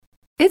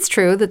It's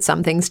true that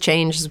some things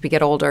change as we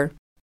get older.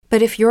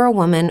 But if you're a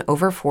woman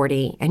over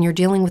 40 and you're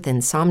dealing with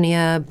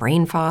insomnia,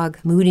 brain fog,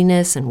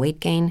 moodiness, and weight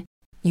gain,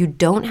 you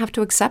don't have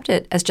to accept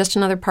it as just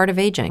another part of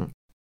aging.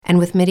 And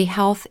with MIDI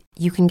Health,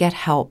 you can get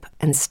help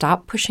and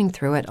stop pushing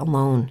through it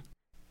alone.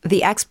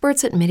 The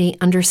experts at MIDI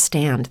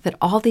understand that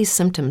all these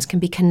symptoms can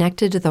be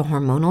connected to the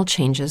hormonal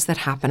changes that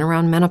happen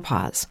around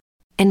menopause,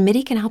 and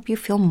MIDI can help you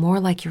feel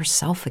more like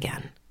yourself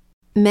again.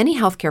 Many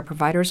healthcare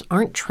providers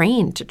aren't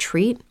trained to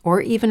treat or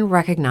even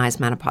recognize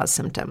menopause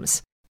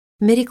symptoms.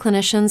 MIDI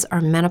clinicians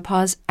are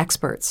menopause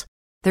experts.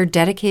 They're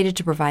dedicated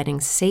to providing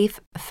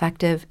safe,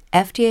 effective,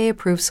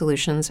 FDA-approved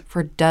solutions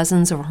for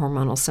dozens of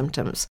hormonal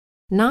symptoms,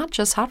 not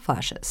just hot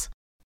flashes.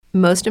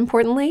 Most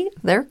importantly,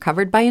 they're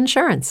covered by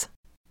insurance.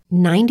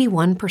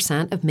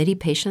 91% of MIDI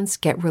patients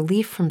get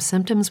relief from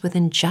symptoms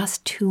within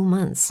just 2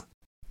 months.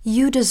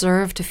 You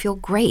deserve to feel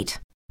great.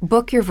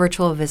 Book your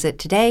virtual visit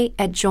today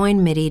at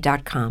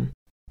joinmidi.com.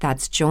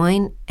 That's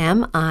joinmidi.com.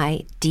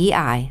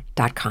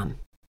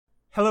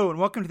 Hello and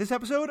welcome to this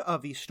episode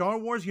of the Star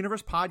Wars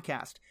Universe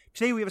Podcast.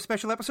 Today we have a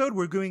special episode.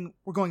 We're going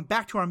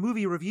back to our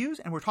movie reviews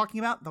and we're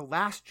talking about The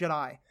Last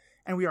Jedi.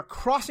 And we are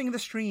crossing the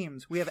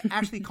streams. We have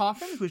Ashley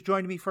Coffin, who's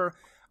joined me for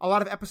a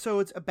lot of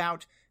episodes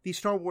about the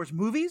Star Wars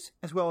movies,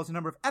 as well as a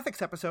number of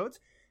ethics episodes,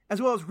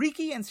 as well as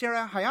Riki and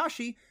Sarah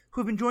Hayashi,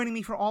 who have been joining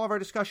me for all of our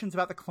discussions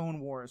about the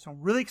Clone Wars. So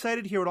I'm really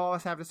excited to hear what all of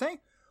us have to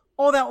say.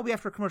 All that will be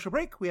after a commercial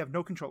break we have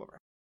no control over.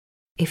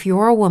 If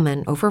you're a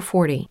woman over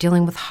 40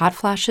 dealing with hot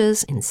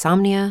flashes,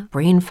 insomnia,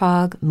 brain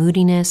fog,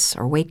 moodiness,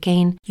 or weight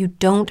gain, you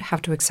don't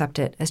have to accept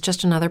it as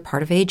just another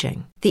part of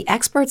aging. The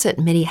experts at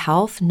MIDI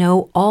Health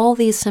know all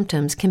these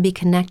symptoms can be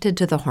connected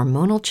to the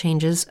hormonal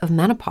changes of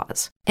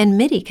menopause, and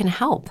MIDI can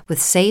help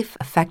with safe,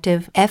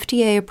 effective,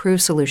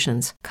 FDA-approved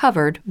solutions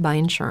covered by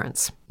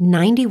insurance.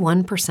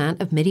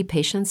 91% of MIDI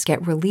patients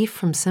get relief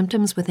from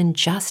symptoms within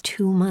just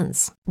 2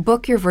 months.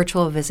 Book your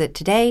virtual visit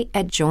today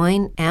at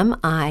joinmidi.com.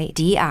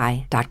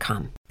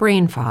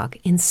 Brain fog,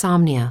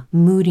 insomnia,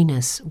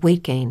 moodiness,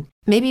 weight gain.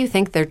 Maybe you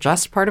think they're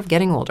just part of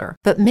getting older,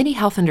 but MIDI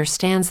Health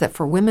understands that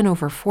for women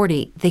over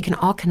 40, they can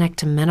all connect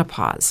to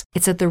menopause.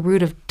 It's at the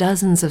root of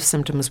dozens of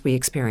symptoms we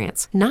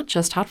experience, not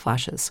just hot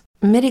flashes.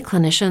 MIDI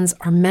clinicians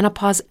are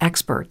menopause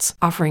experts,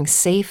 offering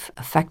safe,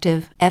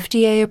 effective,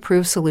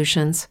 FDA-approved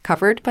solutions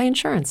covered by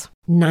insurance.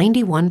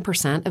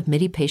 91% of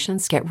MIDI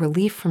patients get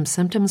relief from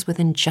symptoms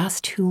within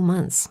just 2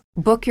 months.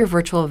 Book your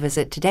virtual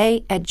visit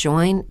today at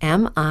joinmidi.com.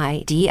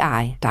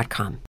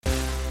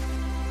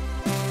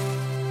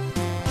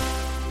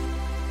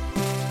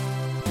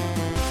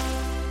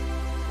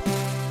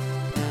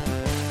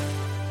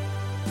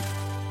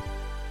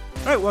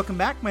 All right, welcome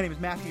back. My name is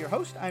Matthew, your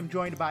host. I'm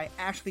joined by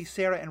Ashley,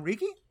 Sarah, and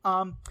Riki.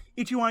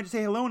 Each of you wanted to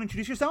say hello and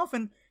introduce yourself,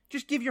 and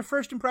just give your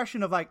first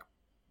impression of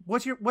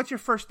what's your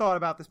first thought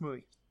about this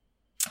movie?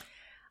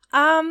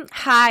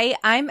 Hi,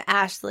 I'm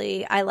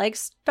Ashley. I like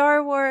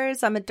Star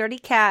Wars. I'm a dirty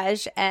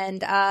cash,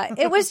 and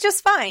it was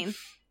just fine.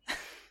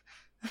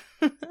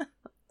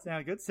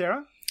 Sound good,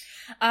 Sarah?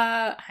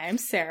 Hi, I'm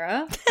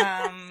Sarah.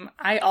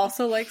 I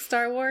also like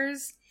Star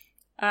Wars.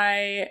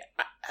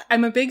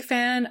 I'm a big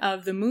fan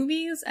of the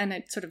movies, and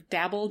it sort of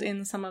dabbled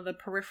in some of the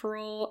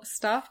peripheral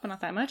stuff, but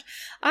not that much.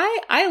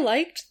 I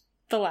liked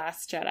The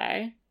Last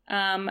Jedi.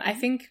 I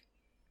think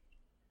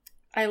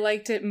I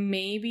liked it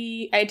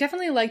I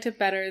definitely liked it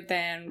better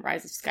than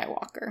Rise of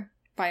Skywalker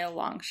by a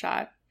long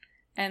shot.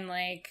 And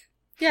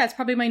it's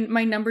probably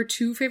my number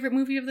 2 favorite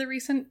movie of the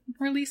recent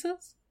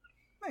releases.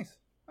 Nice.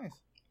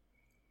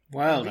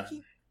 Well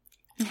done.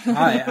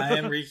 Hi, I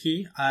am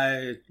Riki.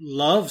 I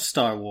love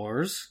Star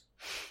Wars.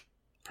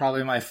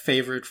 Probably my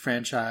favorite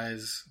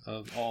franchise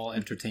of all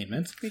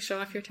entertainment. Can you show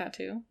off your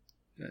tattoo?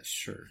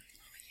 Sure.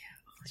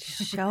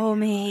 Show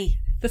me.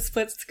 The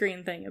split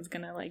screen thing is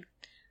gonna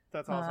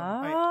That's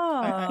awesome.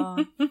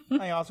 Oh.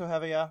 I also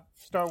have a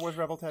Star Wars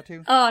Rebel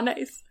tattoo. Oh,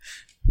 nice.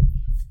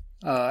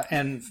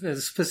 And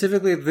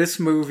specifically this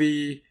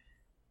movie,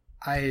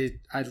 I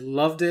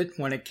loved it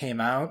when it came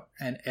out,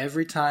 and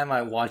every time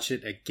I watch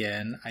it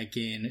again, I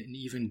gain an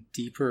even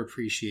deeper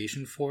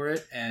appreciation for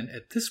it. And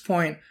at this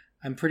point,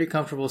 I'm pretty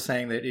comfortable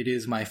saying that it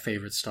is my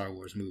favorite Star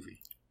Wars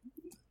movie.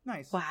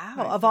 Nice. Wow.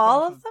 Nice. Of That's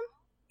all awesome. of them?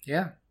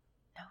 Yeah.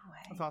 No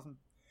way. That's awesome.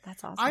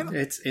 That's awesome.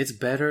 It's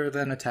better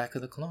than Attack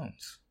of the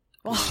Clones.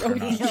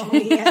 Oh,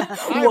 yeah.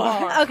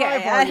 High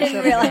Okay, bar, I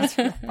didn't realize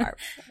you that part.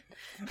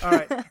 All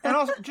right. And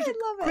also, just I a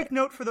love quick it.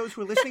 note for those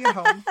who are listening at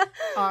home.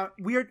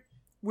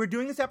 We're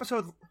doing this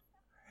episode.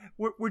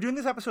 We're doing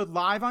this episode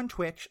live on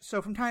Twitch.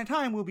 So from time to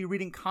time, we'll be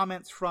reading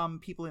comments from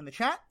people in the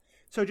chat.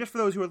 So just for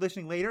those who are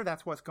listening later,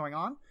 that's what's going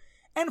on.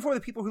 And for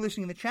the people who are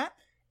listening in the chat,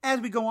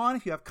 as we go on,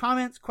 if you have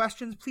comments,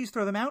 questions, please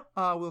throw them out.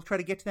 We'll try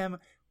to get to them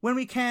when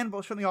we can, but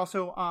we'll certainly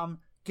also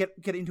get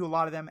into a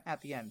lot of them at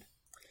the end.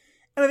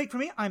 And I think for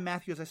me, I'm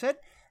Matthew, as I said.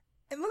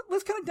 And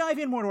let's kind of dive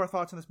in more to our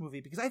thoughts on this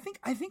movie, because I think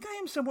I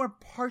am somewhere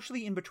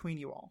partially in between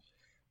you all.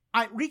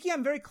 Riki,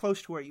 I'm very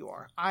close to where you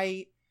are.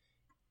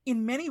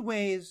 In many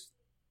ways,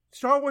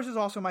 Star Wars is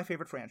also my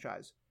favorite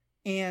franchise.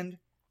 And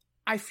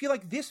I feel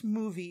like this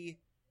movie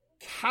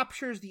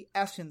captures the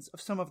essence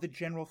of some of the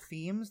general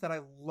themes that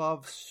I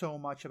love so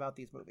much about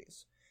these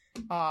movies.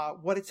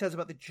 What it says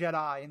about the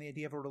Jedi and the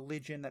idea of a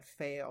religion that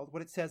failed,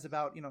 what it says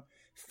about,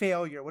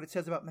 failure, what it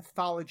says about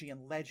mythology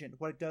and legend,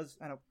 what it does,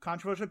 I know,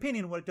 controversial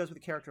opinion, what it does with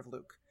the character of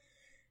Luke.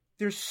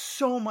 There's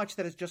so much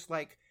that is just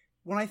like,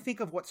 when I think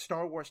of what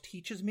Star Wars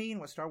teaches me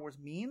and what Star Wars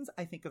means,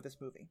 I think of this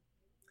movie.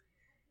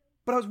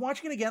 But I was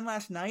watching it again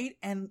last night,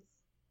 and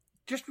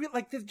I feel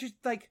like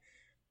the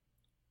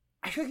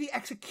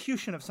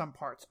execution of some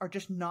parts are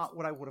just not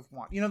what I would have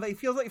wanted. It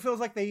feels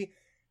like they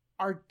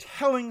are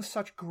telling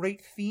such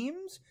great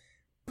themes,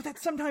 but that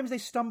sometimes they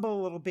stumble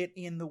a little bit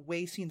in the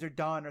way scenes are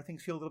done, or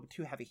things feel a little bit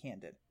too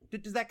heavy-handed.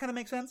 Does that kind of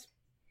make sense?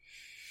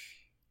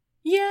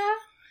 Yeah,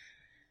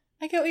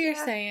 I get what you're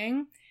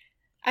saying.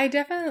 I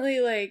definitely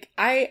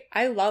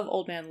I love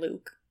Old Man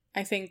Luke.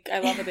 I think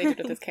I love what they did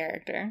with his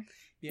character.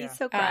 Yeah. He's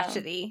so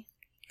crotchety.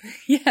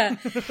 Yeah.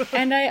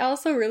 And I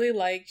also really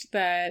liked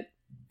that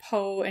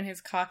Poe and his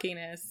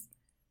cockiness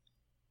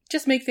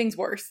just make things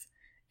worse.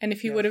 And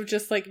if he would have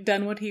just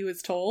done what he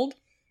was told,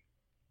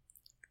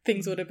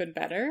 things would have been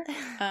better.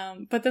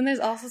 But then there's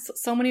also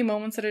so many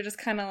moments that are just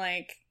kind of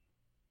like,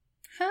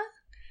 huh?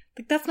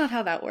 That's not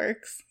how that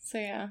works. So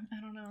yeah,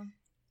 I don't know.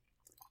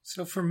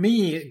 So for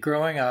me,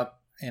 growing up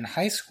in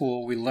high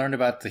school, we learned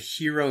about the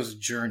hero's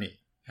journey,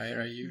 right?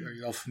 Are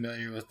you all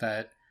familiar with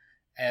that?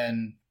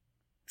 And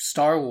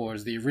Star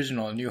Wars, the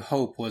original A New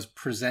Hope, was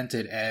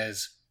presented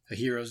as a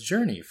hero's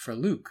journey for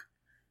Luke.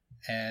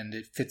 And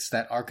it fits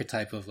that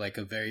archetype of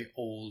a very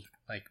old,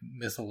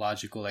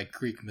 mythological,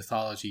 Greek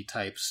mythology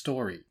type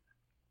story.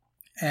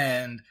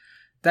 And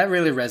that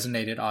really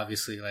resonated,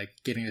 obviously,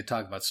 getting to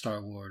talk about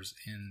Star Wars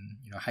in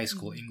high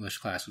school English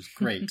class was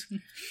great.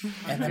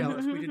 I'm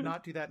jealous. We did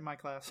not do that in my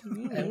class.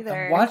 Me And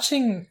neither.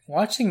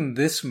 watching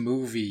this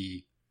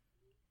movie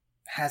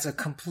has a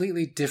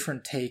completely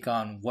different take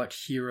on what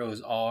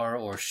heroes are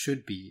or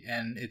should be.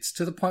 And it's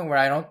to the point where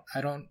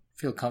I don't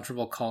feel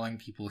comfortable calling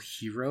people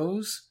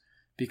heroes,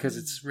 because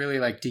it's really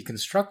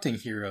deconstructing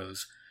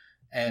heroes.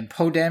 And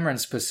Poe Dameron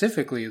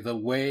specifically, the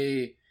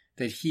way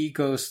that he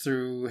goes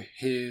through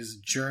his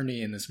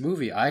journey in this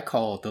movie, I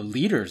call the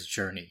leader's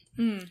journey,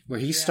 where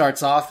he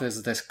starts off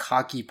as this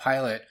cocky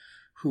pilot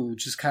who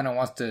just kind of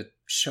wants to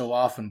show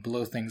off and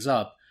blow things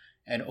up.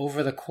 And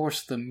over the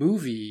course of the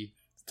movie,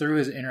 through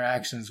his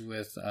interactions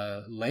with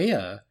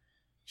Leia,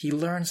 he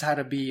learns how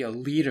to be a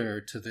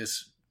leader to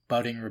this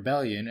budding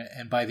rebellion.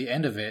 And by the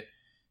end of it,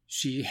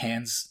 she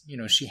hands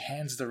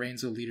the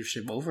reins of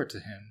leadership over to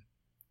him.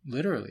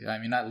 Literally. I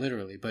mean, not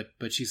literally, but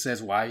she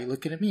says, "Why are you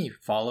looking at me?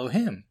 Follow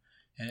him."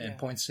 And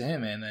points to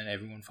him, and then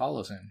everyone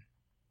follows him.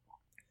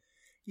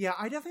 Yeah,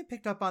 I definitely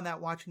picked up on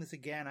that watching this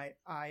again. I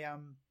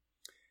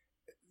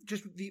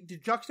just the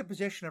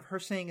juxtaposition of her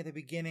saying at the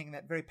beginning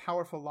that very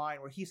powerful line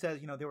where he says,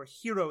 there were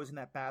heroes in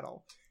that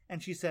battle,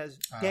 and she says,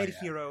 dead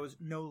heroes,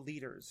 no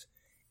leaders.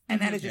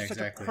 And that is just such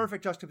a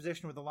perfect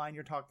juxtaposition with the line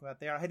you're talking about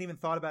there. I hadn't even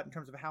thought about it in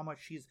terms of how much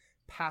she's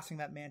passing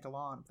that mantle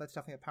on. That's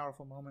definitely a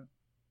powerful moment.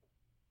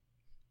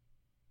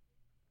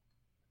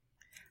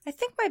 I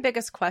think my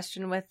biggest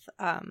question with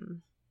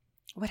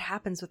what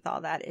happens with all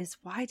that is,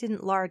 why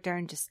didn't Laura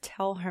Dern just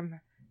tell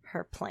her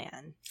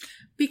plan?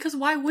 Because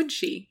why would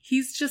she?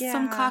 He's just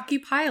some cocky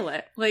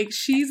pilot.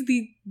 She's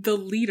the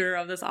leader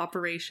of this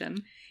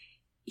operation.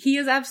 He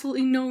has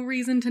absolutely no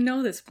reason to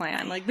know this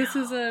plan. This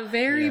is a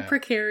very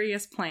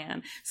precarious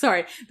plan.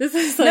 Sorry, this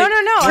is no.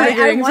 I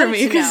triggering want for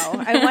me. to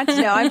know. I want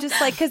to know. I'm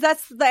just because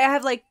I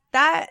have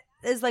that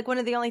is one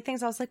of the only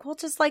things I was well,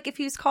 just if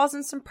he was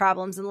causing some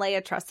problems and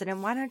Leia trusted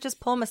him, why not just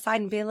pull him aside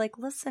and be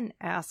listen,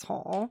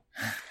 asshole.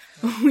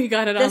 We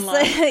got it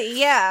online.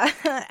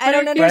 I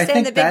don't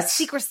understand the big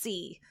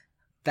secrecy.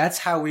 That's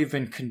how we've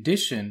been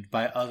conditioned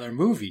by other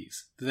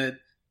movies. That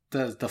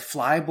the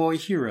flyboy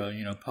hero,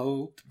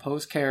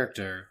 Poe's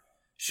character,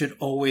 should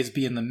always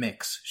be in the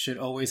mix, should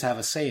always have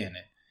a say in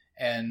it.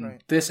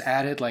 And this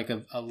added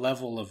a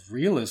level of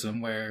realism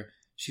where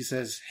she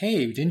says,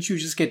 "Hey, didn't you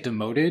just get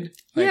demoted?"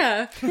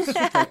 Yeah.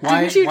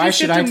 Why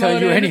should I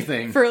tell you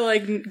anything? For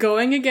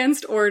going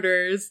against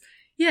orders.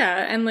 Yeah,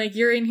 and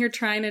you're in here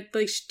trying to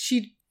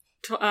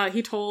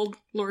he told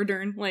Laura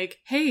Dern,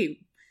 hey,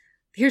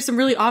 here's some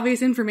really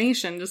obvious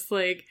information. Just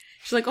she's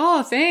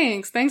 "Oh,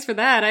 thanks for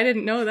that. I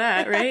didn't know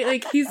that."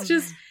 Right? He's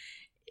just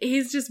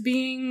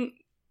being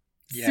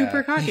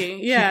super cocky.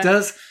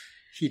 Yeah.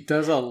 He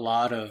does a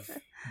lot of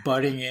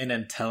butting in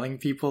and telling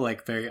people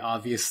very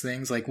obvious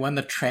things. When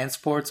the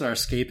transports are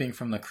escaping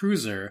from the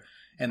cruiser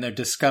and they're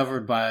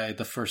discovered by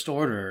the First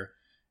Order,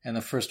 and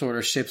the First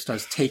Order ship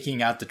starts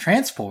taking out the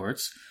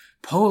transports,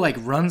 Poe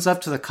runs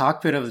up to the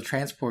cockpit of the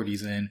transport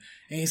he's in,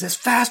 and he says,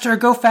 "Faster,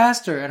 go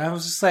faster!" And I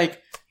was just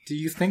do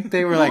you think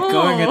they were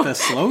going at the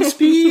slow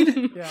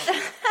speed?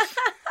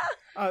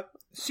 Yeah.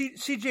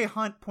 CJ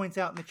Hunt points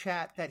out in the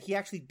chat that he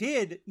actually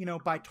did,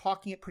 by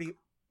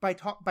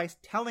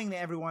telling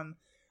everyone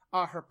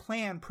her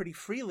plan pretty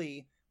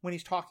freely when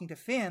he's talking to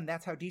Finn.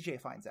 That's how DJ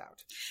finds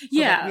out. So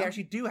yeah, we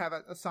actually do have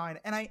a sign,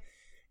 and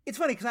it's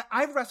funny because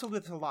I've wrestled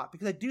with this a lot,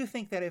 because I do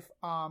think that if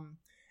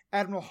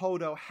Admiral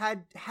Holdo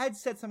had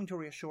said something to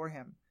reassure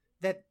him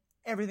that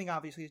everything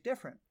obviously is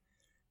different.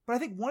 But I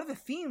think one of the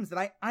themes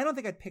that I don't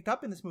think I'd picked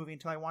up in this movie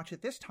until I watched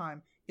it this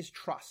time is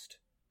trust.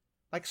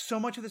 Like, so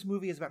much of this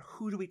movie is about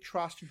who do we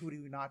trust and who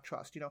do we not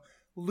trust. You know,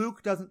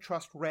 Luke doesn't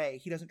trust Rey.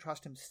 He doesn't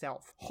trust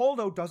himself.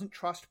 Holdo doesn't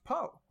trust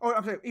Poe. Or,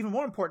 I'm sorry, even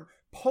more important,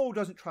 Poe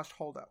doesn't trust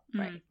Holdo.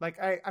 Right. Like,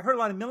 I've heard a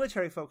lot of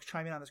military folks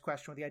chime in on this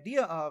question with the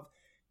idea of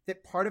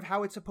that part of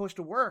how it's supposed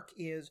to work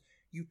is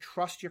you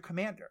trust your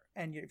commander.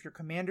 And if your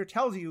commander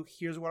tells you,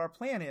 here's what our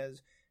plan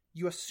is,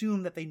 you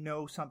assume that they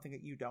know something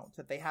that you don't,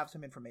 that they have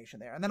some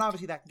information there. And then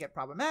obviously that can get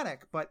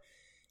problematic. But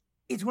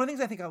it's one of the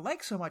things I think I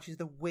like so much is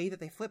the way that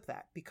they flip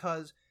that.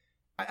 Because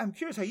I'm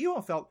curious how you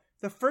all felt.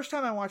 The first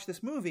time I watched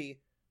this movie,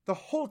 the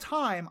whole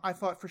time I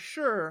thought for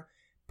sure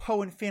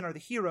Poe and Finn are the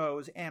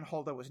heroes and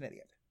Holdo was an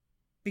idiot.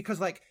 Because,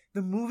 like,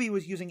 the movie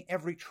was using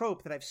every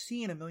trope that I've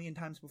seen a million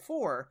times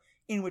before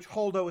in which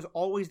Holdo is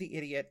always the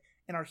idiot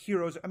and our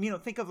heroes... I mean, you know,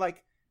 think of,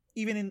 like,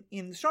 even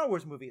in the Star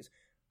Wars movies,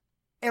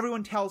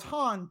 everyone tells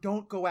Han,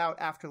 don't go out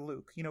after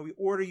Luke. You know, we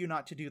order you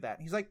not to do that.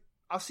 And he's like,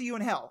 I'll see you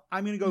in hell.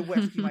 I'm going to go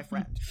rescue my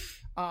friend.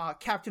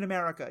 Captain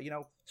America, you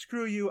know,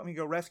 screw you. I'm going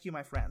to go rescue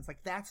my friends. Like,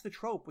 that's the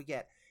trope we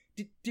get.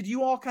 Did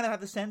you all kind of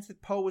have the sense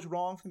that Poe was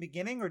wrong from the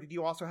beginning? Or did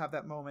you also have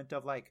that moment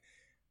of like,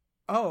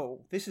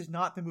 oh, this is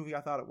not the movie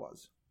I thought it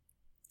was?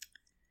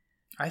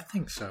 I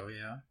think so,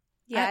 yeah.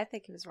 Yeah, I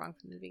think he was wrong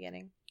from the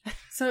beginning.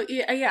 So,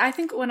 yeah, I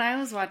think when I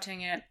was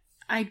watching it,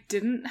 I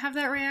didn't have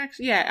that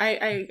reaction. Yeah,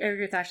 I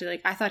agree with Ashley.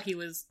 Like, I thought he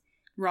was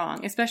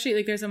wrong. Especially,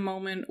 like, there's a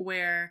moment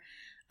where,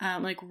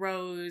 like,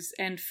 Rose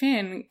and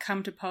Finn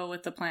come to Poe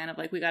with the plan of,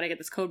 like, we got to get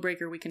this code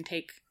breaker. We can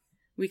take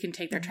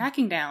their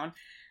tracking down.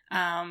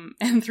 And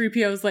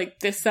 3PO's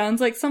like, this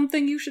sounds like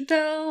something you should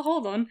tell.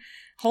 Holdo.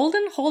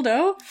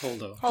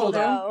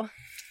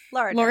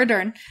 Laura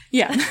Dern.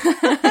 Yeah.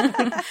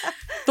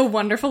 The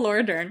wonderful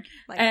Laura Dern.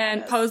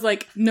 And Poe's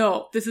like,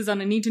 no, this is on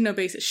a need-to-know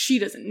basis. She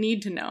doesn't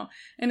need to know.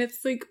 And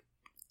it's like,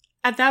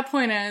 at that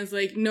point, I was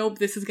like, nope,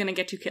 this is going to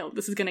get you killed.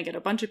 This is going to get a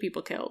bunch of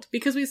people killed.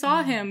 Because we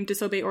saw him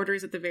disobey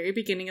orders at the very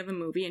beginning of the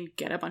movie and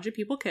get a bunch of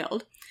people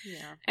killed.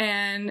 Yeah.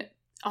 And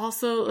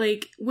also,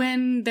 like,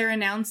 when they're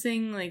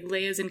announcing, like,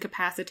 Leia's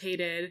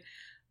incapacitated,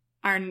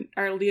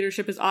 our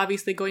leadership is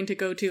obviously going to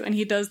go to, and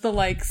he does the,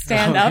 like,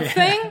 stand-up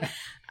thing.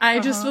 I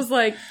just was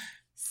like,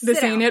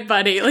 this ain't it,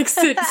 buddy. Like,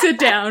 sit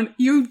down.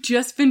 You've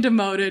just been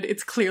demoted.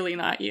 It's clearly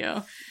not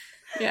you.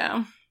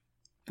 Yeah.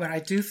 But I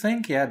do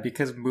think, yeah,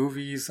 because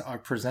movies are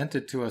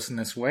presented to us in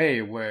this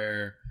way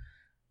where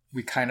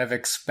we kind of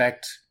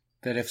expect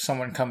that if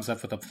someone comes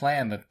up with a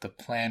plan, that the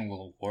plan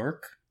will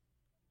work.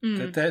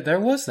 That there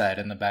was that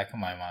in the back of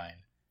my mind.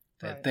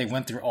 That they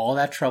went through all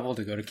that trouble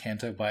to go to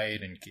Canto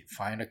Bight and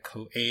find a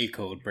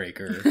code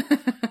breaker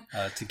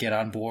to get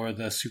on board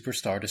the Super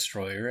Star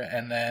Destroyer.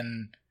 And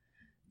then,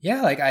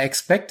 yeah, like, I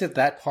expected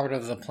that part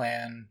of the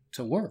plan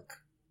to work.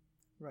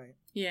 Right.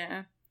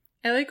 Yeah.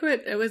 I like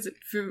what it was.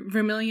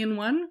 Vermilion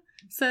 1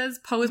 says,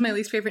 Poe is my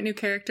least favorite new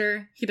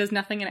character. He does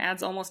nothing and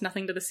adds almost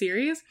nothing to the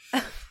series.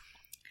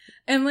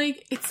 And,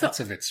 like, it's so... That's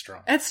a bit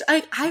strong.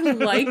 I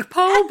like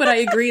Poe, but I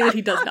agree that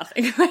he does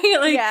nothing, right?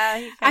 Like,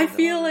 yeah, I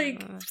feel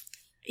like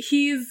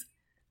he's...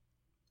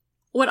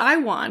 What I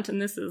want,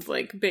 and this is,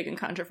 like, big and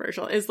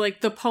controversial, is,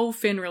 like, the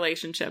Poe-Finn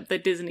relationship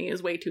that Disney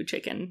is way too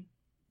chicken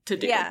to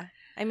do. Yeah.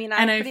 I mean,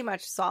 I pretty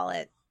much saw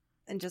it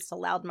and just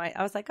allowed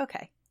I was like,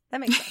 okay,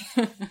 that makes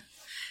sense.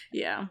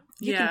 Yeah.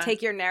 You can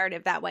take your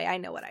narrative that way. I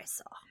know what I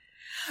saw.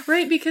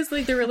 Right, because,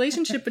 like, the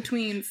relationship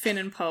between Finn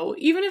and Poe,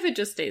 even if it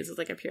just stays as,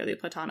 like, a purely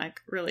platonic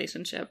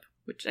relationship,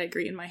 which I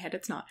agree in my head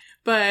it's not,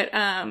 but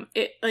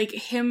it, like,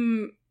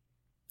 him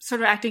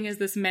sort of acting as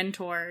this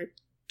mentor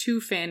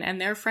to Finn, and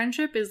their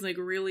friendship is, like,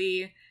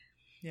 really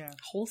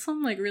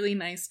wholesome, like, really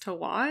nice to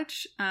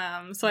watch.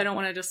 So I don't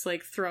want to just,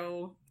 like,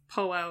 throw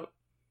Poe out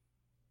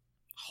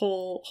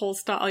whole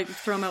stop, like,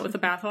 throw him out with the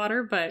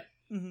bathwater, but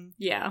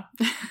yeah.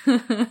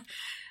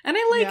 And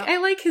I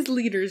like his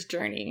leader's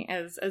journey,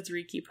 as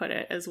Riki put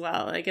it as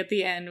well. Like, at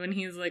the end when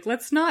he's like,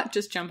 let's not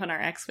just jump on our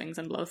X-Wings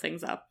and blow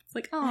things up. It's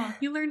like, oh,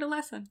 you learned a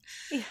lesson.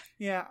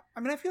 Yeah. I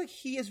mean, I feel like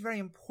he is very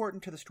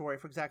important to the story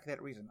for exactly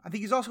that reason. I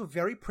think he's also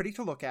very pretty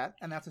to look at,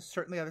 and that's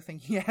certainly other thing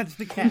he adds to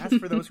the cast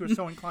for those who are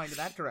so inclined to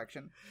that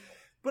direction.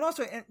 But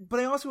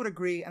I also would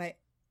agree, and it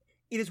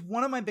is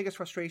one of my biggest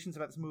frustrations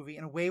about this movie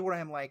in a way where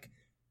I'm like,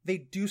 they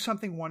do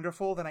something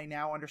wonderful that I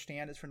now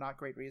understand is for not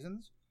great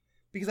reasons.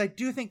 Because I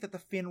do think that the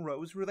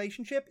Finn-Rose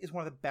relationship is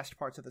one of the best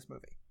parts of this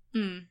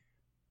movie.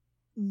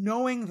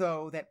 Knowing,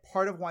 though, that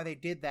part of why they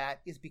did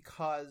that is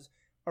because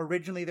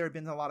originally there had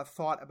been a lot of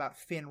thought about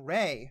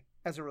Finn-Rey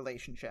as a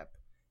relationship,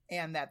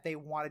 and that they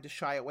wanted to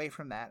shy away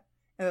from that.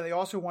 And that they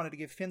also wanted to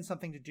give Finn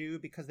something to do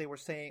because they were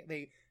saying,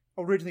 they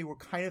originally were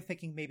kind of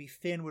thinking maybe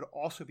Finn would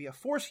also be a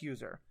Force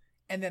user,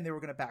 and then they were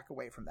going to back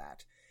away from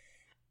that.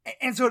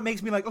 And so it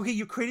makes me like, okay,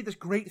 you created this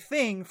great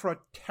thing for a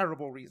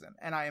terrible reason.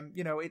 And I am,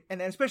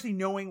 and especially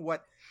knowing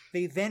what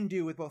they then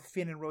do with both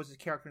Finn and Rose's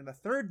character in the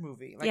third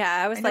movie. Like,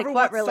 I was like,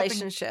 what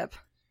relationship?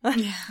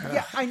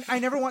 I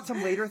never want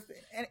some later...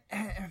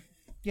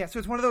 Yeah, so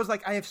it's one of those,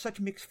 like, I have such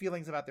mixed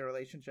feelings about their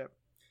relationship.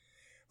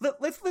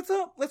 Let's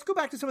go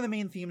back to some of the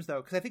main themes,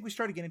 though, because I think we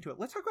started to get into it.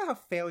 Let's talk about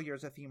how failure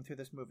is a theme through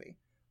this movie.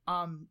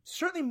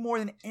 Certainly more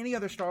than any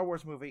other Star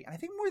Wars movie, and I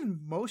think more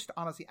than most,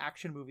 honestly,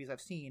 action movies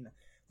I've seen.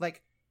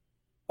 Like,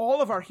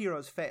 all of our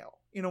heroes fail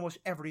in almost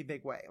every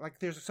big way. Like,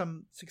 there's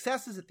some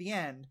successes at the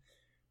end,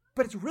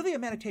 but it's really a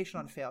meditation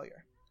on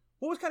failure.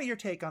 What was kind of your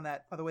take on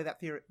that, on the way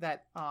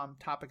that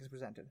topic is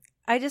presented?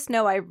 I just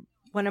know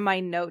one of my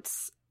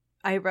notes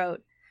I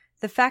wrote,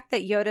 the fact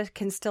that Yoda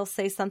can still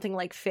say something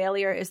like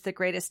failure is the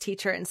greatest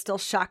teacher and still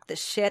shock the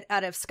shit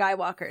out of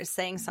Skywalker is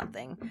saying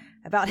something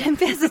about him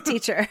as a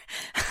teacher.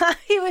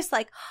 He was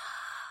like,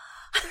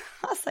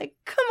 I was like,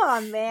 come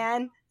on,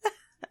 man.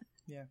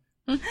 Yeah.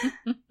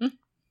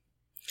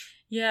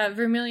 Yeah,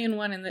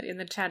 Vermilion1 in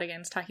the chat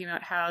again is talking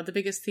about how the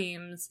biggest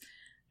themes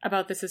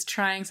about this is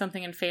trying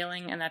something and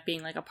failing, and that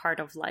being like a part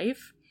of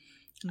life.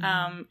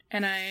 Mm-hmm.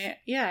 And I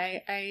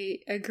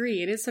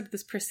agree. It is sort of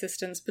this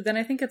persistence, but then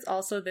I think it's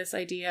also this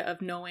idea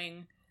of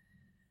knowing,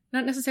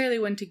 not necessarily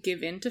when to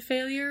give in to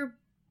failure,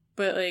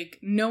 but like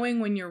knowing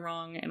when you're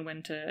wrong and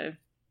when to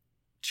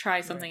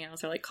try something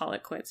else or like call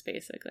it quits,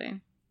 basically.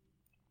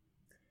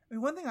 I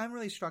mean, one thing I'm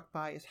really struck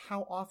by is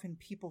how often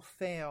people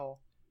fail,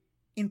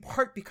 in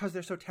part because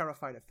they're so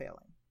terrified of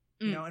failing,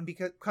 you know, and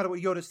because kind of what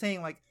Yoda's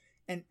saying, like,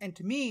 and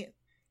to me,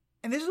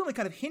 and this is only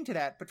kind of hinted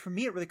at, but for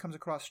me it really comes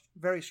across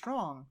very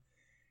strong.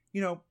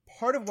 You know,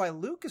 part of why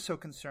Luke is so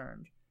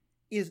concerned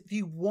is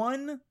the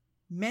one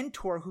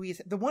mentor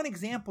the one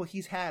example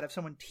he's had of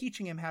someone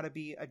teaching him how to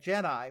be a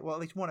Jedi, well, at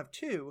least one of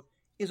two,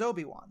 is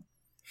Obi-Wan,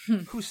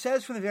 who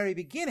says from the very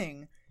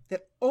beginning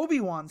that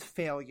Obi-Wan's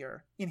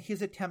failure in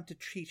his attempt to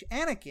teach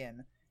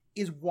Anakin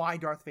is why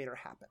Darth Vader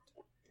happened.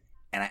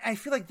 And I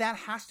feel like that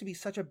has to be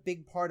such a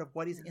big part of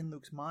what is in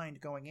Luke's mind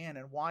going in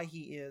and why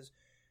he is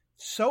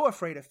so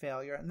afraid of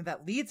failure. And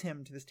that leads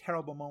him to this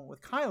terrible moment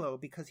with Kylo,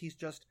 because he's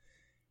just,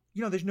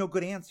 you know, there's no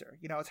good answer.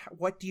 You know, it's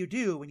what do you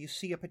do when you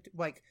see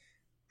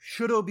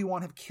should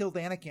Obi-Wan have killed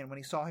Anakin when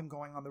he saw him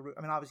going on the route?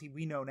 I mean, obviously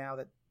we know now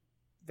that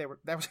that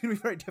was going to be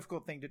a very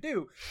difficult thing to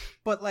do.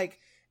 But like,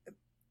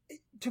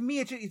 to me,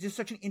 it's just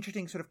such an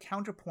interesting sort of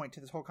counterpoint to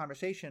this whole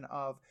conversation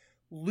of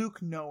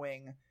Luke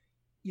knowing,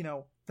 you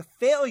know, the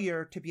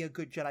failure to be a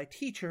good Jedi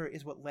teacher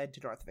is what led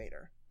to Darth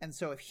Vader. And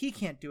so if he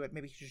can't do it,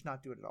 maybe he should just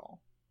not do it at all.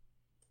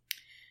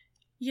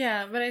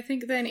 Yeah, but I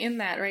think then in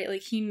that, right,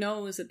 like he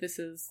knows that this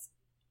is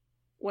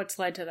what's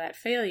led to that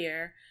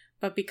failure,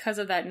 but because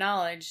of that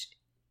knowledge,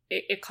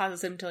 it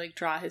causes him to like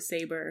draw his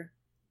saber,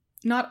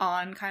 not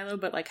on Kylo,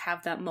 but like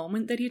have that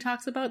moment that he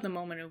talks about, the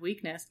moment of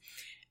weakness.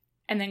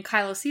 And then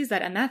Kylo sees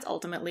that, and that's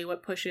ultimately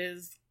what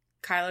pushes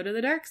Kylo to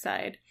the dark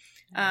side.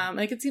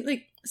 Like it seemed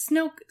like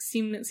Snoke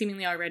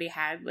seemingly already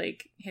had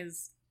like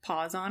his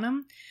paws on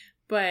him,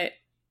 but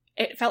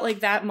it felt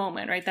like that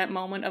moment, right? That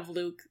moment of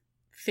Luke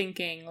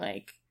thinking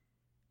like,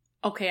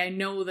 okay, I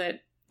know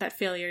that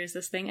failure is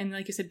this thing, and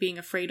like you said, being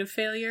afraid of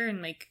failure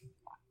and like,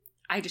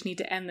 I just need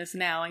to end this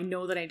now. I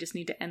know that I just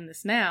need to end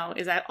this now.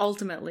 Is that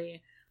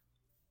ultimately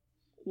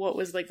what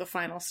was like the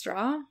final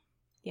straw?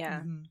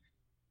 Yeah. Mm-hmm.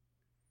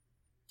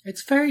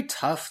 It's very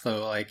tough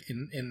though, like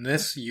in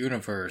this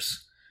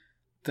universe,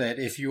 that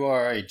if you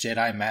are a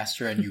Jedi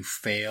Master and you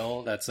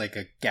fail, that's like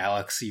a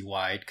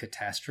galaxy-wide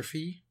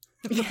catastrophe.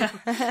 Yeah.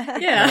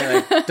 Yeah.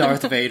 Right? Like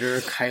Darth Vader,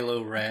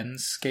 Kylo Ren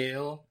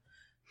scale.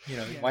 You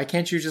know, why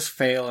can't you just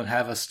fail and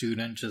have a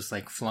student just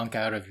like flunk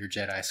out of your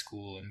Jedi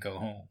school and go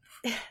home?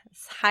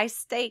 It's high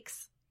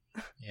stakes.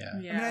 Yeah.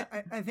 Yeah. I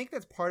mean, I think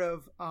that's part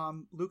of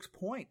Luke's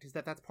point, is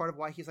that's part of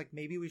why he's like,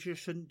 maybe we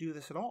just shouldn't do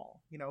this at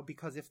all. You know,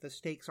 because if the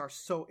stakes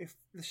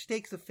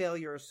of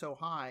failure are so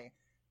high,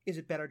 is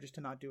it better just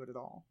to not do it at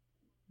all?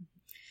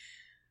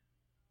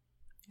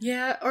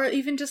 Yeah, or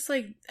even just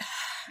like,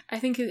 I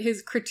think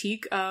his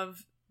critique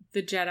of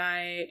the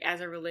Jedi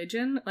as a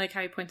religion, like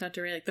how he points out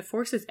to Rey, like the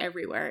Force is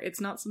everywhere. It's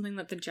not something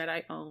that the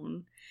Jedi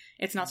own.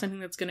 It's not something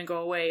that's going to go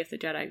away if the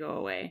Jedi go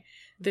away.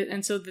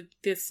 And so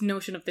this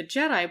notion of the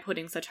Jedi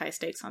putting such high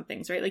stakes on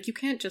things, right? Like you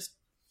can't just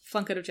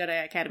flunk out of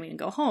Jedi Academy and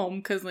go home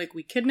because like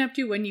we kidnapped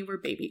you when you were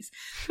babies.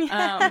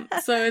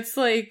 So it's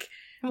like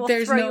We'll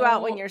there's throw you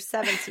out when you're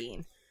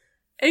 17.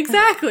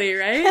 Exactly,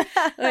 right?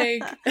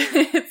 Like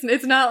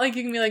it's not like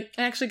you can be like,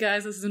 actually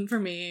guys, this isn't for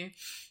me.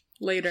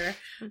 Later,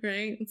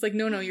 right? It's like,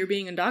 no, you're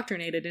being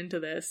indoctrinated into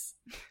this.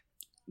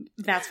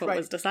 That's what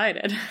was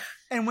decided.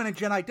 And when a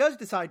Jedi does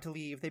decide to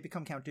leave, they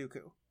become Count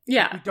Dooku.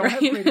 Yeah, We don't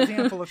have a great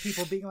example of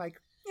people being like,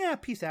 yeah,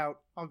 peace out.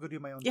 I'll go do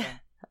my own thing.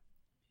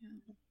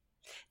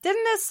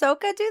 Didn't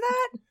Ahsoka do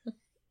that?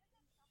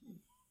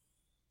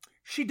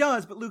 She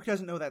does, but Luke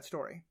doesn't know that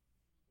story.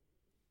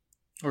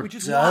 Or Which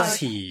is does why-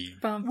 he?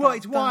 Well,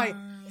 it's why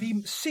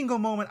the single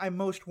moment I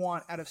most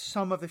want out of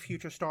some of the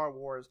future Star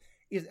Wars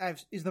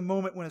is the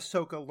moment when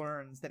Ahsoka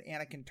learns that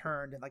Anakin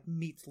turned and like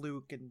meets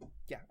Luke, and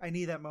yeah, I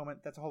need that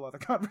moment. That's a whole other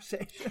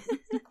conversation.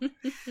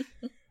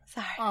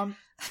 Sorry.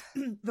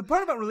 The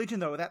part about religion,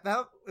 though,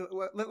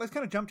 let's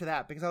kind of jump to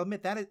that, because I'll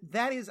admit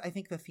that is I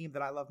think the theme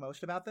that I love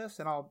most about this,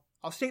 and I'll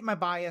state my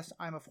bias.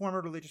 I'm a former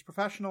religious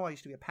professional. I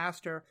used to be a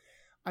pastor.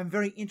 I'm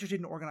very interested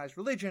in organized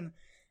religion.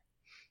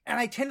 And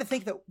I tend to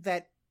think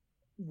that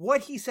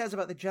what he says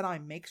about the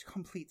Jedi makes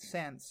complete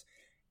sense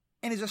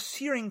and is a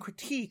searing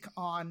critique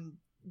on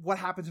what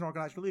happens in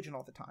organized religion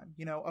all the time,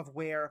 of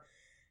where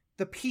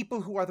the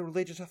people who are the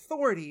religious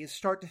authorities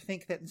start to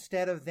think that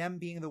instead of them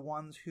being the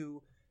ones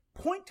who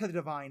point to the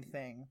divine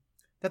thing,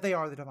 that they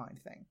are the divine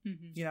thing,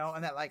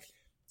 and that like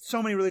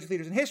so many religious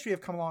leaders in history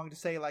have come along to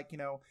say like,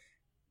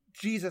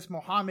 Jesus,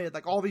 Muhammad,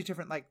 like all these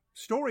different like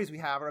stories we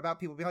have are about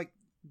people being like,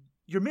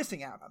 you're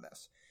missing out on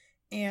this.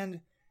 And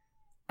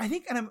I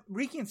think, and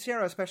Riki and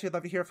Sarah especially, I'd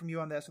love to hear from you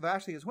on this, with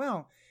Ashley as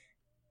well.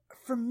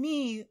 For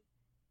me,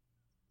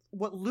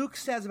 what Luke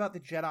says about the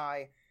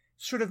Jedi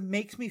sort of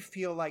makes me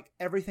feel like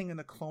everything in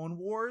the Clone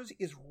Wars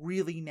is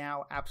really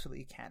now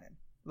absolutely canon,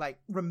 like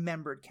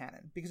remembered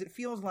canon, because it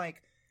feels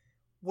like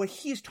what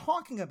he's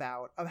talking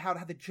about of how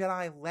the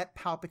Jedi let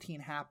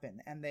Palpatine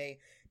happen and they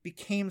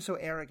became so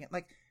arrogant.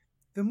 Like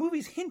the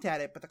movies hint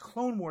at it, but the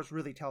Clone Wars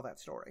really tell that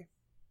story.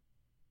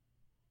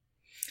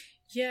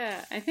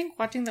 Yeah, I think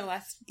watching The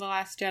Last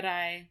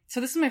Jedi... So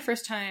this is my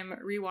first time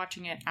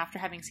rewatching it after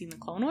having seen the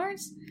Clone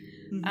Wars.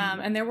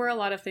 And there were a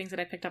lot of things that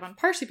I picked up on,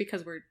 partially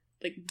because we're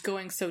like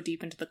going so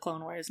deep into the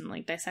Clone Wars and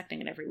like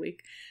dissecting it every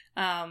week.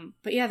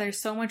 But yeah,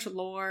 there's so much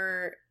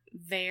lore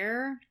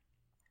there.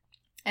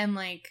 And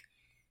like...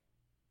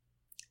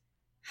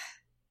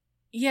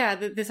 Yeah,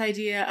 this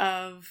idea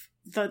of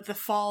the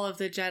fall of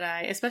the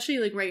Jedi, especially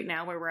like right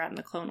now where we're at in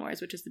the Clone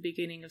Wars, which is the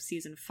beginning of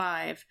season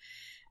 5...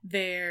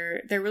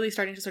 They're really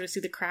starting to sort of see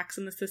the cracks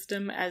in the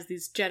system as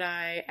these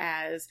Jedi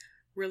as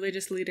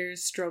religious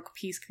leaders stroke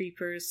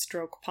peacekeepers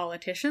stroke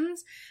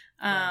politicians,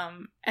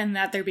 and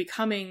that they're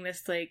becoming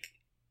this like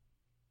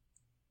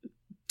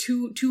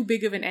too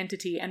big of an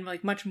entity and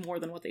like much more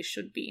than what they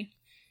should be.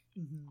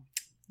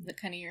 Is that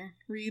kind of your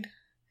read,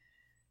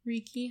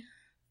 Riki?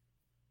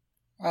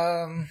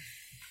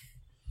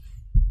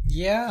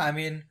 Yeah, I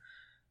mean,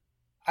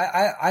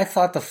 I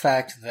thought the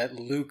fact that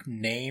Luke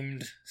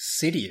named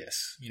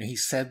Sidious, he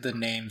said the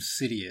name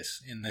Sidious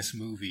in this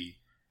movie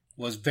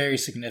was very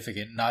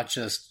significant, not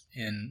just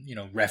in,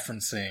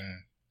 referencing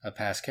a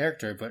past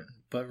character,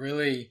 but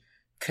really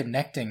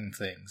connecting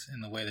things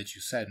in the way that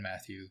you said,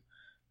 Matthew.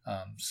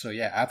 So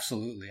yeah,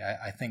 absolutely.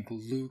 I think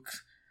Luke,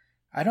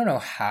 I don't know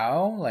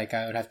how, like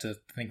I would have to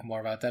think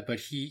more about that, but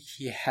he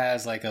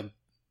has like a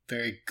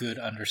very good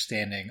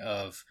understanding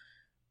of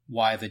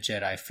why the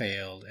Jedi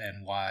failed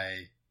and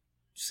why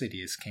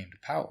Sidious came to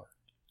power.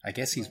 I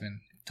guess he's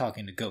been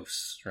talking to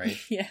ghosts, right?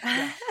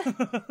 Yeah.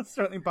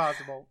 Certainly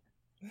possible.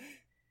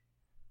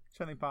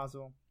 Certainly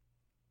possible.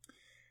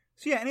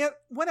 So yeah,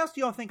 what else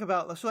do y'all think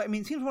about? So I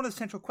mean, it seems one of the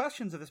central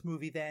questions of this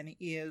movie then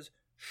is,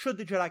 should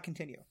the Jedi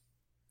continue?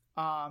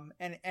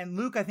 And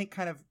Luke, I think,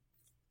 kind of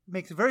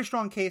makes a very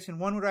strong case in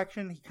one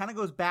direction. He kind of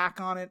goes back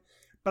on it,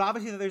 but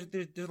obviously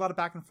there's a lot of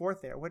back and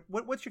forth there.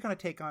 What's your kind of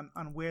take on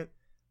where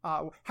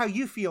how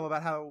you feel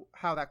about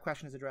how that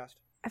question is addressed?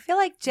 I feel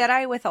like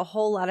Jedi with a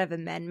whole lot of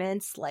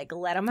amendments, like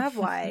let them have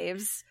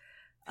wives,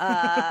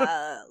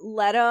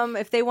 let them,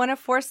 if they want to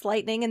force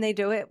lightning and they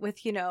do it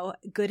with,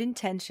 good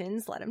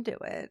intentions, let them do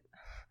it.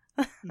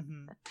 I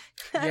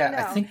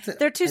think that,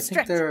 they're too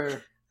strict.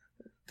 There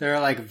are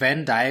like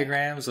Venn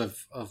diagrams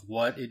of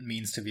what it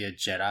means to be a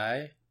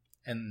Jedi,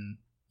 and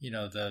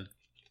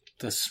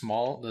the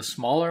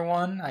smaller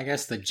one, I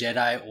guess, the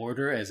Jedi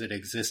Order as it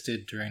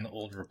existed during the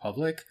Old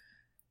Republic,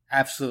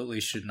 absolutely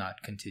should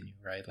not continue,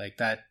 right? Like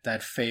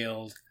that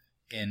failed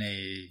in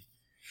a,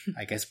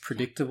 I guess,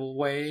 predictable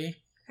way.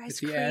 You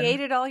guys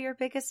created all your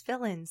biggest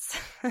villains.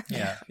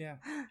 Yeah. Yeah.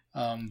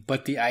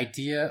 But the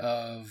idea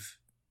of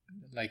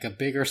like a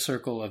bigger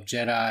circle of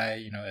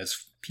Jedi,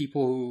 as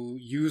people who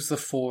use the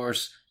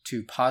Force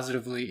to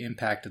positively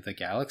impact the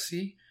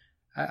galaxy,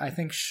 I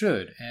think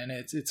should. And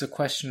it's a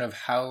question of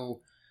how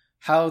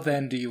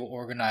then do you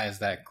organize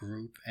that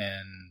group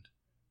and,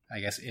 I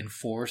guess,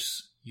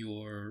 enforce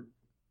your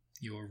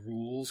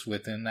rules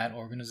within that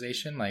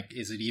organization? Like,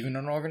 is it even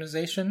an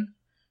organization,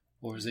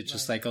 or is it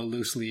just like a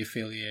loosely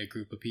affiliated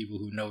group of people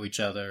who know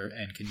each other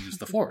and can use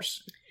the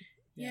Force?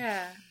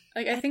 Yeah,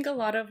 like I think a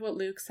lot of what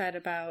Luke said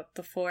about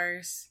the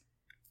Force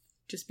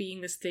just being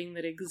this thing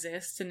that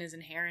exists and is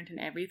inherent in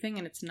everything,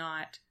 and it's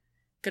not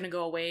gonna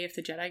go away if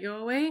the Jedi go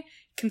away,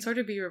 can sort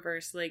of be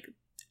reversed. Like,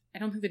 I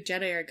don't think the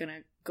Jedi are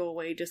gonna go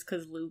away just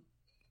because Luke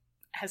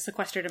has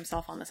sequestered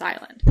himself on this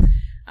island.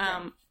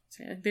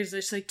 So there's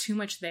just like too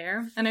much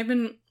there, and I've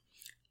been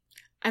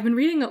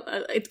reading.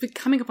 It's been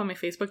coming up on my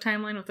Facebook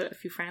timeline with a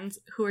few friends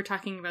who are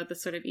talking about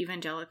this sort of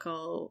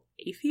evangelical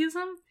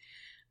atheism,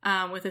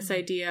 with this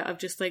idea of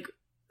just like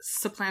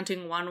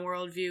supplanting one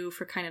worldview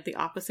for kind of the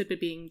opposite,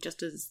 but being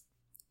just as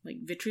like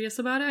vitreous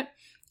about it.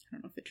 I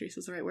don't know if vitreous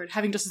is the right word.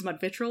 Having just as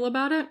much vitriol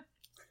about it.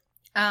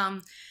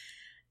 And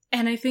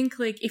I think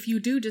like if you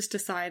do just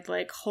decide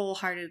like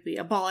wholeheartedly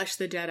abolish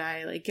the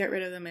Jedi, like get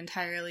rid of them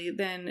entirely,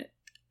 then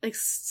like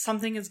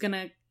something is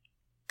gonna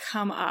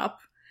come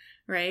up,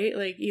 right?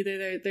 Like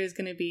either there's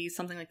gonna be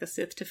something like the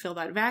Sith to fill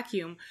that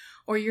vacuum,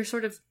 or you're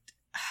sort of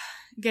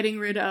getting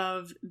rid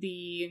of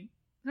the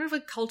sort of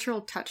like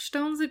cultural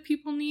touchstones that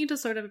people need to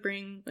sort of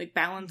bring like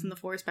balance in the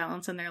Force,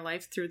 balance in their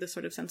life through this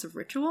sort of sense of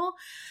ritual.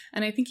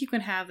 And I think you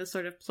can have this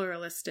sort of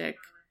pluralistic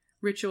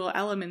ritual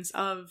elements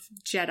of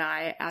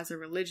Jedi as a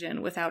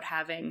religion without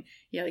having,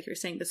 like you're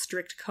saying, the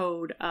strict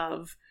code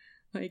of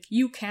like,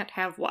 you can't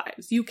have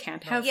wives, you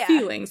can't have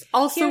feelings.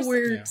 Also,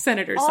 we're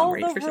senators. All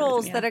the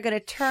rules that are going to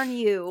turn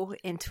you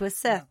into a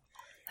Sith.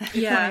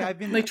 Yeah, I've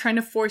been like trying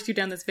to force you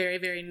down this very,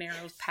 very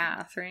narrow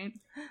path, right?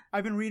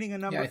 I've been reading a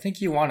number. Yeah, I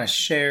think you want a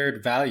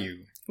shared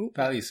value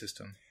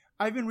system.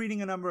 I've been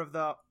reading a number of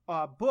the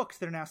books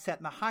that are now set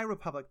in the High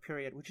Republic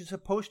period, which is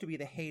supposed to be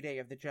the heyday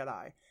of the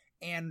Jedi,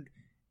 and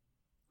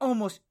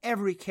almost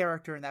every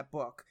character in that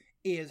book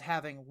is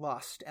having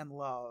lust and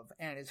love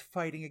and is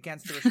fighting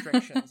against the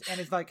restrictions, and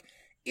it's like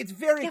it's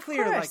very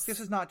clear, like this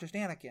is not just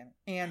Anakin.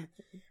 And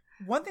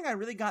one thing I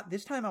really got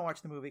this time I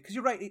watched the movie, because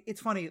you're right,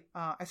 it's funny.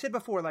 I said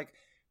before, like,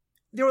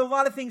 there were a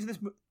lot of things in this,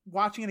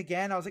 watching it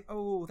again, I was like,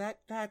 oh,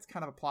 that's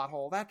kind of a plot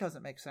hole. That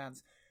doesn't make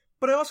sense.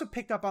 But I also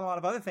picked up on a lot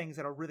of other things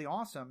that are really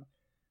awesome.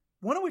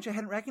 One of which I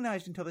hadn't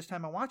recognized until this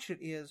time I watched it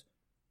is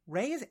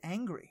Rey is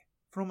angry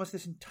for almost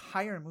this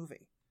entire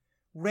movie.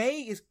 Rey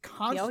is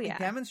constantly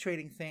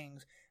demonstrating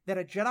things that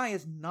a Jedi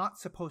is not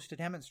supposed to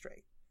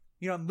demonstrate.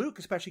 And Luke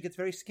especially gets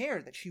very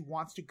scared that she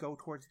wants to go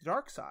towards the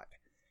dark side.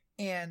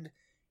 And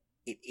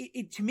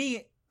it to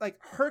me, like,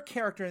 her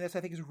character in this, I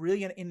think, is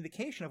really an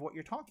indication of what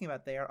you're talking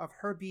about there, of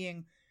her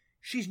being,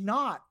 she's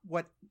not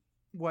what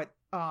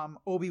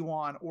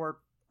Obi-Wan or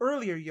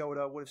earlier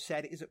Yoda would have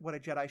said is what a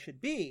Jedi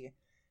should be,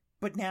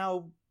 but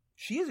now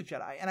she is a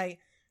Jedi. And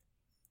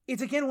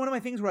it's again one of my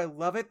things where I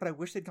love it, but I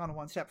wish they'd gone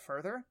one step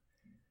further.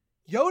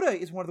 Yoda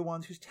is one of the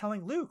ones who's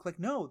telling Luke, like,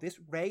 no, this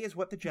Rey is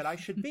what the Jedi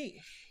should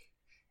be.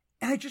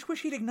 And I just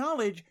wish he'd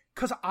acknowledge,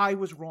 because I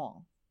was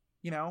wrong.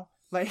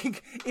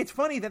 Like, it's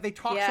funny that they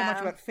talk so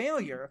much about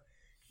failure.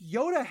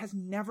 Yoda has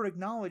never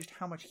acknowledged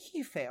how much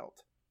he failed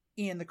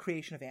in the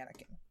creation of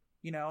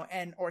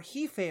Anakin, or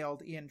he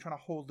failed in trying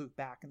to hold Luke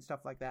back and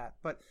stuff like that.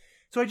 But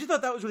so I just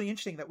thought that was really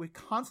interesting that we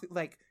constantly,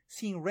 like,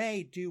 seeing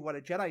Rey do what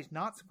a Jedi's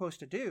not supposed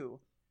to do,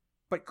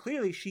 but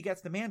clearly she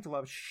gets the mantle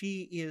of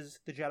she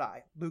is the Jedi.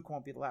 Luke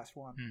won't be the last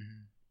one.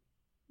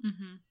 Mm-hmm.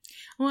 Mm-hmm.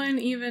 Well, and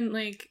even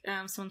like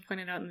someone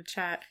pointed out in the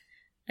chat,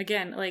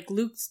 again, like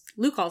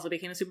Luke also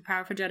became a super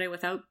powerful Jedi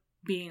without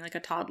being like a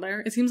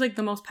toddler. It seems like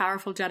the most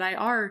powerful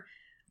Jedi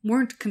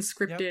weren't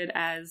conscripted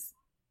as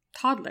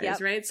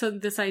toddlers, right? So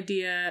this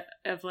idea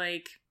of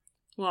like,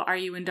 well, are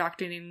you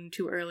indoctrinating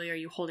too early? Are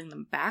you holding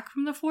them back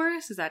from the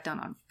Force? Is that done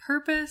on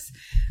purpose?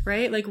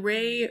 Right? Like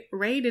Rey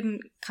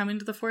didn't come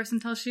into the Force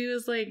until she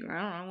was like,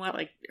 I don't know, what,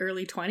 like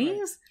early 20s?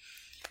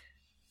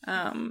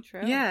 Right.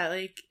 True. Yeah,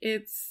 like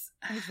it's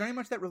very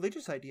much that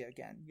religious idea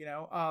again,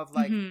 of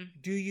like,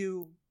 do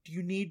you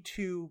need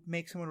to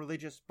make someone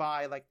religious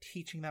by like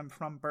teaching them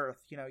from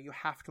birth? You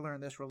have to learn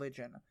this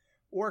religion.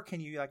 Or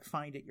can you like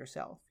find it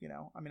yourself?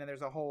 I mean,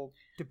 there's a whole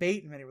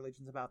debate in many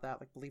religions about that,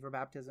 like believer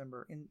baptism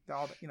or in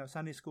all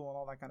Sunday school and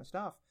all that kind of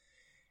stuff.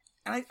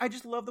 And I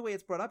just love the way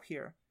it's brought up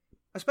here,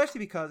 especially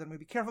because, and we'll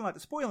be careful not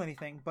to spoil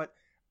anything, but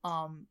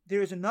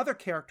there is another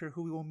character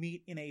who we will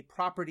meet in a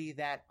property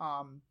that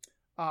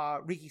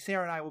Riki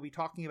Sarah and I will be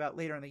talking about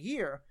later in the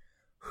year,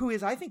 who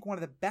is, I think, one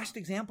of the best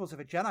examples of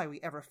a Jedi we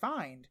ever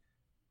find,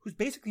 who's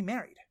basically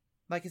married,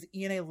 like is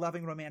in a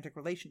loving romantic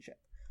relationship.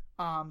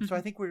 So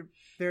I think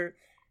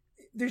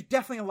there's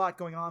definitely a lot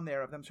going on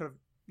there of them sort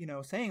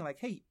of, saying like,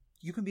 hey,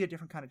 you can be a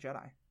different kind of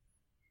Jedi.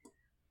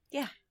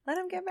 Yeah, let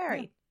him get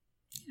married.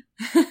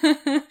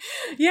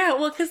 Yeah,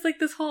 well, because like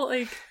this whole,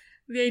 like,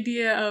 the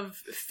idea of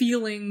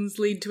feelings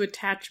lead to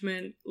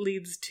attachment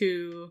leads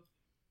to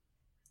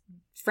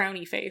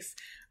frowny face,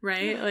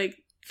 right? Yeah. Like,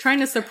 trying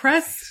to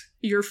suppress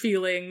your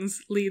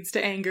feelings leads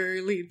to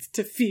anger, leads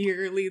to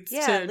fear, leads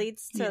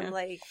to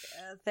like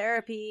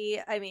therapy.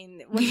 I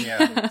mean,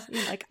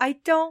 like, I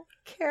don't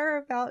care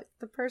about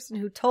the person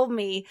who told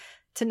me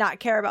to not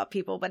care about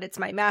people, but it's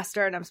my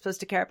master and I'm supposed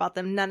to care about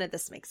them. None of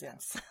this makes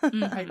sense.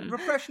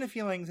 Repression of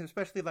feelings, and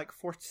especially like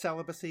forced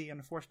celibacy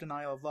and forced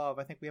denial of love,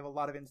 I think we have a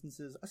lot of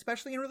instances,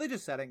 especially in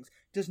religious settings,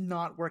 does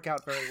not work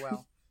out very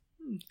well.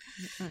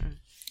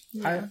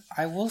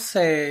 I will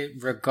say,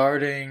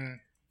 regarding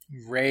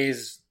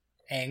Rey's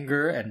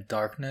anger and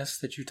darkness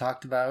that you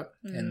talked about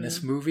in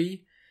this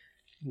movie,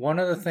 one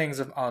of the things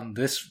on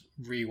this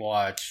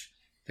rewatch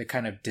that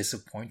kind of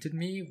disappointed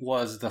me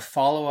was the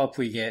follow-up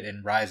we get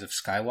in Rise of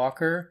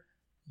Skywalker.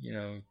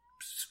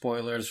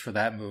 Spoilers for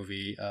that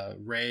movie.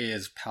 Rey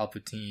is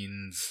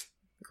Palpatine's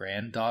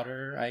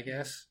granddaughter, I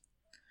guess.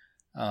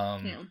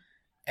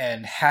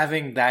 And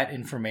having that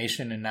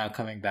information and now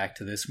coming back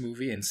to this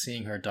movie and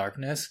seeing her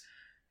darkness,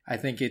 I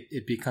think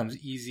it becomes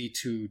easy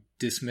to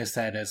dismiss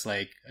that as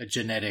like a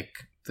genetic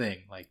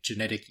thing, like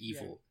genetic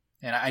evil.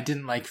 Yeah. And I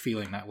didn't like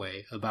feeling that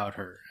way about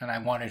her. And I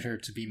wanted her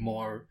to be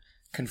more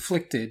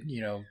conflicted,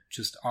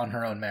 just on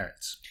her own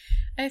merits.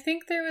 I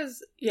think there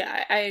was,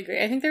 I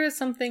agree. I think there was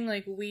something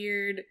like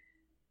weird,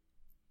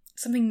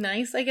 something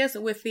nice, I guess,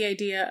 with the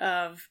idea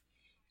of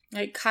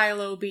like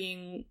Kylo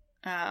being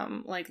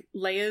like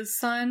Leia's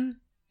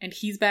son and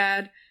he's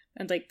bad,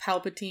 and like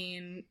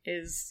Palpatine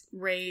is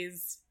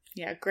Rey's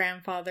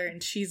grandfather,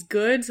 and she's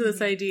good. So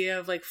this idea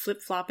of like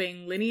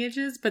flip-flopping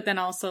lineages, but then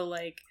also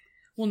like,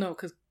 well, no,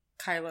 because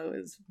Kylo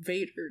is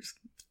Vader's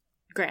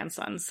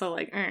grandson, so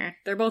like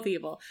they're both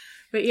evil.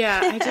 But yeah,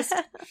 I just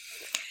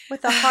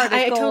with a heart of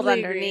gold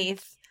totally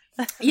underneath.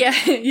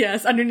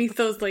 Yes, underneath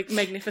those like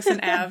magnificent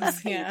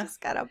abs. You Yeah,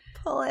 just gotta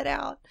pull it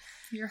out.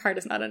 your heart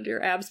is not under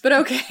your abs, but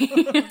okay.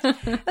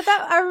 But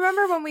that, I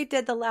remember when we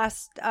did the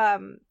last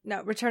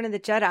Return of the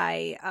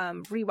Jedi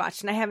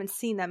rewatch, and I haven't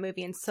seen that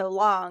movie in so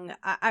long.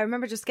 I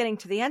remember just getting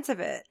to the ends of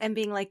it and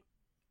being like,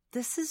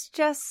 this is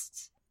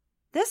just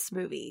this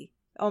movie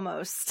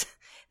almost.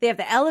 They have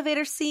the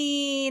elevator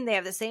scene, they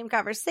have the same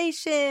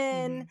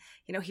conversation,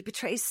 you know, he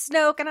betrays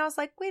Snoke, and I was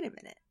like, wait a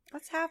minute,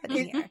 what's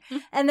happening here?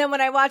 And then when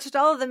I watched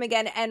all of them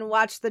again and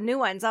watched the new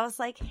ones, I was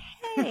like,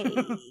 hey.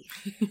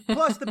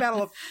 Plus the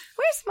Battle of...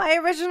 Where's my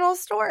original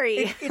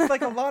story? It's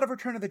like a lot of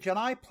Return of the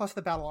Jedi plus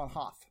the Battle on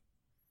Hoth.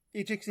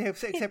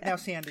 Except now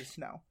sand is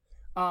snow.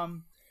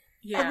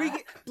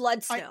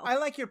 Blood snow. I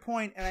like your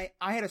point, and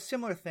I had a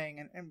similar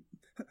thing, and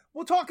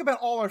we'll talk about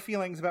all our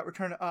feelings about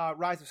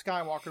Rise of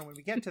Skywalker when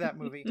we get to that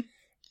movie.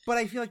 But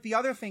I feel like the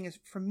other thing is,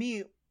 for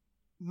me,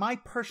 my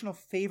personal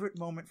favorite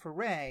moment for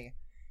Rey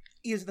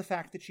is the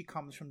fact that she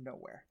comes from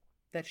nowhere,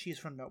 that she's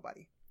from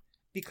nobody.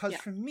 Because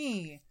for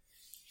me,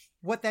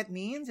 what that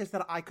means is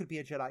that I could be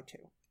a Jedi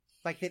too.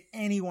 Like, that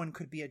anyone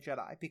could be a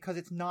Jedi, because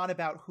it's not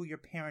about who your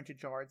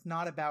parentage are. It's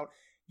not about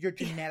your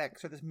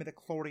genetics or this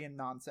midichlorian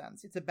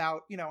nonsense. It's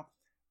about, you know,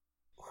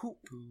 who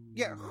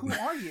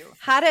are you?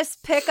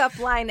 Hottest pickup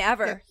line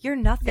ever. You're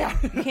nothing.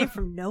 You came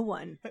from no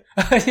one.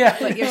 But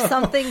you're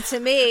something to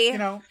me. You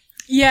know?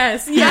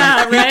 Yes,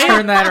 yeah, right?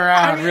 Turn that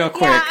around real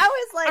quick. Yeah, I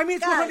was like, I mean,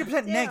 it's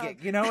 100%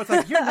 negging, you know? It's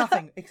like, you're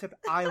nothing, except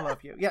I love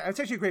you. Yeah, it's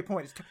actually a great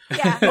point.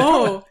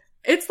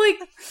 It's like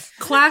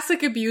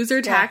classic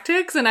abuser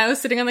tactics, and I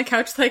was sitting on the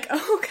couch like,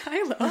 oh,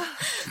 Kylo.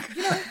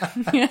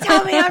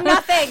 Tell me I'm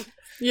nothing.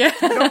 Yeah.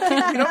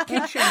 You don't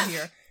kink shame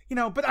here. You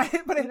know, but I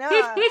think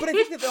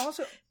that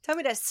also... Tell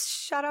me to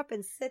shut up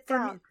and sit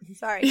down.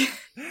 Sorry.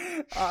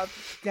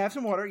 Have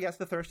some water. Yes,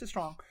 the thirst is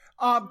strong.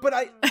 But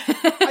I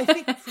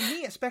think for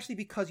me, especially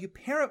because you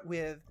pair it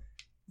with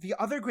the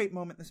other great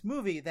moment in this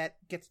movie that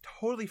gets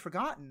totally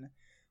forgotten,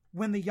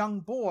 when the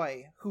young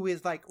boy who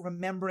is like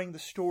remembering the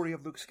story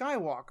of Luke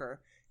Skywalker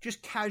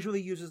just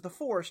casually uses the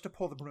Force to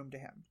pull the broom to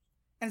him.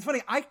 And it's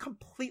funny, I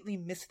completely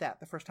missed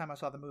that the first time I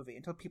saw the movie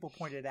until people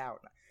pointed it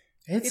out.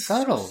 It's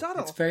subtle. So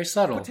subtle. It's very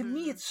subtle. But to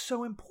me, it's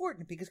so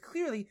important because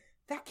clearly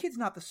that kid's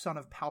not the son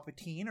of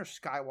Palpatine or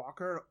Skywalker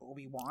or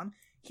Obi-Wan.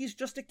 He's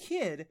just a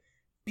kid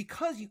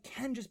because you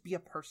can just be a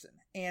person.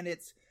 And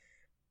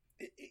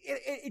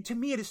to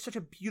me, it is such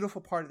a beautiful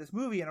part of this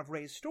movie and of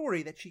Rey's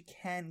story that she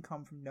can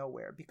come from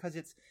nowhere because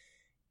it's...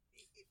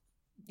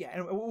 Yeah,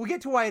 and we'll get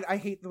to why I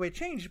hate the way it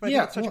changed, but I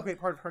think it's such a great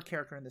part of her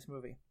character in this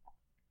movie.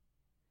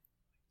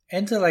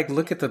 And to like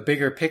look at the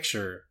bigger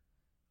picture,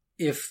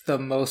 if the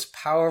most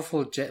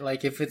powerful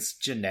if it's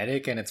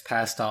genetic and it's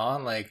passed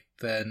on, like,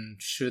 then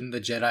shouldn't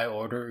the Jedi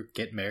Order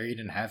get married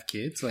and have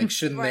kids? Like,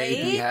 shouldn't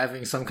they be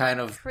having some kind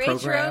of Create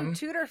program? Your own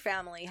tutor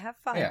family. Have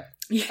fun.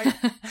 Yeah.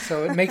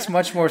 So it makes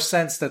much more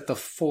sense that the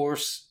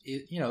Force,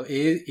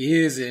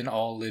 is in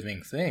all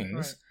living things,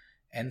 right.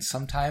 And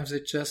sometimes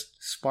it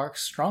just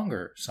sparks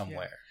stronger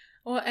somewhere.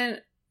 Yeah. Well,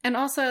 and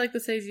also I like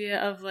this idea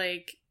of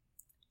like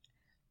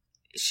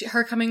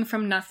her coming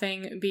from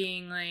nothing,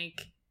 being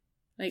like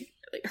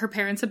her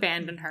parents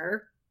abandoned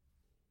her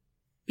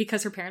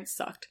because her parents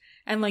sucked,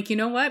 and like, you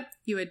know what,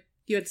 you had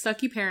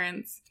sucky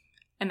parents,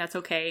 and that's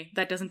okay.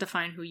 That doesn't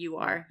define who you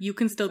are. You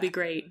can still be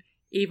great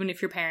even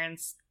if your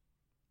parents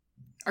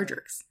are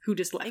jerks who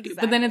just left you.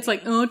 But then it's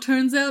like, oh, it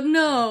turns out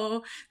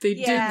no, they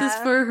did this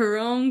for her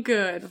own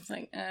good. I'm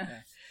like,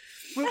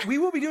 We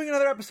will be doing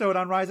another episode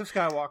on Rise of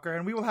Skywalker,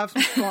 and we will have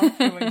some strong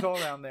feelings all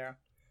around there.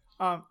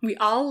 We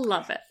all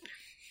love it.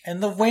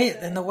 And the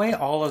way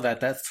all of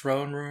that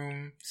throne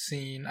room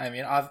scene, I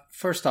mean,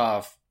 first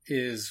off,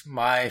 is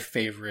my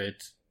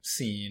favorite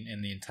scene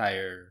in the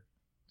entire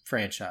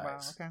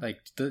franchise. Wow, okay. Like,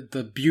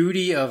 the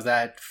beauty of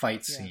that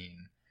fight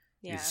scene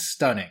is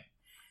stunning.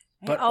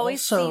 But I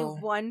always see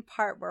one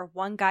part where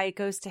one guy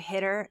goes to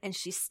hit her and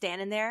she's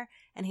standing there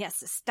and he has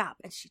to stop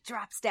and she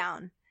drops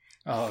down.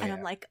 And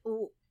I'm like,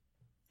 ooh.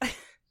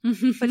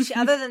 But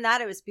other than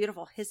that, it was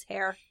beautiful. His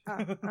hair.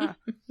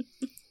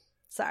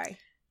 Sorry.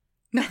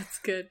 No, it's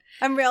good.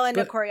 I'm real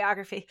into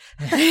choreography.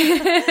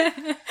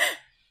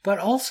 But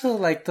also,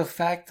 like, the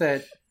fact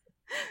that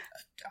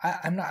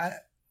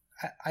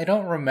I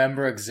don't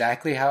remember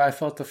exactly how I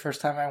felt the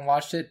first time I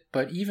watched it,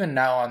 but even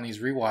now on these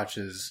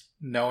rewatches,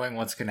 knowing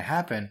what's going to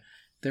happen,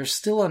 there's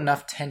still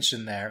enough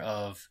tension there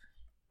of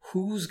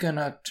who's going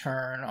to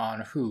turn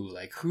on who,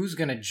 like, who's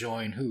going to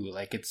join who.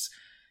 Like,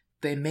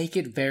 they make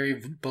it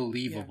very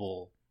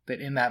believable that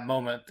in that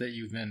moment that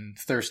you've been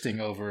thirsting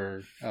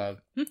over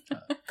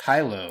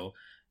Kylo,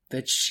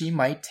 that she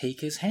might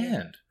take his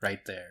hand right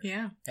there.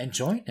 Yeah. And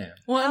join him.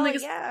 Well,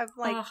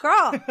 and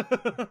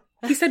girl.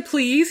 He said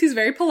please. He's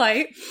very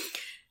polite.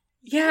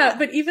 Yeah,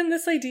 but even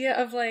this idea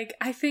of like,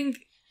 I think,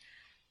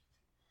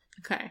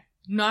 okay,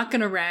 not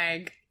gonna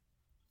rag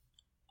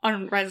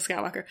on Rise of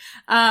Skywalker.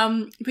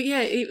 But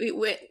yeah,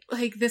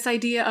 like this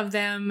idea of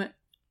them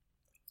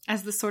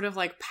as the sort of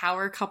like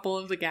power couple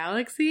of the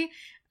galaxy,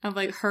 of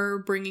like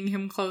her bringing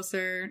him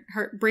closer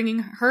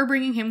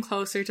him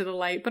closer to the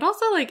light, but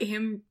also like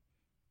him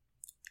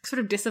sort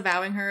of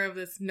disavowing her of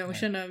this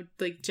notion of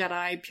like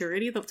Jedi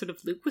purity that sort of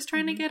Luke was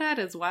trying to get at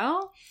as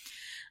well.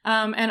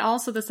 And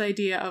also this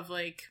idea of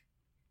like,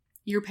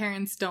 your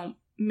parents don't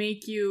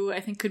make you, I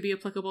think could be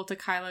applicable to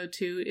Kylo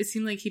too. It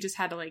seemed like he just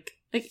had to like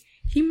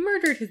he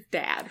murdered his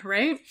dad,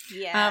 right?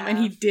 Yeah. And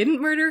he didn't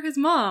murder his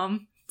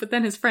mom, but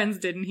then his friends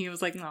did, and he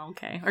was like, no,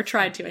 okay. Or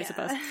tried to, I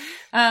suppose.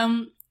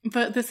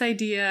 But this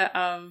idea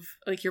of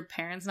like your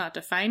parents not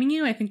defining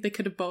you, I think they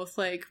could have both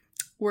like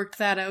worked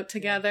that out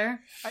together.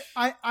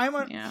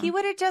 He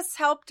would have just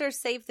helped her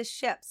save the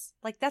ships.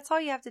 Like, that's all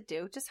you have to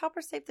do. Just help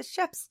her save the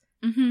ships.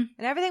 Mm-hmm.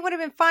 And everything would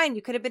have been fine.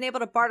 You could have been able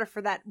to barter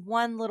for that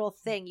one little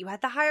thing. You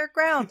had the higher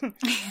ground.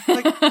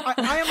 Like,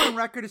 I am on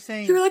record as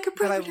saying like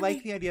that I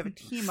like the idea of a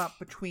team up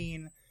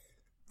between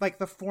like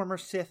the former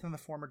Sith and the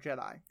former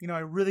Jedi. You know, I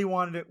really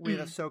wanted it with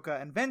Ahsoka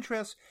and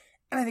Ventress.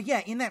 And I think,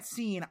 yeah, in that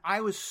scene,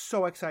 I was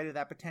so excited at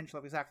that potential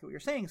of exactly what you're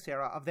saying,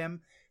 Sarah, of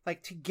them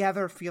like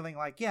together feeling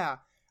like, yeah,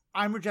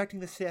 I'm rejecting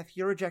the Sith,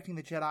 you're rejecting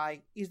the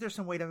Jedi. Is there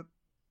some way to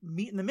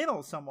meet in the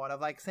middle somewhat of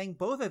like saying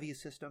both of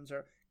these systems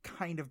are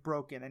kind of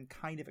broken and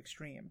kind of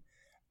extreme?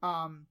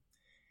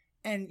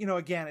 And, you know,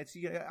 again, it's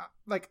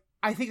like,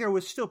 I think there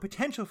was still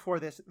potential for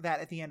that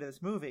at the end of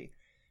this movie.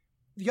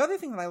 The other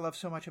thing that I love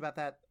so much about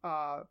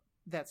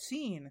that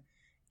scene,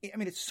 I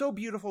mean, it's so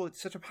beautiful. It's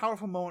such a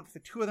powerful moment for the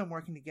two of them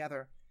working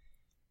together.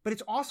 But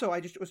it's also,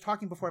 I just was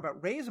talking before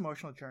about Rey's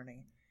emotional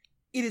journey.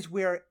 It is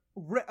where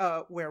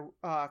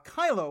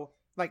Kylo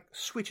like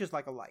switches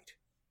like a light.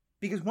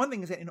 Because one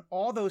thing is that in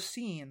all those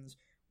scenes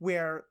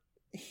where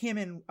him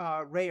and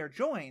Rey are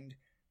joined,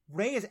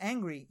 Rey is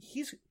angry.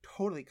 He's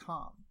totally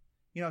calm.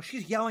 You know,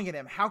 she's yelling at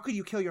him. How could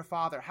you kill your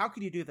father? How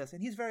could you do this?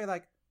 And he's very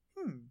like,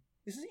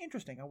 this is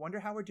interesting. I wonder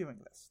how we're doing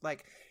this.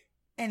 Like,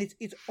 and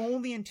it's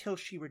only until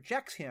she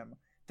rejects him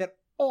that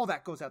all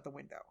that goes out the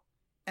window.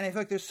 And I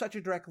feel like there's such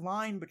a direct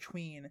line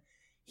between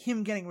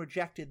him getting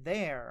rejected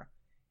there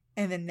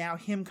and then now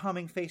him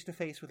coming face to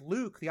face with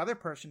Luke, the other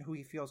person who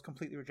he feels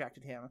completely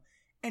rejected him,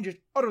 and just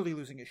utterly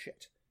losing his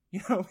shit. You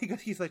know,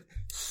 because he's like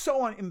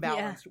so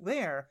imbalanced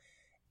there.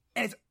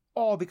 And it's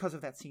all because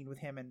of that scene with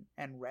him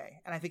and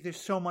Rey. And I think there's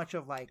so much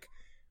of like,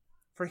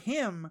 for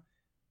him,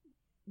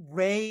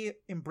 Rey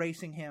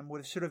embracing him would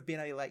have sort of been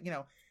a like, you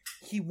know,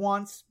 he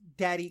wants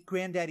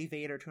Granddaddy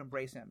Vader to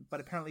embrace him, but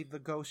apparently the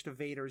ghost of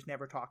Vader is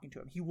never talking to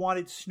him. He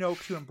wanted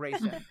Snoke to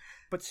embrace him,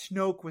 but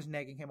Snoke was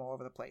negging him all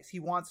over the place. He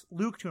wants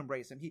Luke to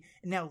embrace him.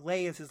 And now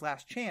Rey is his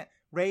last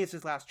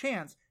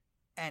chance,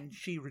 and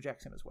she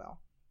rejects him as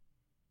well.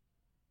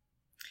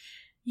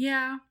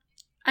 Yeah,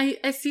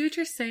 I see what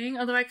you're saying,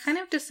 although I kind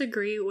of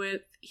disagree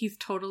with he's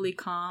totally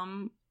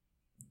calm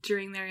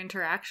during their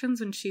interactions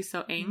when she's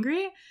so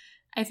angry.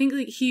 I think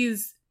like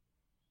he's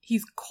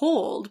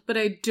cold, but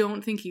I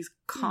don't think he's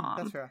calm.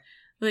 That's fair.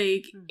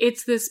 Like,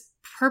 it's this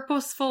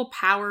purposeful,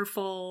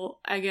 powerful,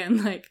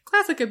 again, like,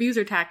 classic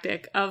abuser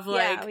tactic of,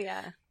 like,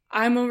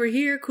 I'm over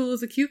here, cool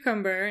as a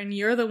cucumber, and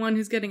you're the one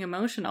who's getting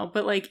emotional.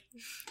 But, like,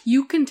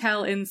 you can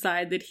tell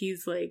inside that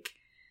he's, like,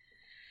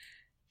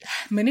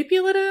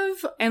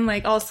 manipulative and,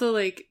 like, also,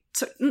 like,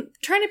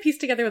 trying to piece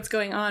together what's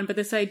going on, but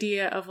this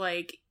idea of,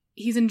 like,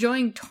 he's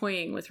enjoying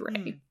toying with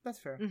Rey. That's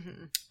fair.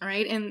 Mm-hmm.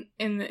 Right? And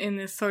in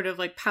this sort of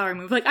like power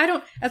move. Like, I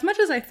don't, as much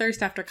as I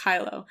thirst after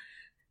Kylo,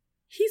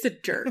 he's a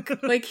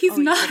jerk. Like, he's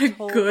not a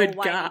good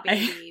guy.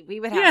 Baby. We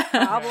would have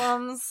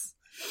problems.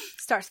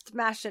 Start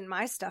smashing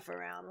my stuff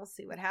around. We'll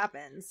see what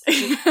happens.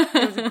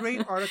 There was a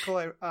great article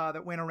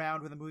that went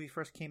around when the movie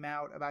first came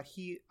out about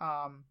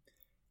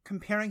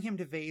comparing him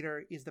to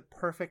Vader is the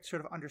perfect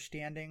sort of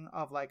understanding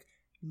of like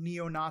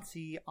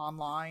neo-Nazi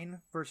online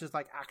versus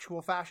like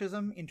actual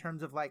fascism, in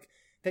terms of like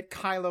that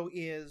Kylo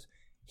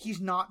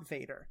he's not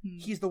Vader.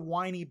 He's the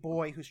whiny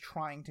boy who's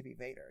trying to be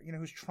Vader, you know,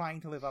 who's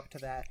trying to live up to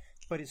that,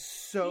 but is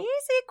so...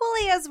 He's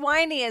equally as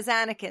whiny as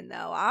Anakin,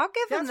 though. I'll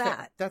give him that.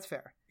 Fair. That's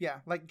fair. Yeah,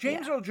 like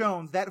James Earl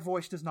Jones, that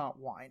voice does not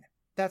whine.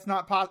 That's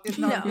not it's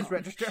not in his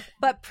register.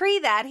 But pre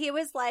that, he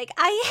was like,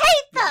 I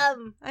hate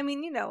them! I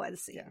mean, you know what to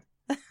see.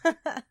 Yeah.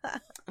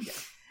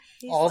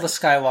 All the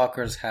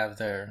Skywalkers have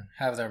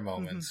their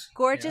moments.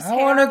 Gorgeous I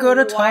want to go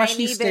to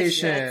Tashi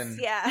Station.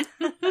 Yeah.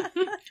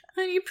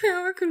 I need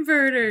power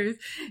converters.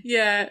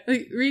 Yeah,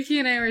 like, Riki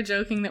and I were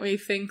joking that we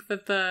think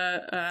that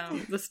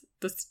the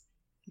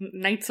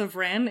Knights of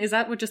Ren, is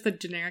that what just the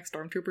generic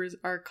stormtroopers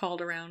are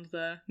called around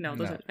the... No,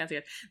 those aren't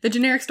fancy. The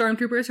generic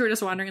stormtroopers who are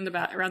just wandering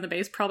around the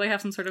base probably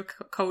have some sort of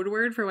code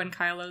word for when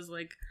Kylo's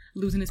like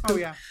losing his poop. Oh,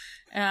 yeah.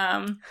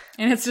 And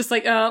it's just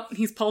like, oh,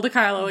 he's pulled a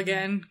Kylo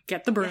again.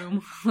 Get the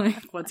broom.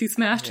 Like, what's he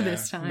smashed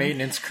this time?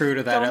 Maintenance crew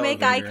to that Don't elevator.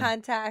 make eye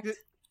contact.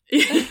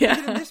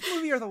 Either this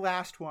movie or the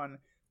last one,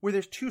 where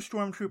there's two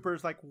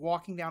stormtroopers like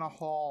walking down a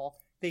hall,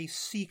 they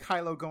see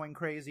Kylo going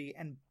crazy,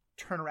 and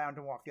turn around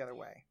and walk the other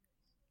way.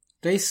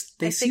 They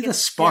see the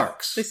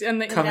sparks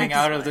coming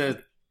out of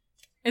the.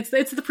 It's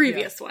the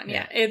previous one,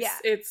 yeah.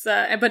 It's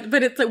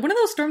but it's like one of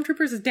those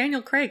stormtroopers is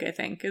Daniel Craig, I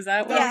think. Is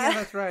that what? Yeah,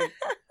 that's right.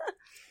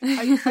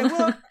 I just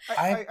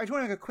want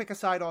to make a quick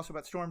aside also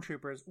about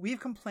stormtroopers. We've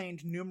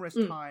complained numerous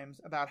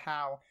times about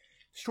how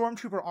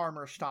stormtrooper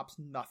armor stops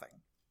nothing.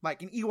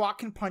 Like an Ewok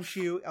can punch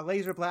you, a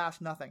laser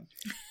blast, nothing.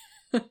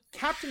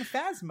 Captain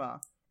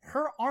Phasma,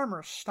 her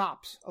armor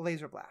stops a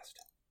laser blast.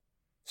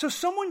 So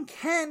someone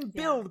can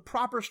build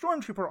proper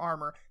stormtrooper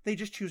armor. They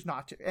just choose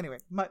not to. Anyway,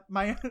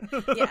 my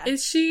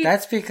Is she?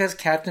 That's because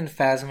Captain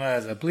Phasma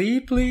is a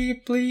bleep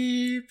bleep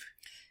bleep.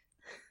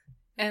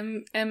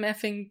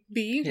 MFing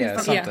B? Yeah,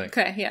 something. Yeah,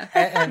 okay, yeah.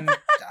 And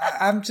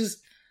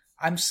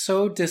I'm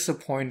so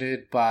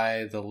disappointed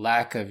by the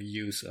lack of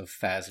use of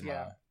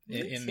Phasma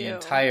in the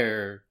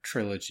entire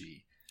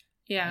trilogy.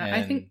 Yeah, and,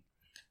 I think...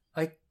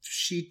 Like,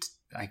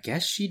 I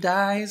guess she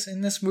dies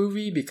in this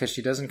movie because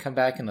she doesn't come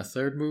back in the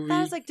third movie.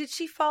 I was like, did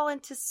she fall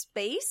into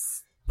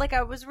space? Like,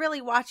 I was really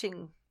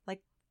watching,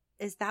 like,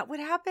 is that what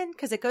happened?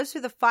 Because it goes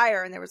through the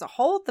fire and there was a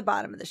hole at the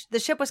bottom of the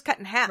ship was cut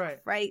in half,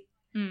 right?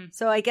 Mm.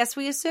 So I guess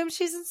we assume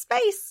she's in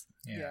space.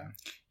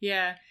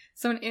 Yeah.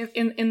 Someone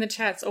in the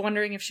chat's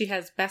wondering if she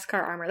has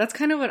Beskar armor. That's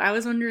kind of what I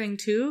was wondering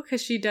too,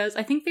 because she does.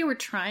 I think they were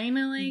trying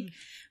to like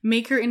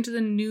make her into the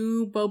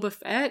new Boba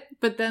Fett,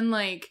 but then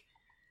like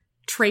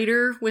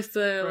Traitor with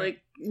the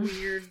like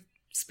weird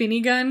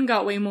spinny gun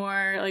got way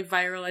more like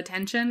viral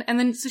attention, and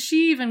then so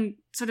she even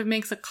sort of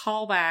makes a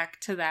callback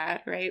to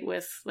that, right,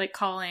 with like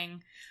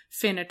calling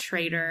Finn a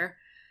traitor,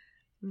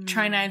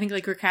 trying to I think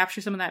like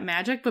recapture some of that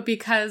magic, but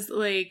because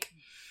like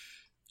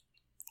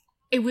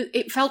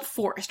it felt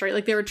forced, right?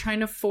 Like they were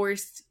trying to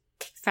force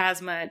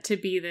Phasma to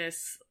be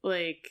this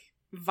like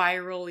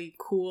virally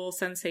cool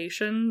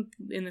sensation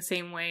in the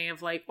same way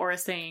of like Aurra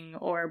Sing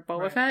or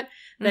Boba Fett,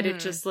 that it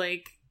just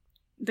like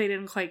they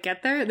didn't quite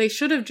get there. They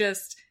should have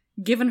just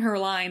given her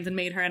lines and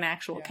made her an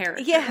actual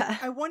character. Yeah.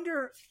 I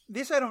wonder,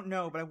 this I don't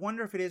know, but I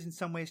wonder if it is in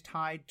some ways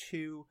tied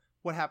to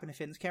what happened to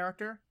Finn's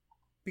character.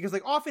 Because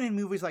like often in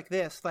movies like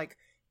this, like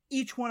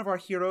each one of our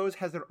heroes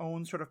has their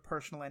own sort of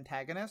personal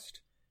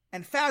antagonist.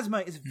 And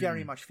Phasma is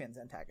very much Finn's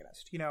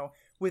antagonist, you know,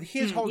 with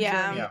his whole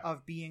journey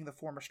of being the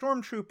former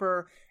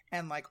stormtrooper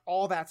and like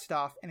all that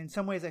stuff. And in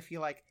some ways I feel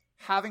like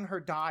having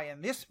her die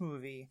in this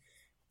movie,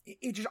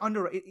 it just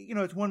you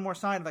know, it's one more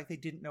sign of like they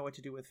didn't know what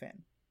to do with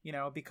Finn, you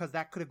know, because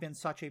that could have been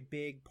such a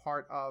big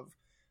part of,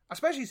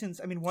 especially since,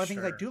 I mean, one of the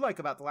things I do like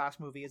about the last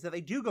movie is that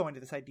they do go into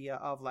this idea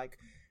of like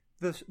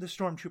the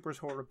stormtroopers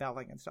who are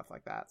rebelling and stuff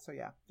like that. So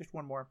yeah, just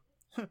one more.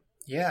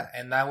 Yeah,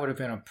 and that would have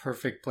been a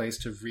perfect place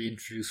to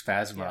reintroduce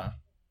Phasma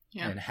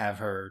and have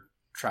her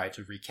try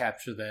to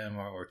recapture them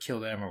or kill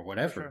them or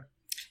whatever. Sure.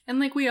 And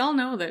like we all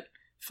know that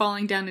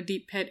falling down a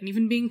deep pit and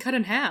even being cut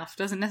in half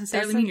doesn't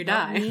necessarily mean you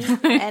die.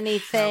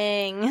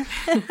 Anything.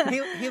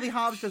 Haley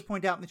Hobbs does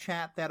point out in the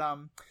chat that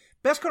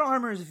Beskar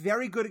armor is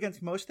very good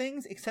against most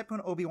things except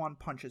when Obi-Wan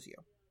punches you.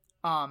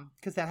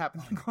 Because that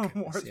happens in Clone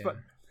Wars. Yeah. But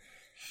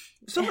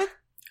so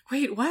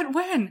wait, what?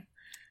 When?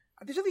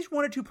 There's at least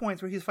 1 or 2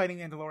 points where he's fighting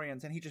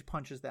Mandalorians and he just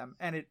punches them,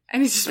 and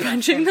he's just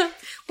punching them.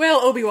 Well,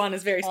 Obi-Wan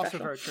is very also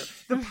special. very true.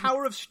 The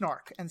power of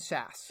snark and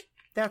sass.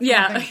 That's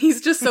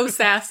he's just so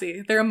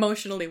sassy. They're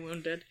emotionally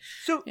wounded.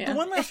 So the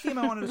one last theme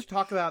I wanted us to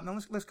talk about, and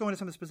then let's go into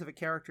some of the specific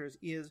characters,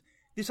 is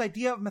this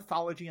idea of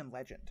mythology and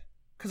legend.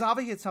 Because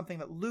obviously it's something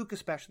that Luke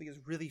especially is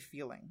really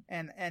feeling,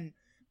 and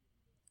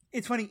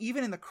it's funny,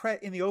 even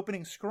in the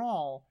opening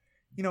scrawl,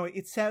 you know,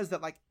 it says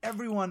that like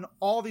everyone,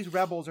 all these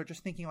rebels are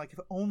just thinking like if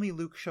only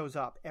Luke shows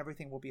up,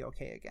 everything will be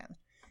okay again.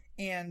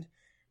 And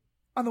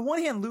on the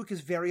one hand, Luke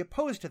is very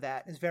opposed to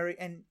that.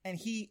 And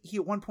he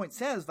at one point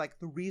says like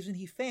the reason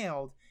he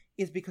failed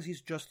is because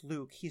he's just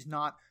Luke. He's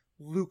not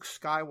Luke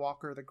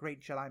Skywalker, the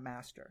great Jedi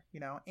Master,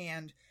 you know?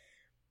 And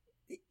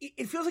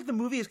it feels like the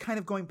movie is kind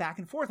of going back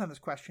and forth on this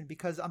question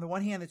because on the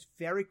one hand, it's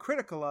very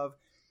critical of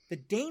the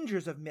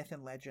dangers of myth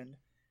and legend.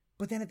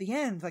 But then at the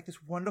end, like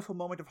this wonderful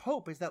moment of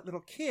hope is that little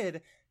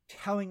kid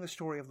telling the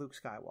story of Luke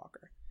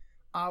Skywalker.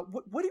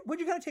 What did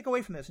you kind of take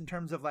away from this in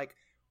terms of like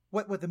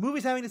what the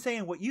movie's having to say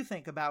and what you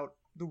think about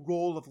the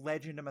role of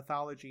legend and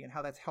mythology and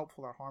how that's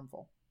helpful or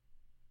harmful?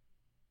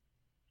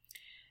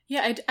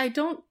 Yeah, I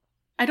don't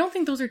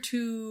think those are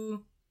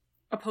two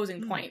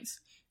opposing points.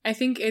 I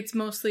think it's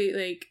mostly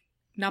like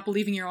not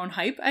believing your own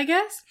hype, I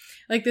guess.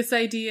 Like this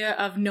idea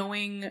of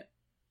knowing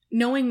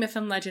myth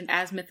and legend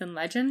as myth and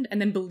legend, and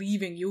then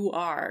believing you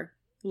are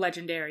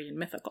legendary and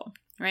mythical,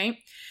 right?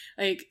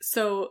 Like,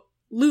 so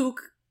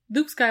Luke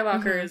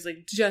Skywalker is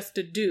like just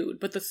a dude,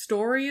 but the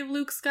story of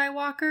Luke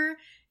Skywalker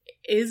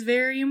is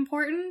very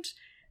important.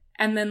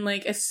 And then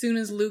like, as soon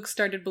as Luke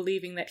started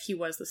believing that he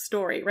was the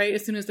story, right?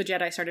 As soon as the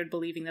Jedi started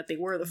believing that they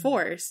were the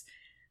Force,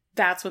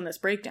 that's when this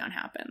breakdown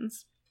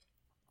happens.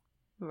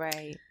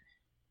 Right.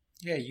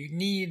 Yeah, you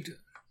need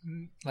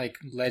like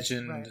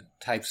legend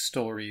type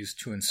stories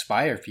to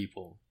inspire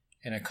people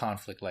in a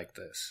conflict like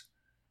this.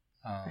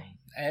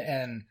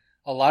 And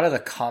a lot of the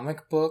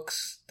comic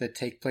books that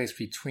take place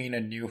between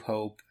A New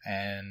Hope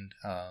and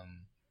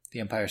The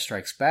Empire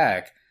Strikes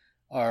Back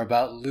are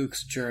about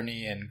Luke's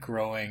journey and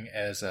growing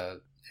as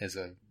a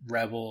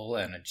rebel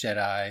and a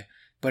Jedi,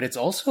 but it's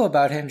also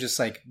about him just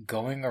like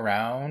going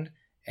around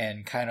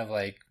and kind of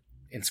like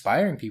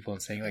inspiring people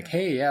and saying like,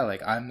 hey, yeah,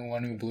 like I'm the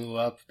one who blew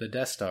up the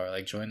Death Star,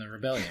 like join the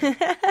rebellion.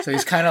 So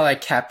he's kind of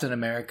like Captain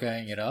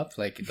America-ing it up,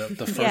 like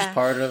the first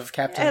part of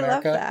Captain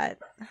America. I love that.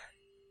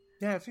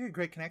 Yeah, it's a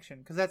great connection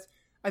because that's,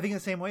 I think, in the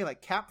same way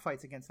like Cap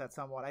fights against that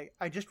somewhat.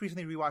 I just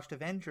recently rewatched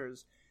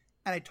Avengers,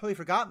 and I'd totally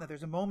forgotten that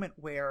there's a moment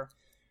where,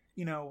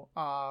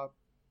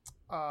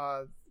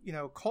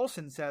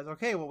 Coulson says,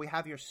 okay, well, we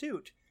have your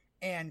suit.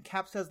 And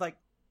Cap says, like,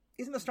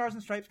 isn't the Stars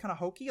and Stripes kind of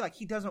hokey? Like,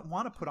 he doesn't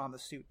want to put on the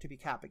suit to be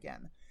Cap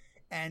again.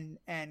 And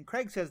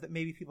Craig says that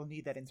maybe people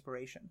need that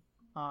inspiration.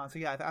 So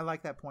yeah, I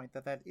like that point,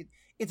 that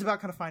it's about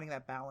kind of finding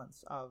that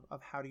balance of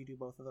how do you do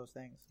both of those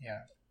things.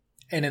 Yeah.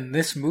 And in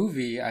this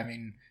movie, I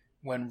mean,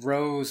 when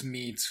Rose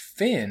meets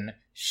Finn,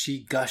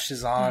 she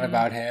gushes on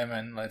about him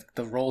and like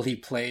the role he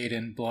played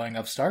in blowing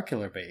up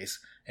Starkiller Base.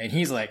 And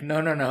he's like,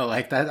 no,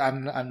 like that,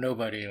 I'm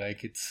nobody.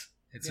 Like it's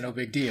no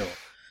big deal,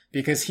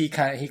 because he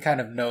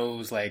kind of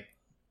knows like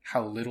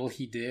how little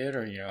he did,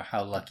 or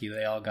how lucky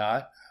they all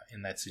got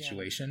in that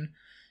situation. Yeah.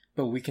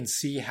 But we can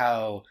see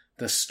how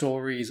the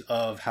stories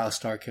of how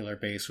Starkiller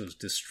Base was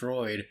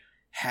destroyed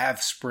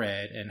have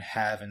spread and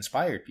have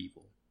inspired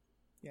people.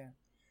 Yeah.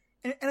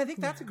 And I think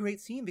that's a great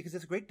scene, because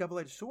it's a great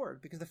double-edged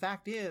sword, because the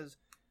fact is,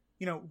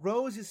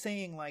 Rose is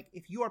saying, like,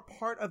 if you are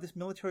part of this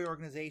military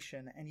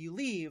organization and you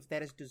leave,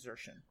 that is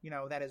desertion.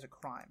 That is a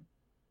crime.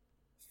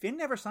 Finn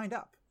never signed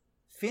up.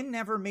 Finn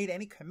never made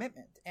any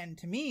commitment. And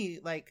to me,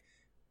 like,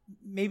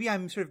 maybe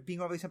I'm sort of being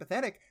overly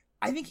sympathetic,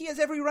 I think he has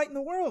every right in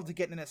the world to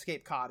get in an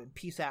escape pod and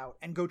peace out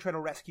and go try to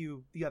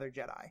rescue the other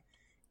Jedi.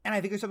 And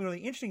I think there's something really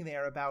interesting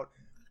there about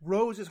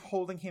Rose is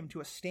holding him to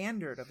a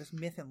standard of this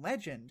myth and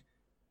legend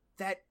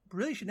that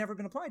really should never have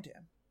been applied to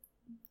him.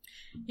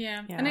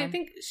 Yeah. And I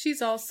think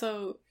she's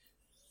also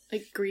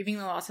like grieving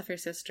the loss of her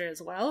sister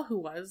as well, who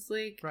was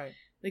like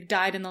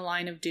died in the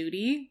line of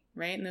duty,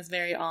 right? And this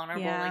very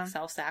honorable like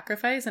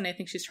self-sacrifice. And I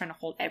think she's trying to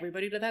hold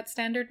everybody to that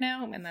standard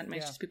now, and that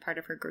might just be part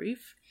of her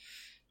grief.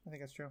 I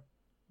think that's true.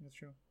 That's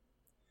true.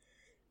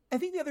 I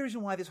think the other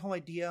reason why this whole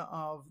idea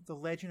of the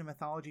legend and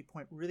mythology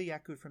point really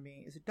echoed for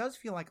me is it does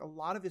feel like a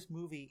lot of this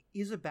movie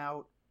is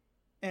about,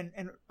 and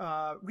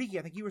Riki,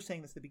 I think you were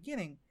saying this at the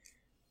beginning,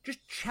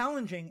 just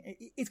challenging.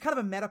 It's kind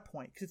of a meta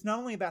point, because it's not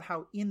only about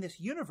how in this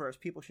universe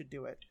people should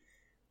do it,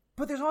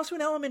 but there's also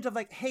an element of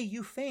like, hey,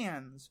 you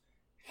fans,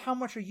 how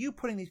much are you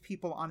putting these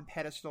people on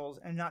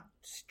pedestals and not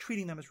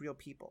treating them as real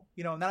people?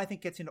 And that I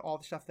think gets into all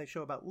the stuff they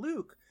show about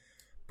Luke,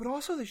 but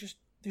also there's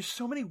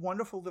so many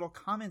wonderful little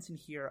comments in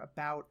here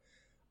about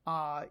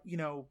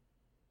Yoda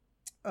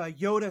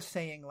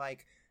saying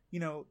like,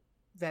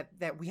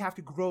 that we have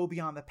to grow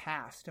beyond the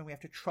past and we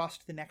have to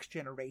trust the next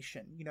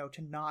generation,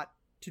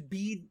 to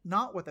be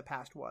not what the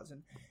past was.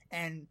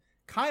 And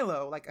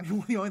Kylo, like, I mean,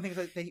 one of the only things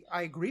that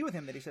I agree with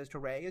him that he says to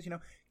Rey is,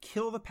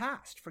 kill the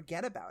past,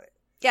 forget about it.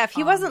 Yeah. If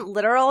he wasn't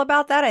literal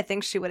about that, I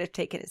think she would have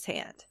taken his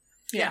hand.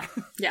 Yeah.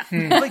 Yeah.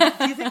 Like,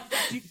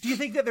 do you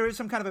think that there is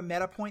some kind of a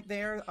meta point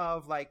there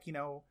of like,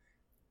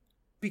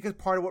 because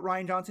part of what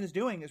Rian Johnson is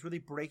doing is really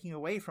breaking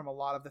away from a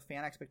lot of the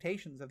fan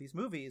expectations of these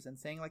movies and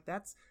saying like,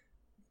 that's,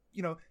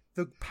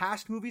 the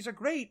past movies are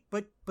great,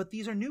 but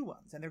these are new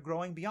ones and they're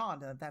growing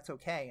beyond, and that's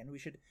okay. And we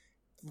should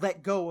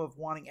let go of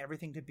wanting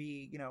everything to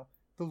be,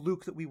 the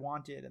Luke that we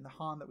wanted and the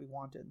Han that we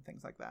wanted and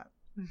things like that.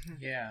 Mm-hmm.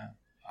 Yeah.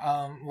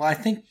 Well, I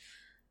think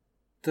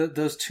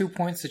those 2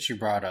 points that you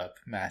brought up,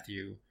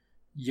 Matthew,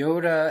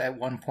 Yoda at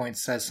one point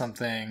says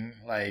something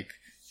like,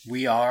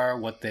 we are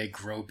what they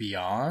grow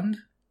beyond,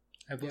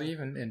 I believe,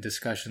 in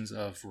discussions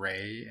of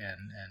Rey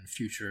and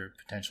future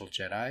potential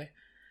Jedi.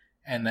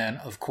 And then,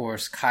 of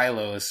course,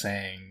 Kylo is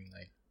saying,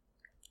 like,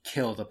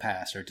 kill the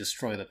past or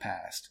destroy the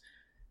past.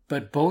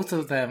 But both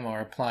of them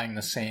are applying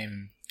the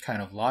same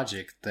kind of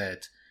logic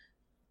that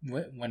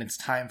when it's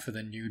time for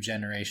the new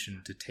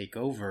generation to take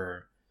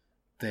over,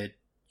 that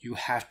you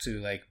have to,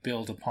 like,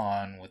 build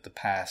upon what the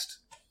past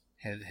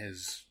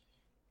has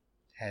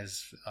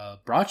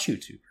brought you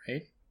to,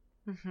 right?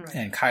 Mm-hmm.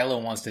 And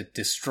Kylo wants to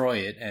destroy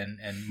it and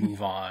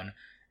move on.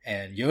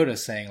 And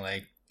Yoda's saying,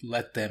 like,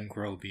 let them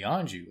grow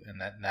beyond you.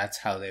 And that's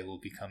how they will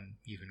become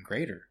even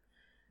greater.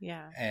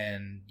 Yeah.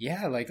 And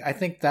yeah, like, I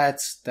think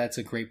that's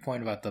a great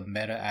point about the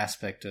meta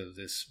aspect of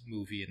this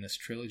movie and this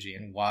trilogy,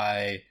 and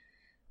why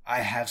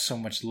I have so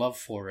much love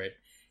for it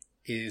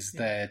is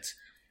that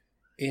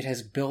it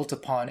has built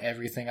upon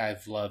everything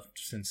I've loved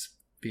since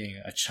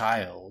being a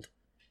child,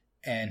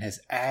 and has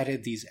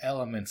added these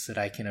elements that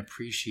I can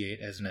appreciate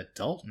as an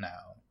adult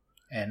now,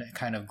 and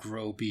kind of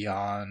grow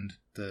beyond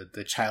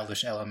the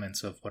childish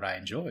elements of what I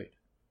enjoyed.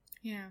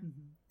 Yeah.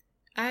 Mm-hmm.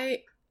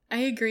 I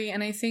agree,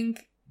 and I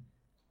think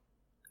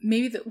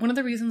maybe one of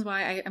the reasons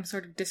why I'm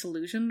sort of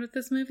disillusioned with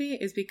this movie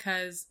is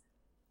because,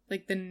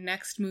 like, the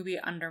next movie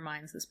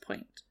undermines this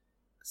point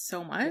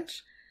so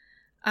much,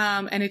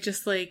 and it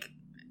just, like,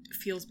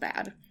 feels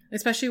bad.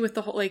 Especially with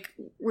the whole, like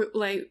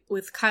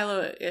with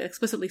Kylo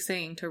explicitly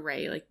saying to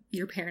Rey, like,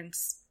 your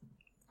parents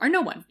are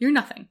no one. You're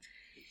nothing.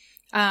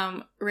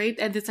 Right?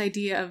 And this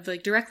idea of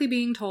like directly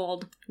being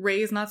told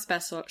Rey is not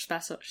special.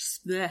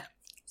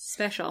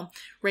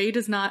 Rey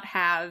does not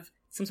have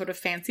some sort of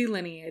fancy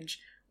lineage.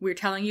 We're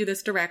telling you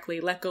this directly.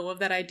 Let go of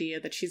that idea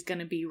that she's going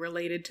to be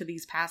related to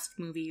these past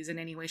movies in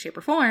any way, shape,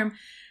 or form.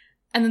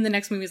 And then the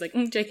next movie is like,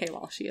 JK,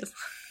 lol, she is.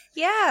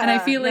 Yeah. And I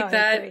feel like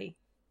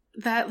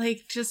that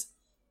like just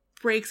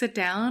breaks it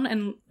down.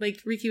 And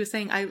like Riki was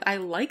saying, I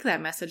like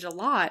that message a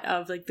lot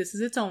of like, this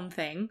is its own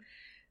thing.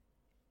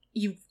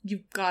 You've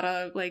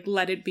gotta like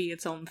let it be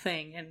its own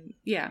thing, and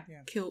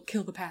kill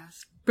the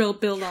past,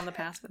 build on the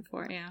past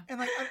before, And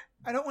like,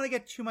 I don't want to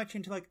get too much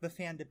into like the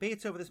fan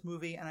debates over this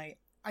movie, and I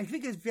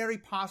think it's very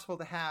possible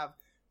to have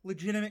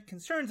legitimate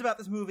concerns about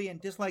this movie and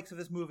dislikes of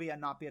this movie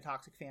and not be a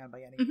toxic fan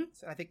by any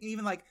means. And I think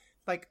even like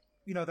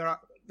you know, there are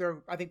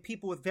I think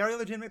people with very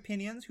legitimate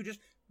opinions who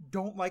just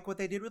don't like what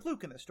they did with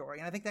Luke in this story,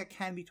 and I think that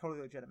can be totally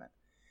legitimate.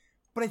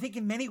 But I think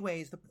in many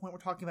ways the point we're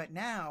talking about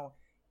now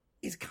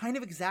is kind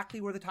of exactly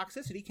where the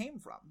toxicity came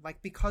from.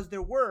 Like, because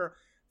there were,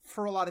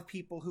 for a lot of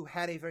people who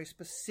had a very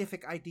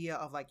specific idea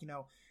of like, you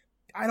know,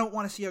 I don't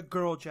want to see a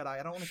girl Jedi.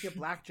 I don't want to see a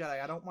black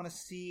Jedi. I don't want to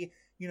see,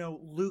 you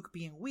know, Luke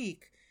being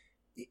weak.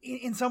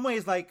 In some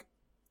ways, like,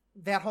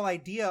 that whole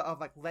idea of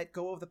like, let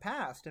go of the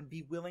past and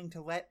be willing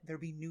to let there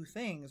be new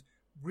things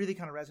really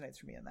kind of resonates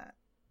for me in that.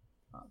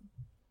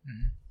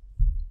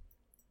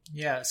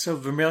 Yeah, so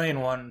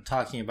Vermilion One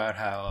talking about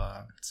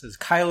how it says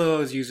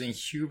Kylo is using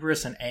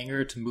hubris and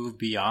anger to move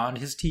beyond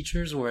his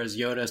teachers, whereas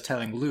Yoda is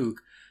telling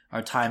Luke,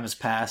 our time has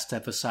passed,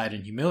 step aside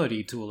in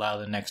humility to allow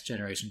the next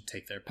generation to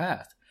take their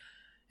path.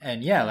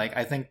 And yeah, like,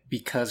 I think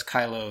because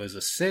Kylo is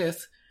a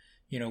Sith,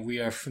 you know,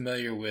 we are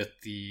familiar with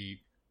the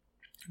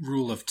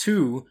rule of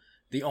two.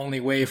 The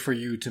only way for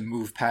you to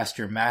move past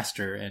your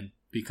master and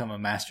become a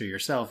master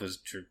yourself is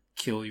to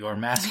kill your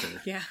master.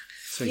 Yeah.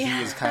 So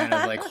he is kind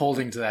of like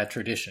holding to that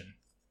tradition.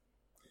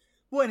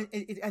 Well, and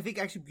I think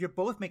actually you're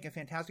both making a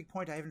fantastic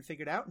point I haven't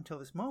figured out until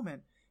this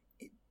moment.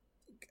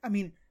 I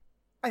mean,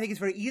 I think it's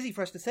very easy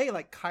for us to say,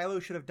 like,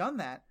 Kylo should have done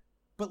that,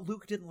 but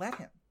Luke didn't let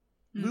him.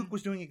 Luke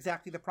was doing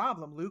exactly the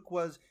problem.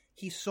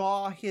 He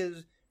saw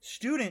his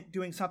student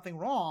doing something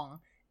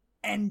wrong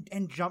and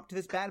jumped to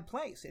this bad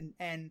place.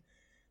 And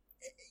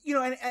you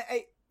know, and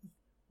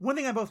one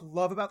thing I both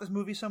love about this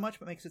movie so much,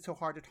 but makes it so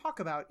hard to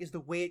talk about, is the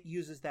way it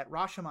uses that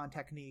Rashomon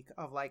technique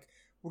of like,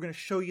 we're going to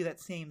show you that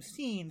same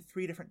scene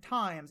 3 different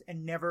times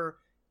and never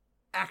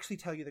actually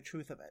tell you the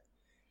truth of it.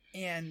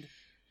 And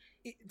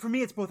for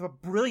me, it's both a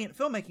brilliant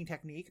filmmaking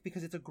technique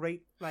because it's a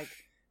great, like,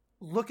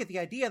 look at the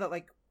idea that,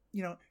 like,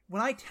 you know,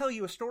 when I tell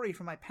you a story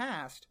from my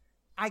past,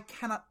 I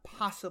cannot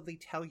possibly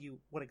tell you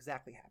what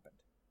exactly happened.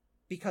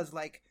 Because,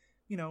 like,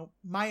 you know,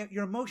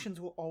 your emotions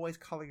will always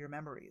color your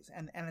memories.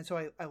 And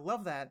so I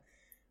love that.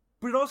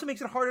 But it also makes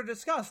it harder to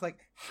discuss,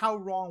 like, how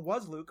wrong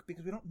was Luke,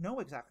 because we don't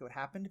know exactly what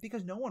happened,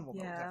 because no one will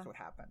know exactly what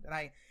happened.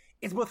 And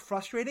it's both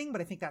frustrating,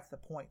 but I think that's the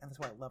point, and that's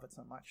why I love it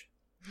so much.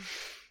 Good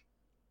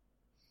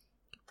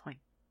point.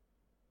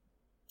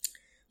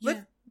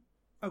 Go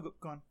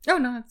on. Oh,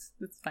 no, it's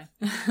fine.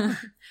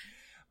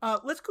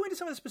 Let's go into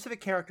some of the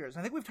specific characters.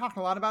 I think we've talked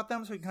a lot about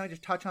them, so we can kind of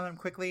just touch on them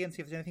quickly and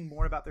see if there's anything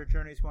more about their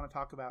journeys we want to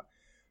talk about.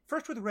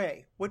 First with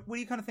Rey. What do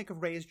you kind of think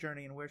of Rey's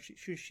journey and where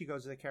she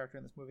goes as a character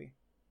in this movie?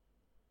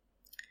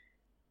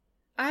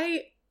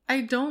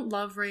 I don't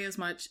love Rey as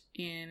much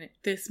in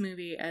this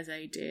movie as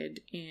I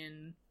did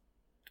in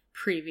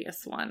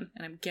previous one,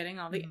 and I'm getting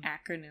all the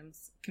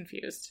acronyms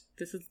confused.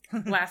 This is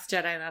Last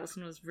Jedi. That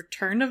one was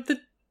Return of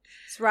the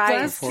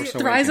Rise.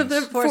 The Rise of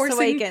the Force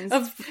Awakens.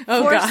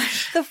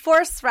 Gosh, the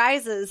Force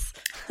rises.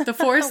 The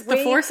Force of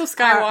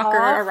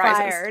Skywalker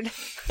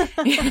arises.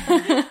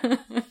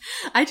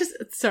 I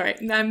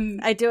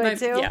do it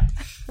too. Yeah.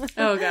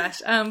 Oh gosh.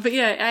 But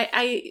yeah,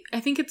 I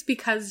think it's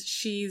because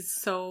she's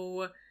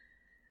so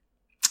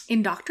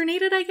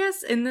indoctrinated, I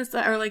guess, in this,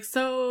 or like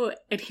so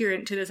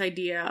adherent to this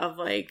idea of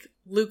like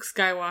Luke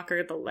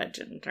Skywalker, the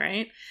legend,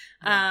 right?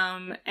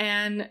 Yeah.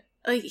 And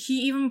like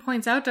he even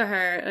points out to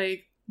her,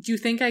 like, do you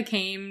think I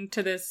came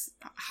to this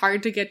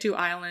hard to get to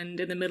island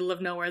in the middle of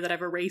nowhere that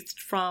I've erased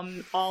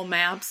from all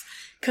maps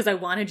because I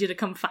wanted you to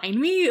come find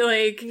me?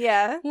 Like,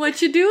 yeah,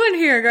 what you doing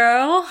here,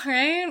 girl?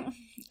 Right?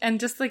 And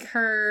just like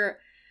her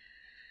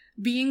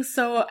being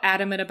so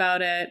adamant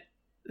about it,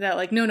 that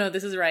like, no,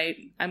 this is right.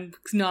 I'm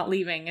not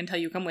leaving until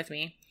you come with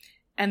me.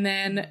 And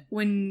then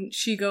when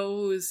she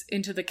goes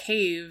into the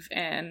cave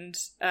and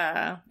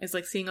is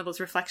like seeing all those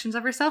reflections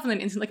of herself, and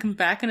then instantly comes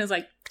back and is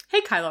like,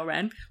 hey, Kylo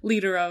Ren,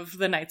 leader of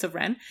the Knights of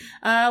Ren,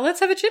 let's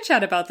have a chit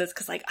chat about this,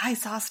 because like I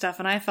saw stuff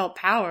and I felt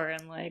power,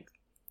 and like,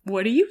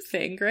 what do you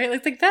think, right?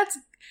 Like that's,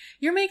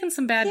 you're making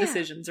some bad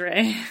decisions,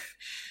 right?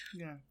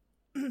 Yeah.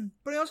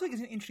 But I also think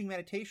it's an interesting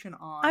meditation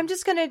on... I'm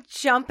just going to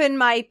jump in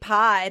my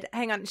pod.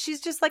 Hang on. She's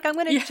just like, I'm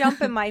going to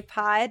jump in my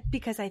pod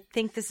because I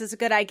think this is a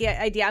good idea.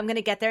 I'm going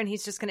to get there and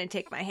he's just going to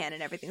take my hand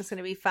and everything's going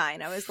to be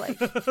fine. I was like,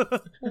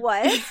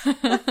 what?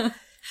 Well,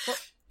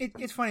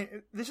 it's funny.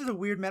 This is a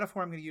weird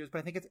metaphor I'm going to use, but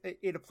I think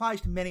it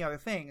applies to many other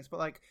things. But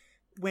like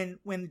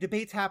when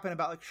debates happen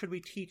about like, should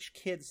we teach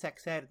kids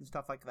sex ed and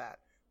stuff like that?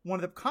 one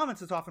of the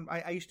comments is often,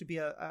 I used to be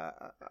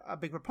a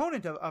big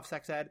proponent of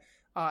sex ed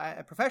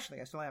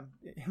professionally. I still am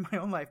in my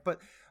own life. But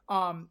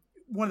one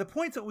of the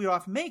points that we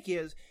often make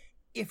is,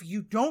 if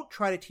you don't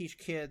try to teach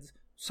kids,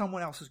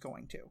 someone else is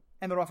going to.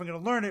 And they're often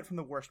going to learn it from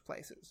the worst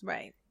places.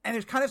 Right. And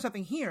there's kind of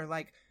something here,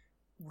 like,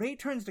 Rey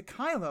turns to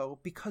Kylo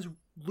because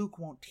Luke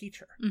won't teach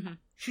her. Mm-hmm.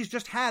 She's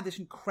just had this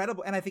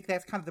incredible, and I think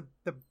that's kind of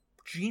the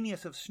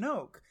genius of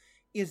Snoke,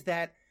 is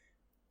that,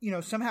 you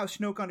know, somehow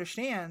Snoke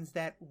understands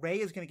that Rey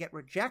is going to get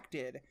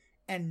rejected,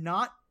 and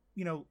not,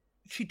 you know,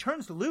 she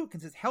turns to Luke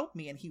and says, help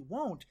me, and he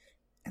won't.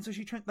 And so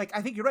she turns, like,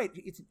 I think you're right,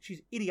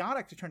 she's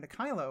idiotic to turn to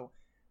Kylo,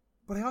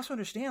 but I also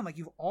understand, like,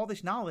 you have all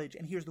this knowledge,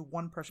 and here's the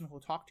one person who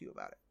will talk to you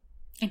about it.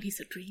 And he's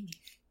so dreamy.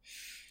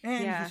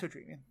 And Yeah. he's so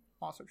dreamy.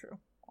 Also true.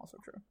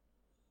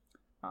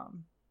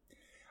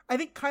 I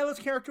think Kylo's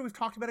character we've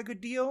talked about a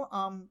good deal.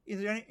 Is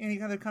there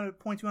any other kind of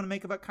points you want to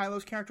make about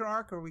Kylo's character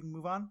arc, or we can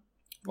move on?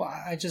 Well,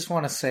 I just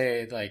want to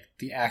say, like,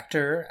 the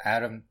actor,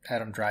 Adam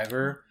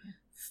Driver,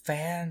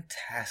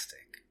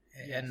 fantastic.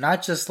 And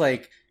not just,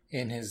 like,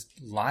 in his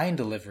line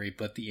delivery,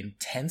 but the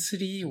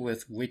intensity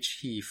with which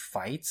he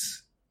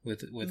fights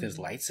with his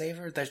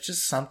lightsaber. There's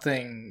just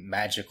something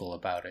magical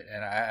about it,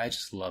 and I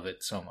just love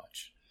it so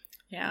much.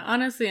 Yeah,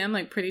 honestly, I'm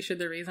like pretty sure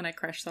the reason I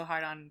crush so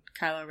hard on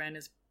Kylo Ren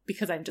is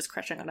because I'm just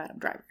crushing on Adam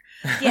Driver.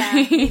 Yeah,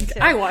 me too.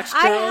 I watched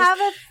I Girls. have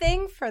a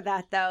thing for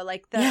that, though.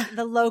 Like Yeah.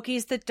 the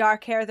Loki's, the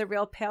dark hair, the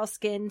real pale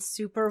skin,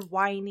 super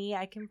whiny.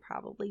 I can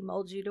probably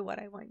mold you to what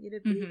I want you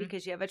to be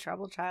because you have a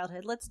troubled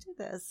childhood. Let's do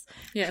this.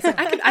 Yeah, it's like,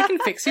 I can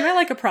fix you. I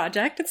like a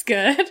project. It's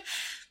good.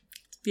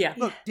 Yeah.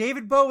 Look,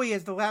 David Bowie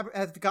as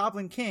the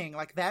Goblin King,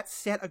 like, that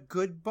set a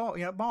good bar.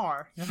 You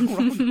know, we're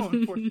all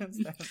going for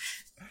since then.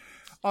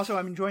 Also,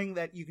 I'm enjoying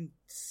that you can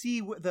see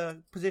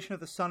the position of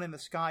the sun in the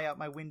sky out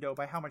my window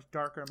by how much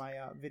darker my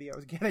video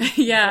is getting.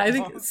 Yeah, I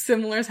think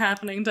similar is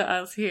happening to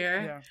us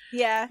here.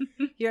 Yeah.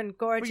 Yeah, you're in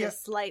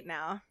gorgeous light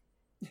now.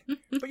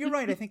 But you're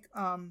right. I think,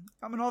 I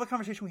mean, all the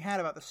conversation we had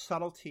about the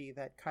subtlety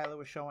that Kylo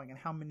was showing and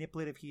how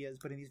manipulative he is,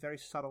 but in these very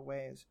subtle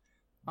ways,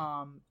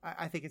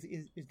 I think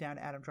is down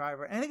to Adam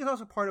Driver. And I think it's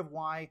also part of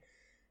why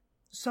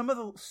some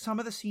of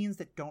the scenes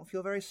that don't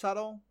feel very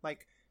subtle,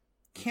 like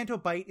Canto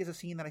Bight, is a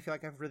scene that I feel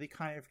like I've really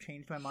kind of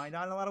changed my mind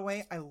on in a lot of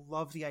ways. I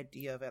love the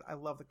idea of it. I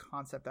love the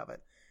concept of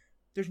it.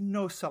 There's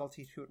no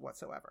subtlety to it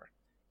whatsoever.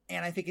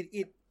 And I think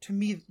it to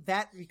me,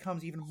 that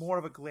becomes even more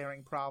of a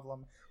glaring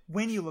problem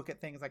when you look at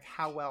things like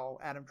how well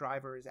Adam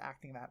Driver is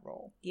acting that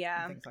role.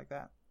 Yeah. And things like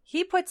that.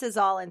 He puts his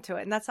all into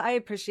it, and I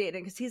appreciate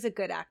it because he's a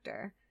good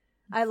actor.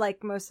 I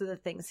like most of the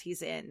things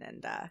he's in,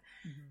 and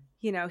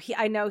you know,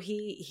 I know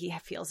he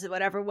feels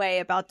whatever way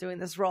about doing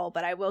this role,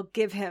 but I will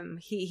give him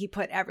he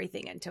put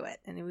everything into it,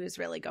 and he was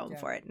really going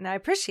for it, and I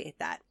appreciate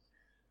that.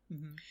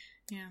 Mm-hmm.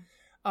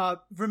 Yeah.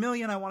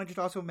 Vermilion, I want to just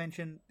also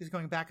mention, is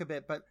going back a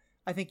bit, but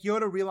I think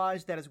Yoda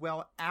realized that as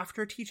well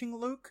after teaching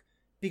Luke,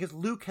 because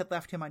Luke had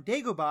left him on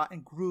Dagobah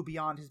and grew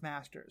beyond his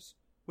masters,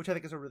 which I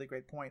think is a really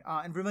great point.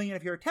 And Vermilion,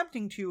 if you're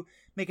attempting to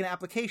make an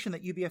application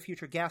that you be a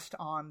future guest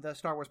on the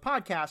Star Wars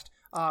podcast,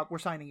 we're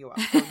signing you up.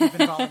 So you've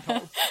been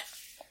voluntold.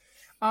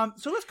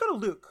 So let's go to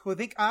Luke, who I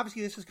think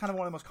obviously this is kind of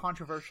one of the most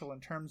controversial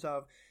in terms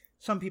of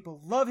some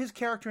people love his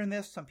character in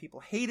this, some people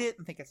hate it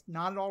and think it's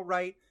not at all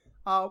right.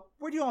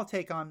 Where do you all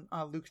take on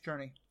Luke's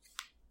journey?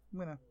 I'm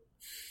gonna.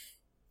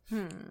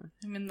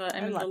 I'm in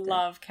the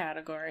love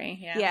category.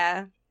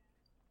 Yeah.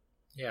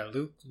 Yeah,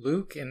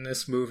 Luke in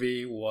this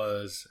movie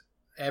was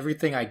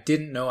everything I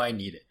didn't know I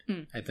needed.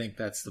 I think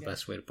that's the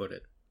best way to put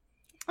it.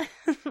 I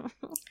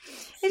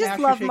just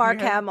love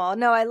Mark Hamill.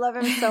 No, I love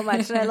him so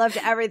much, and I loved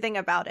everything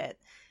about it.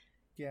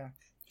 Yeah.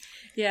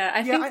 Yeah,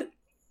 I think...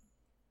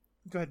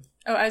 Go ahead.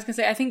 Oh, I was going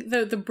to say, I think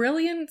the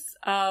brilliance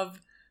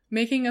of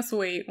making us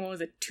wait,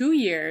 2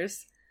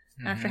 years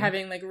after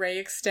having, like, Rey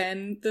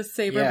extend the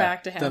saber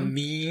back to him. The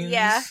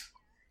memes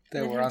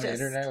that were on the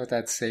internet with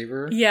that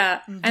saber. Yeah,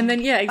 and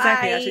then, exactly.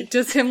 Bye. Actually,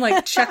 just him,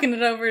 like, chucking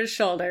it over his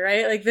shoulder,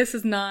 right? Like, this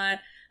is not...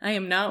 I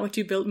am not what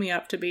you built me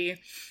up to be.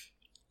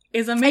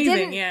 Is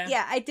amazing,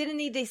 I didn't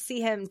need to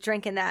see him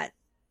drinking that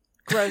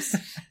gross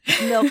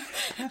milk.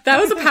 That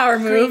was a power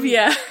move,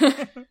 yeah.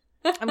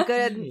 I'm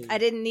good. I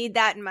didn't need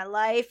that in my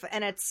life,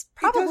 and it's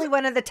probably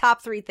one of the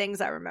top 3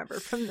 things I remember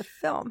from the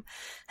film.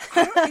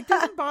 It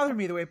doesn't bother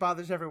me the way it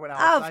bothers everyone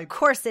else. Of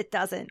course it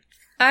doesn't.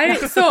 I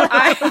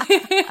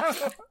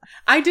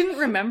didn't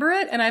remember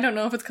it, and I don't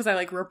know if it's because I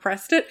like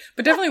repressed it,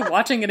 but definitely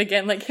watching it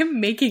again, like him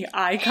making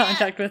eye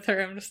contact with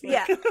her, I'm just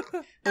like,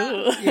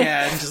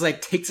 and just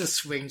like takes a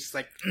swing, just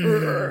like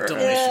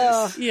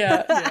delicious.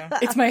 Yeah.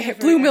 It's my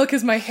blue milk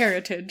is my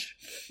heritage.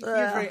 He's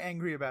very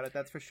angry about it,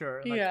 that's for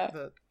sure. Like,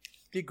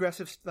 the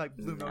aggressive like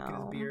blue milk in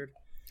his beard.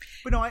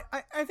 But no,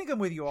 I think I'm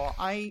with you all.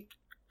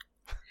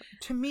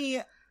 To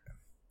me,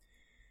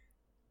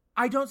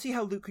 I don't see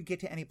how Luke could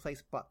get to any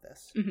place but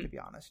this, to be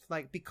honest.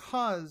 Like,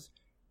 because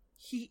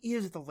he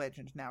is the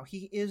legend now.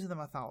 He is the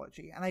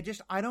mythology. And I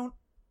don't,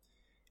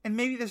 and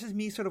maybe this is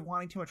me sort of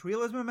wanting too much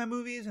realism in my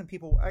movies, and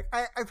people,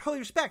 I totally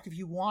respect if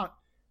you want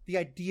the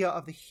idea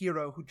of the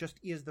hero who just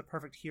is the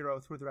perfect hero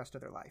through the rest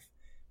of their life.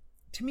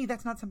 to me,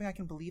 that's not something I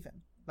can believe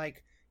in.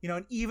 Like, you know,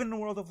 and even in the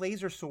world of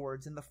laser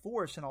swords and the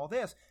Force and all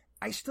this,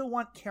 I still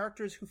want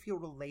characters who feel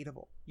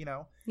relatable, you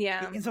know?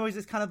 Yeah. In some ways,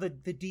 it's kind of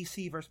the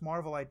DC versus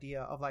Marvel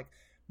idea of, like,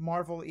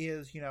 Marvel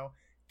is, you know,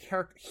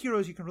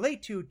 heroes you can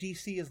relate to.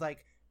 DC is,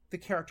 like, the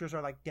characters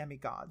are like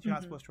demigods. You're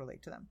not supposed to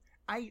relate to them.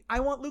 I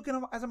want Luke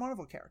as a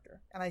Marvel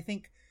character. And I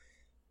think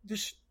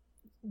this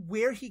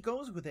where he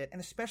goes with it, and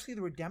especially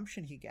the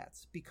redemption he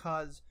gets,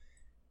 because,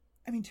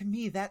 I mean, to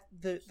me, that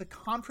the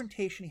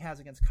confrontation he has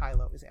against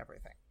Kylo is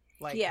everything.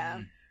 Like,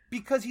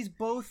 because he's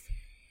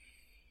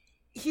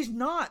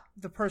not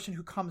the person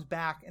who comes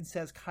back and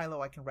says,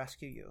 Kylo, I can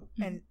rescue you.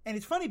 And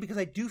it's funny because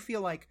I do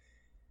feel like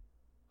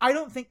I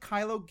don't think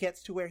Kylo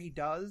gets to where he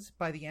does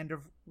by the end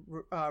of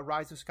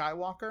Rise of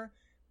Skywalker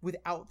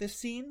without this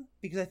scene,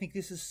 because I think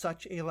this is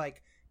such a,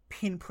 like,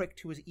 pinprick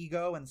to his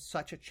ego and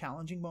such a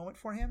challenging moment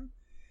for him.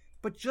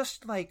 But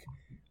just, like,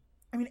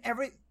 Luke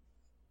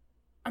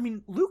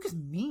is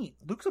mean.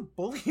 Luke's a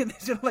bully in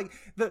this. Like,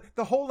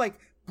 the whole, like,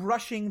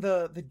 brushing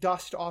the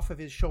dust off of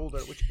his shoulder,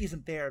 which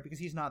isn't there because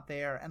he's not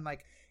there, and,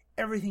 like,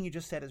 everything you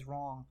just said is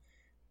wrong.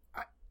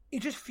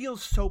 It just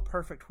feels so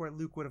perfect where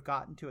Luke would have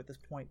gotten to at this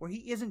point, where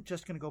he isn't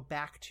just going to go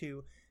back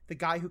to the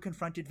guy who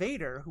confronted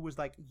Vader, who was,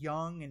 like,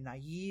 young and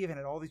naive and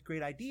had all these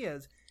great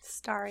ideas.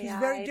 Starry-eyed. He's a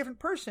very different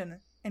person,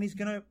 and he's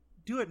going to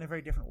do it in a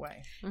very different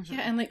way.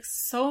 Yeah, and, like,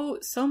 so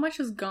much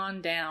has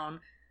gone down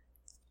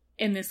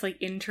in this, like,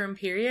 interim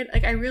period.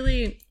 Like, I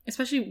really,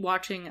 especially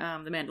watching The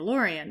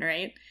Mandalorian,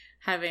 right?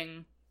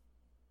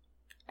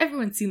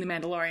 Everyone's seen The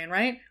Mandalorian,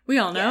 right? We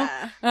all know.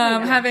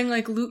 Yeah, having,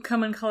 like, Luke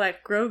come and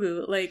collect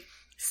Grogu, like,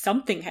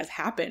 something has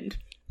happened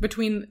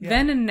between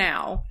then and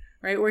now,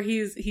 right? Where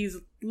he's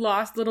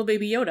lost little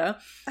baby Yoda.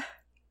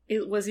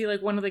 Was he,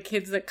 like, one of the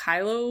kids that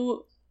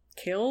Kylo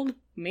killed?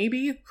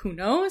 Maybe. Who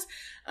knows?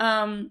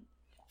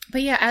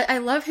 But yeah, I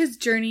love his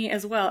journey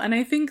as well. And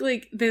I think,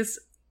 like, this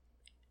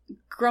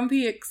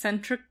grumpy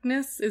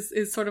eccentricness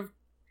is sort of,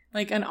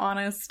 like, an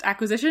honest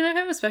acquisition of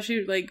him,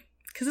 especially, like,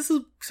 because this is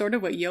sort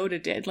of what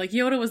Yoda did. Like,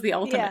 Yoda was the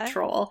ultimate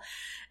troll.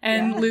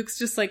 And Luke's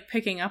just, like,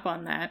 picking up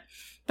on that.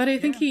 But I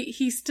think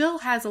he still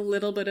has a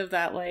little bit of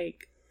that,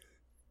 like,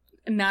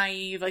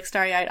 naive, like,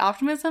 starry-eyed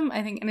optimism,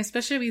 I think. And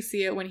especially we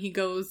see it when he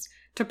goes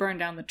to burn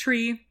down the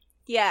tree.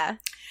 Yeah.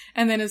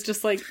 And then it's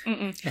just like,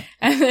 And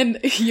then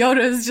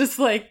Yoda's just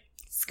like,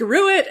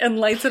 screw it, and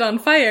lights it on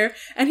fire.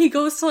 And he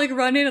goes to, like,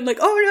 run in and, like,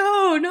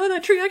 oh no,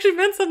 that tree actually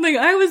meant something.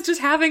 I was just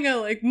having a,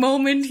 like,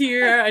 moment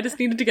here. I just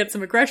needed to get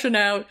some aggression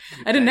out.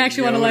 I didn't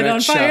actually want to light it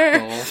on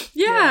fire.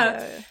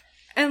 Yeah.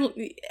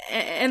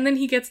 And then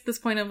he gets to this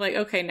point of, like,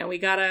 okay, no, we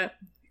gotta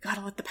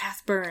let the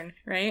past burn,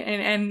 right?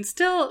 And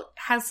still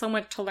has so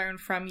much to learn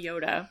from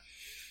Yoda.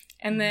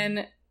 And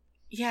then,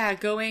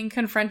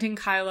 confronting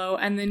Kylo,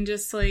 and then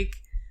just, like,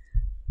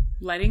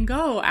 letting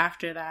go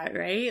after that,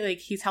 right? Like,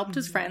 he's helped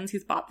his friends,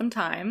 he's bought them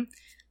time.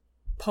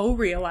 Poe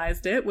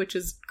realized it, which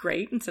is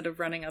great, instead of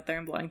running out there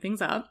and blowing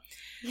things up.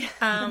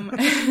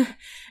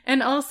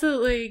 And also,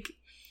 like,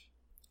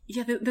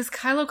 this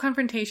Kylo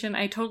confrontation,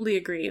 I totally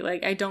agree.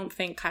 Like, I don't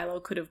think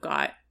Kylo could have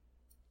got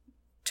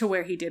to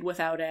where he did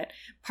without it.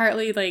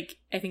 Partly, like,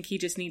 I think he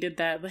just needed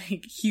that,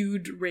 like,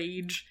 huge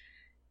rage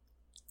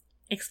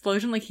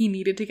explosion. Like, he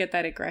needed to get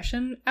that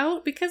aggression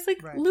out, because,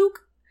 like,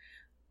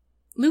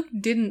 Luke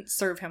didn't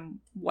serve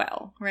him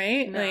well,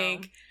 right? No.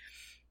 Like,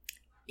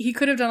 he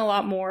could have done a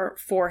lot more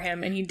for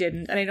him, and he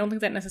didn't. And I don't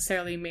think that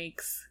necessarily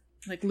makes,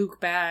 like, Luke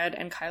bad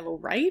and Kylo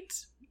right.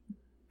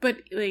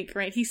 But, like,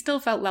 right, he still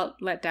felt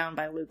let down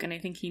by Luke, and I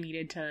think he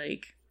needed to,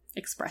 like,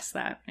 express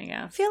that, I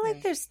guess. I feel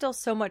like there's still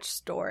so much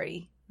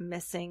story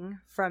missing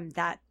from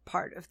that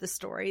part of the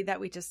story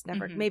that we just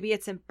never, maybe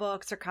it's in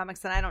books or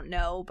comics and I don't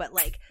know, but,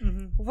 like,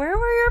 where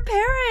were your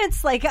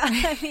parents? Like,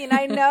 I mean,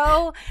 I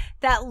know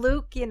that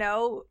Luke, you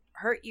know,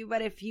 hurt you,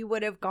 but if you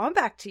would have gone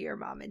back to your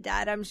mom and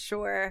dad, I'm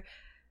sure,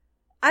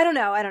 I don't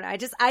know.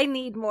 I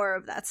need more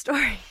of that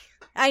story.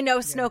 I know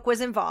Snoke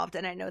was involved,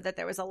 and I know that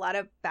there was a lot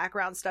of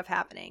background stuff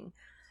happening,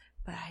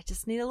 but I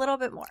just need a little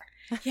bit more.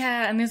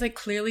 Yeah, and there's, like,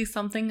 clearly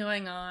something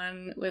going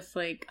on with,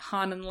 like,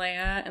 Han and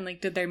Leia, and,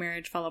 like, did their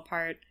marriage fall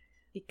apart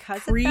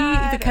because of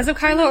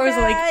Kylo, or was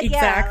it, like,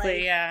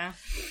 exactly,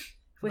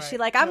 was she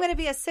like, I'm going to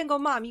be a single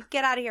mom, you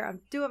get out of here,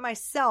 I'm doing it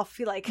myself?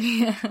 You like,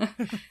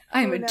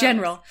 I'm a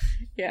general.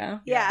 Yeah.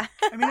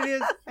 I mean, it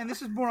is, and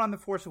this is more on The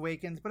Force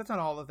Awakens, but it's on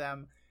all of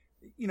them.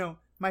 You know,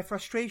 my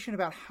frustration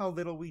about how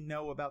little we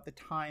know about the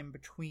time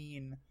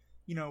between,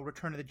 you know,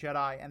 Return of the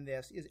Jedi and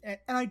this is,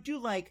 and I do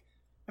like,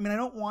 I mean, I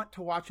don't want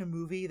to watch a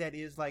movie that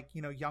is like,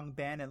 you know, young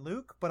Ben and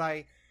Luke, but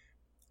I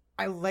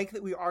like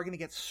that we are going to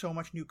get so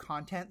much new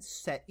content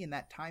set in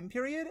that time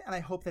period, and I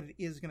hope that it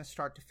is going to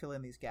start to fill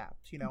in these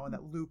gaps, you know, and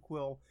that Luke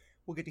will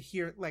get to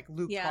hear, like,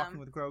 Luke talking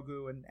with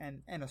Grogu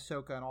and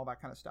Ahsoka and all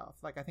that kind of stuff.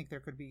 Like, I think there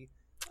could be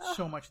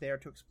so much there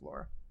to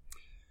explore.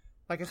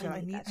 Like I said,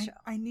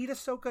 I need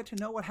Ahsoka to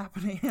know what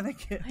happened to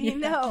Anakin. I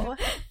know.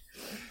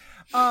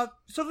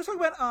 So let's talk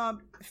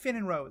about Finn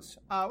and Rose.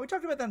 We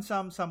talked about them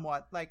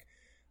somewhat. Like,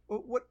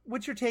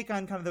 what's your take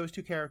on kind of those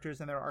two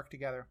characters and their arc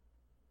together?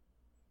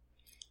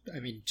 I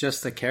mean,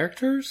 just the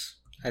characters,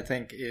 I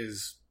think,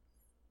 is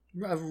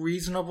a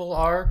reasonable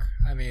arc.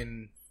 I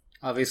mean,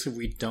 obviously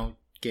we don't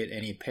get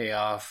any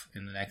payoff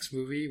in the next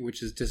movie,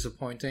 which is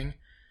disappointing.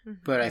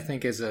 But I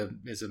think as a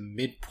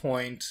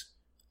midpoint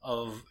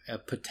of a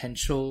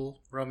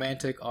potential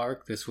romantic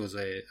arc, this was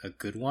a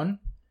good one.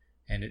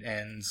 And it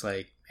ends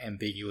like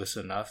ambiguous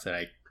enough that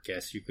I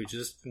guess you could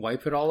just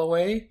wipe it all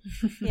away.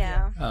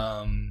 Yeah.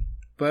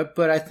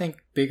 But I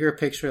think bigger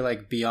picture,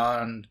 like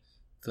beyond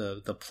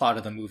the plot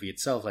of the movie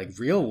itself, like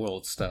real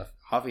world stuff,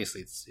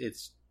 obviously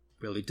it's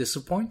really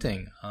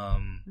disappointing.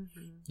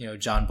 You know,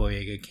 John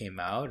Boyega came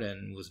out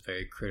and was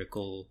very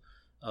critical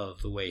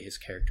of the way his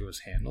character was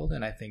handled,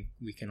 and I think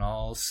we can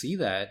all see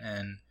that.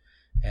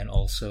 And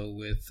also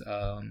with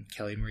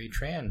Kelly Marie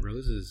Tran,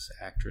 Rose's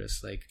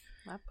actress, like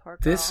That poor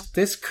girl.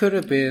 this could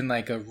have been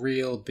like a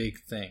real big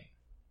thing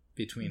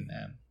between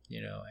them,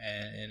 you know,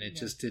 and it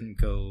just didn't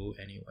go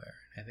anywhere.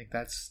 I think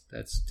that's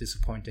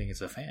disappointing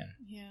as a fan.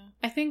 Yeah.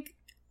 I think,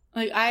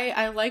 like,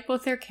 I like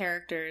both their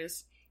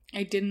characters.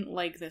 I didn't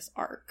like this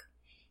arc.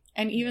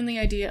 And even the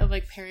idea of,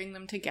 like, pairing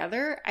them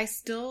together, I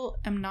still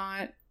am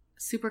not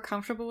super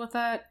comfortable with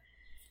that.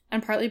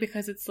 And partly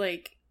because it's,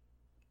 like,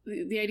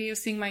 the idea of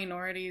seeing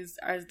minorities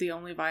as the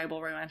only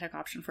viable romantic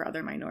option for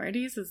other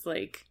minorities is,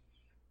 like,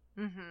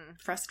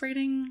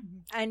 frustrating.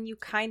 And you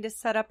kind of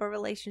set up a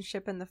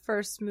relationship in the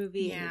first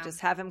movie and you Yeah.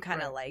 just have him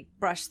kind of like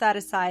brush that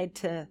aside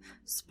to,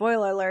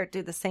 spoiler alert,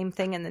 do the same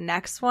thing in the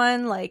next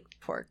one. Like,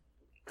 poor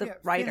the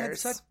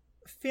writers.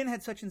 Finn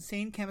had such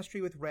insane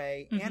chemistry with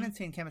Rey and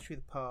insane chemistry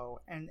with Poe,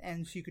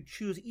 and so you could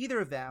choose either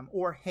of them,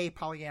 or hey,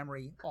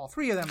 polyamory, all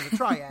three of them as a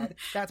triad.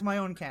 That's my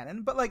own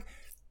canon. But like,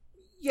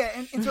 yeah,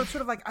 and so it's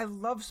sort of like, I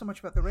love so much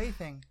about the Rey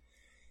thing.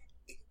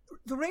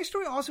 The Rey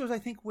story also is, I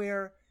think,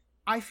 where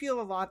I feel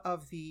a lot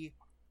of the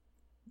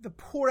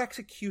poor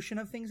execution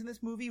of things in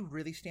this movie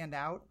really stand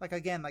out. Like,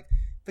 again, like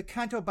the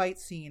Canto Bight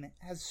scene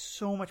has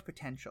so much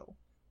potential,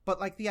 but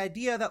like the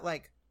idea that,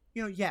 like,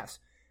 you know, yes,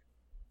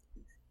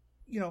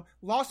 you know,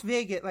 Las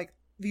Vegas, like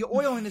the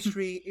oil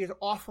industry is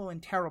awful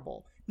and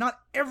terrible. Not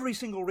every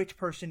single rich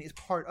person is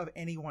part of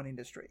any one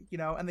industry, you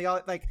know, and they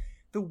all, like,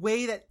 the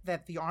way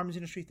that the arms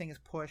industry thing is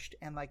pushed,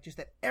 and like just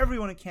that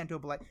everyone in Canto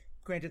Bight,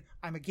 granted,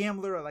 I'm a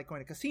gambler, I like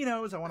going to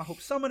casinos, I want to hope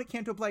someone at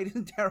Canto Bight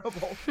isn't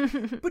terrible,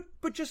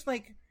 but just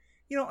like,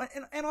 you know,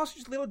 and also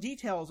just little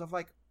details of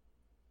like,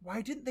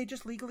 why didn't they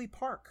just legally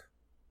park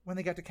when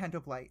they got to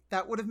Canto Bight?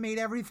 That would have made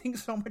everything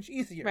so much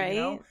easier, Right? you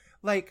know?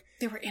 Like,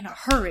 They were in a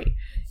hurry.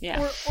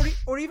 Yeah.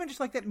 or even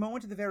just like that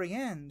moment at the very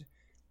end.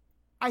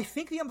 I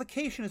think the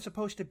implication is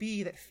supposed to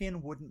be that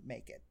Finn wouldn't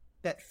make it.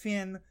 That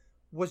Finn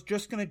was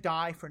just going to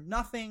die for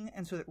nothing,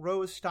 and so that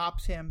Rose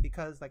stops him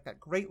because, like, that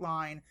great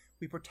line,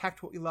 we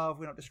protect what we love,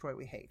 we don't destroy what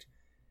we hate.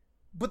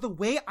 But the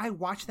way I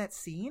watch that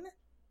scene,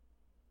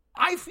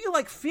 I feel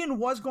like Finn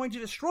was going to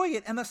destroy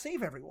it and thus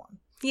save everyone.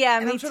 Yeah,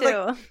 And me I'm too. sort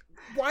of like,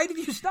 why did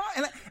you stop?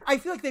 And I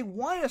feel like they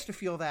wanted us to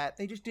feel that.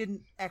 They just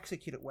didn't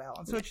execute it well.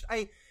 And so it's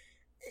just,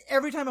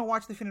 every time I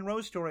watch the Finn and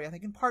Rose story, I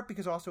think in part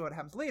because also what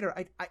happens later,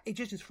 it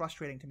just is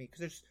frustrating to me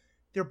because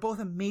they're both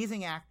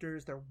amazing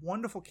actors. They're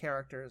wonderful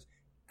characters.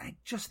 I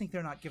just think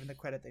they're not given the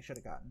credit they should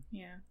have gotten.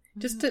 Yeah.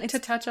 Just to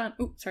touch on...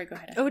 Oh, sorry, go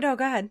ahead. Oh, no,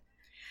 go ahead.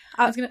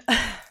 I was going to...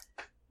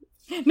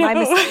 My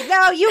mistake.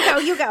 No,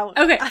 you go.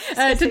 Okay, I was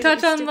gonna to say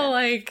touch on stupid. the,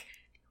 like,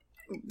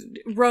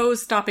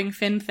 Rose stopping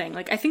Finn thing,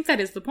 like, I think that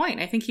is the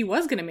point. I think he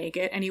was going to make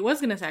it, and he was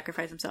going to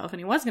sacrifice himself, and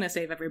he was going to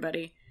save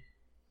everybody.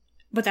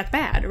 But that's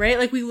bad, right?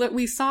 Like,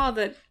 we saw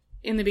that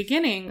in the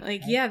beginning,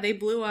 like, yeah, they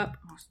blew up...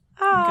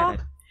 Aw.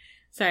 Good.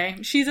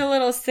 Sorry, she's a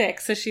little sick,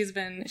 so she's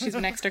been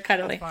extra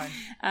cuddly. That's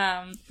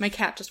fine. My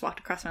cat just walked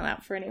across my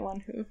lap for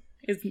anyone who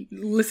is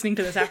listening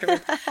to this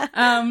afterwards. What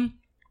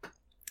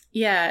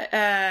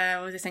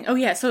was I saying? Oh,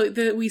 yeah,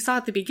 so we saw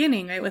at the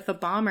beginning, right, with the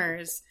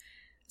bombers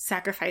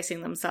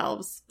sacrificing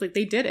themselves. Like,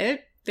 they did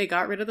it. They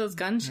got rid of those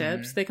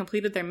gunships. They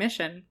completed their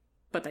mission,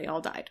 but they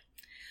all died.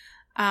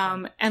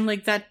 And,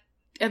 like, that,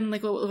 and,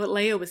 like, what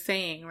Leia was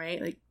saying,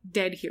 right? Like,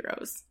 dead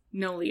heroes,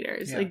 no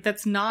leaders. Yeah. Like,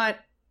 that's not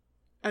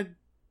a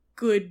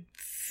good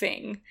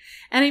thing.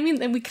 And I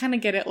mean, and we kind of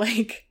get it,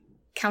 like,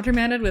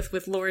 countermanded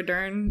with Laura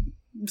Dern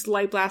just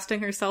light blasting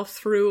herself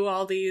through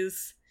all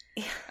these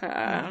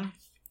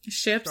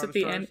ships Star at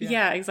the Destroyers, end. yeah.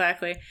 Yeah,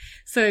 exactly.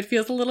 So it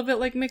feels a little bit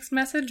like mixed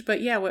message,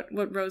 but yeah, what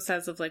Rose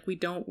says of, like, we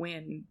don't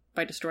win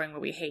by destroying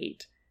what we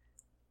hate.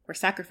 We're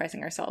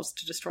sacrificing ourselves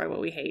to destroy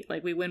what we hate.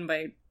 Like, we win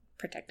by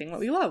protecting what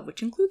we love,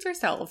 which includes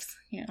ourselves.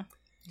 Yeah.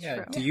 Yeah.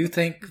 True. Do you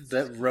think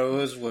that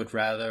Rose would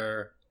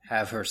rather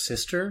have her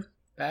sister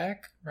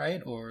back,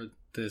 right, or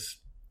this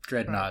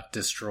dreadnought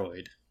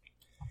destroyed?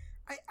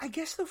 I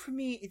guess, though, for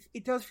me,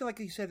 it does feel like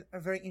you said a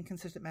very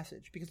inconsistent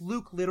message because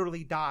Luke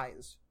literally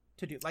dies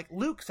to do, like,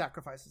 Luke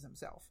sacrifices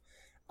himself.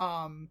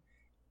 And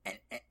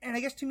I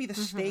guess to me the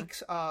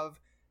stakes of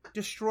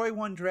destroy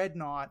one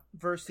dreadnought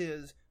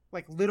versus,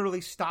 like,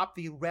 literally stop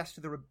the rest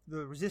of the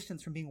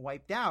resistance from being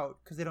wiped out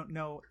because they don't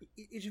know.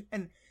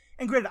 And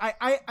granted,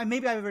 I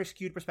maybe I have a very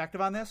skewed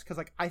perspective on this because,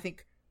 like, I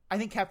think I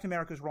think Captain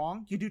America's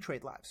wrong. You do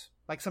trade lives.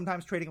 Like,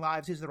 sometimes trading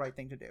lives is the right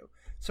thing to do.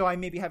 So I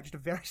maybe have just a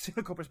very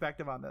cynical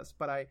perspective on this,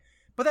 but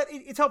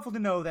it's helpful to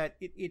know that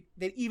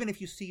that even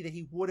if you see that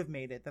he would have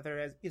made it, that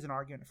there is an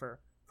argument for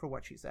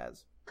what she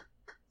says.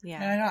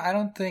 Yeah. And I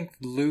don't think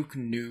Luke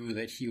knew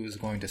that he was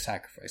going to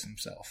sacrifice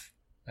himself.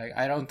 Like,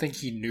 I don't think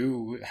he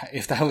knew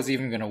if that was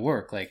even going to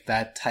work. Like,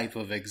 that type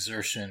of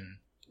exertion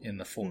in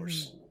the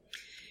Force.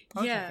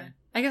 Mm-hmm. Yeah.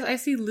 I guess I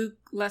see Luke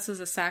less as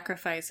a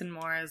sacrifice and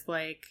more as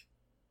like,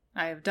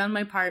 I have done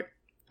my part.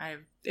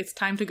 It's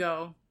time to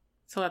go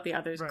so that the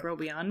others grow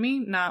beyond me.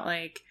 Not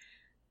like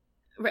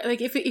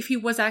if he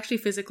was actually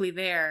physically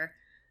there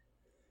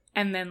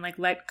and then like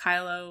let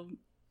Kylo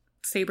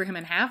saber him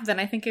in half, then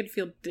I think it'd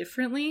feel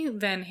differently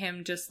than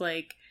him just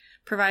like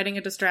providing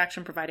a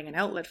distraction, providing an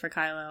outlet for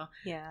Kylo.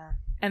 Yeah.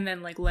 And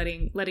then like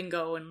letting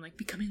go and like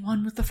becoming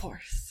one with the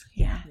Force.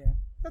 Yeah.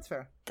 That's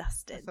fair.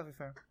 Dusted. That's definitely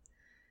fair.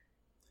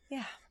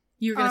 Yeah.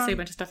 You were going to say a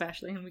bunch of stuff,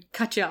 Ashley, and we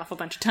cut you off a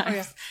bunch of times. Oh,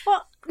 yeah.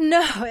 Well,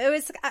 no,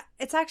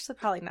 it's actually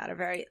probably not a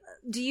very...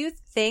 Do you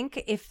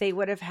think if they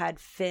would have had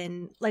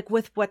Finn, like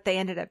with what they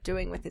ended up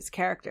doing with his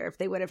character, if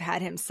they would have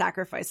had him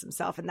sacrifice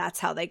himself and that's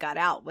how they got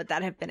out, would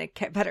that have been a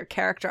better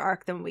character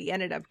arc than we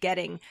ended up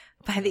getting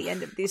by the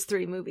end of these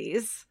 3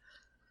 movies?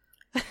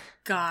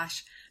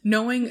 Gosh.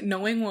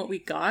 Knowing what we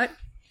got,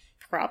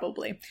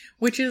 probably.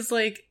 Which is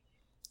like...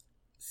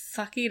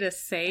 sucky to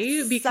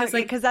say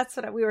because that's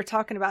what we were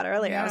talking about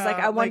earlier. I was like,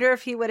 I wonder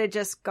if he would have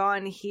just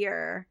gone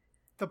here.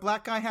 The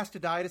black guy has to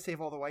die to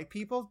save all the white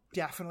people.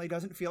 Definitely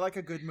doesn't feel like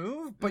a good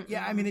move. But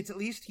yeah, I mean, it's at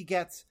least he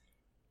gets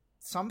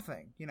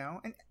something, you know.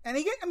 And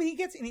he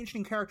gets an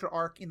interesting character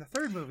arc in the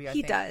 3rd movie. I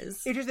think he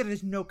does. It's just that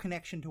there's no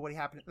connection to what he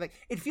happened. Like,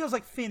 it feels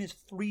like Finn is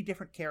 3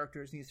 different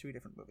characters in these 3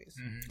 different movies.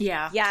 Mm-hmm.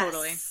 Yeah, yes.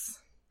 Totally,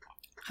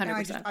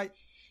 100%.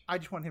 I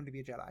just want him to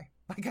be a Jedi.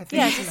 Like, I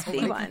think, just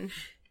be one.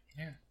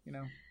 Yeah, you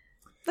know.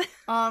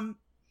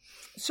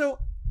 So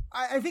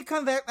I think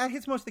kind of that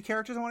hits most of the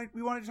characters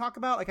we wanted to talk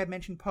about. Like, I'd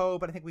mentioned Poe,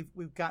 but I think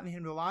we've gotten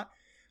into a lot.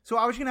 So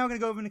I was now going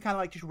to go over into kind of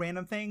like just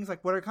random things,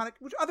 like which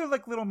other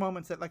like little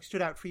moments that like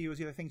stood out for you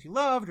as either things you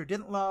loved or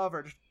didn't love,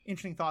 or just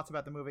interesting thoughts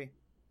about the movie.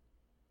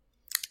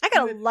 I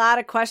got a lot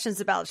of questions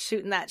about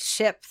shooting that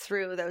ship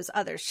through those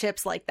other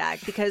ships like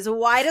that, because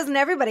why doesn't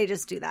everybody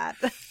just do that?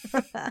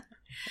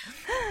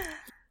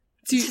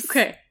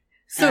 Okay,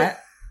 so.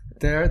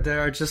 There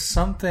are just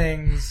some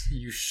things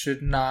you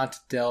should not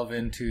delve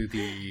into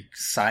the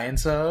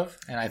science of,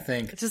 and I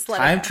think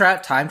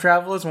time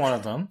travel is one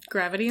of them.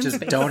 Gravity and just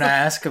space. Don't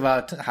ask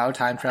about how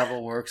time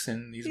travel works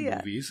in these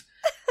movies.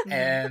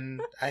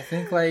 And I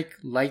think like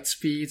light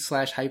speed /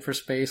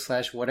 hyperspace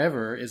 /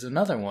 whatever is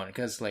another one,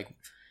 because like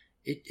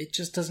it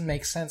just doesn't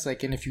make sense.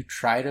 Like, and if you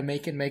try to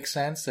make it make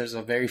sense, there's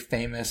a very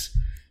famous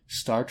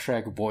Star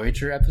Trek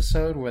Voyager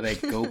episode where they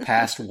go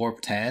past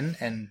warp 10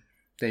 and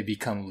they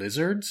become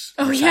lizards.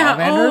 Oh yeah!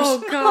 Salamanders.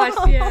 Oh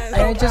gosh, yes.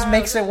 And it just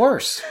makes it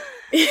worse.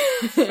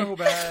 So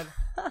bad.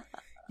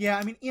 Yeah,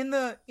 I mean, in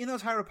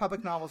those High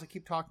Republic novels I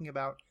keep talking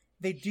about,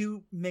 they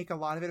do make a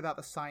lot of it about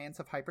the science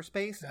of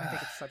hyperspace. I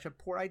think it's such a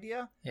poor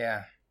idea.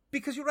 Yeah,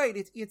 because you're right.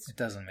 It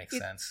doesn't make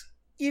sense.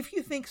 If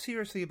you think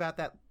seriously about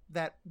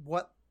that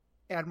what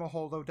Admiral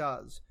Holdo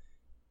does,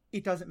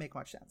 it doesn't make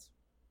much sense.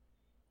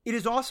 It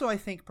is also, I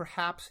think,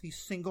 perhaps the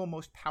single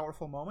most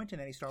powerful moment in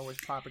any Star Wars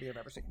property I've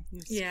ever seen.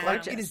 Yeah.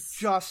 Like, it is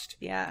just...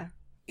 Yeah.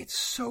 It's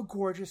so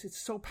gorgeous. It's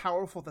so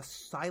powerful. The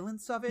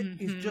silence of it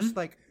is just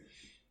like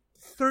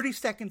 30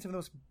 seconds of the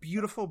most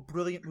beautiful,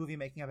 brilliant movie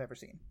making I've ever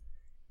seen.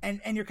 And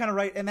you're kind of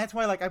right. And that's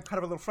why, like, I'm kind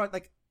of a little front.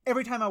 Like,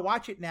 every time I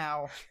watch it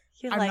now,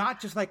 I'm like, not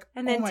just like,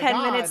 and then oh 10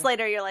 God. minutes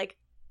later, you're like,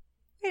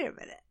 wait a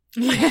minute.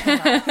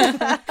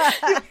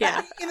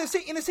 Yeah. In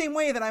the same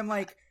way that I'm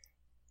like,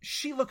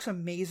 she looks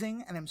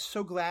amazing, and I'm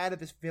so glad of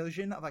this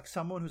vision of like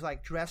someone who's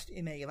like dressed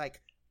in a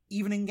like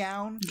evening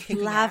gown,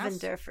 kicking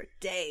lavender ass. for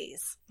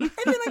days. And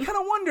then I kind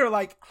of wonder,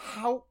 like,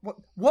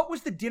 what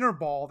was the dinner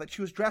ball that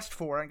she was dressed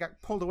for and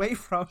got pulled away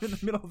from in the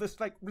middle of this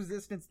like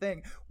resistance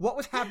thing? What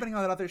was happening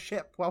on that other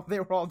ship while they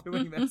were all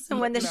doing this? And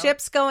when the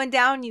ship's going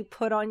down, you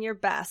put on your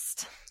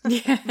best.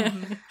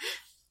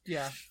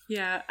 Yeah.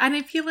 Yeah, and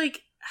I feel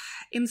like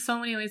in so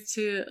many ways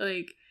too,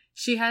 like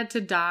she had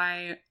to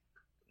die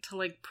to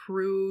like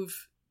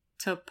prove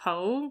to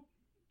Poe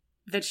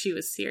that she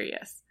was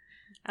serious.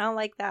 I don't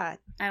like that.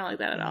 I don't like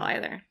that at all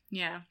either.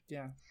 Yeah.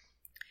 Yeah.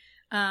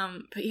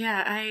 But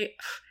yeah, I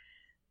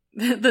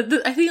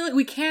feel like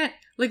we can't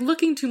like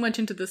looking too much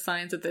into the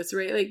science of this,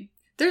 right? Like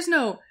there's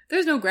no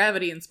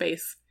gravity in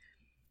space.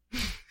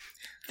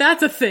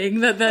 That's a thing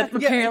that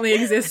apparently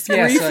exists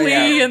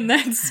briefly and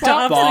then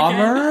stops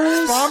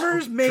again.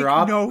 Bombers make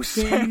no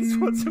sense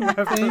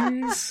whatsoever.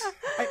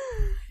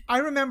 I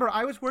remember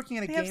I was working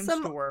at a game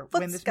store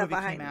when this movie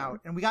came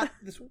out, and we got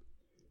this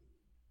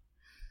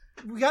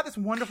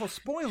wonderful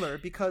spoiler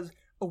because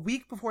a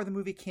week before the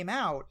movie came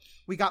out,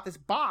 we got this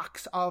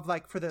box of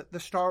like for the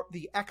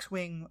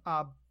X-Wing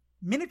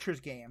miniatures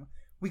game.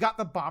 We got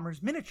the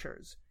Bombers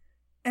miniatures,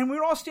 and we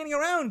were all standing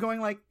around going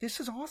like, "This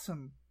is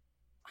awesome.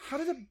 how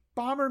does a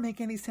bomber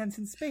make any sense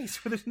in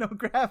space where there's no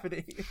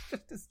gravity?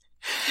 It's just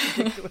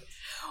ridiculous.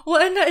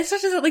 Well, and it's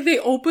such as like they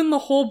open the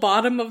whole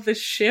bottom of the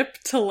ship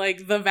to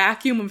like the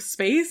vacuum of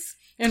space,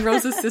 and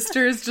Rose's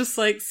sister is just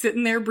like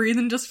sitting there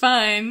breathing just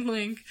fine.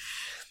 Like,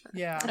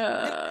 yeah.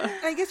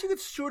 And I guess you could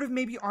sort of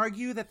maybe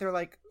argue that they're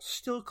like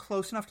still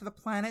close enough to the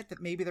planet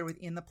that maybe they're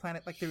within the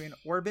planet, like they're in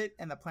orbit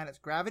and the planet's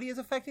gravity is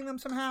affecting them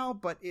somehow,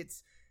 but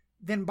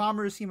then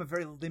bombers seem a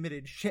very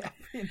limited ship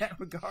in that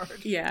regard.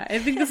 Yeah, I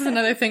think this is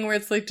another thing where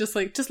it's like just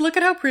look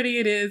at how pretty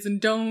it is and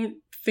don't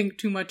think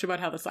too much about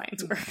how the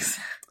science works.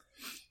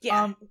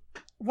 Yeah.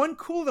 One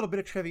cool little bit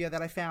of trivia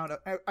that I found,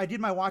 I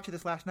did my watch of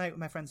this last night with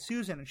my friend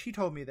Susan, and she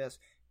told me this.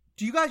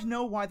 Do you guys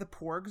know why the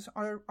Porgs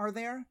are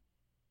there?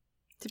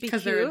 To be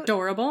Because cute. they're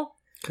adorable.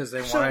 Because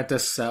they wanted to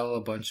sell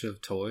a bunch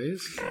of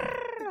toys.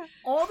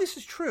 All this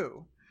is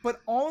true,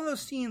 but all of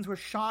those scenes were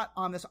shot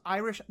on this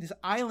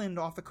island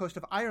off the coast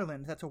of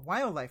Ireland that's a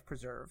wildlife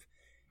preserve.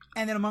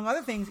 And then, among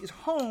other things, is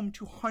home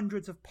to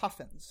hundreds of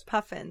puffins.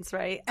 Puffins,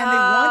 right? And they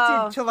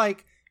wanted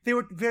to, they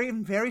were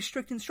very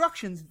strict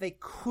instructions. They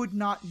could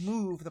not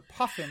move the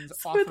puffins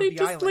off Where of they the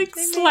just island.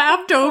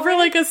 slapped over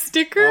like a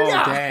sticker. Oh,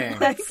 Yeah. dang.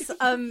 That's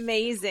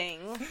amazing.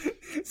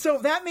 So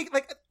that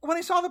when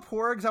I saw the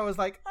Porgs, I was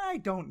like, I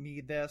don't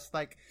need this.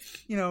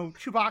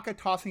 Chewbacca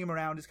tossing him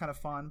around is kind of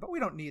fun, but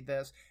we don't need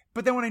this.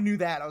 But then when I knew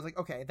that, I was like,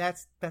 okay,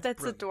 that's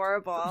brilliant.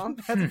 Adorable.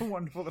 That's a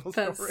wonderful little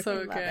story. That's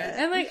so good. Love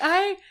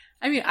it.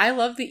 And I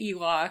love the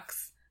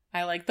Ewoks.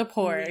 I like the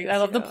Porgs. Me I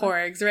love the too.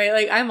 Porgs, right?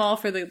 Like, I'm all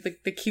for the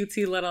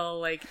cutesy little,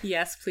 like,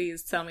 yes,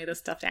 please tell me the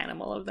stuffed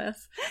animal of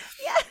this.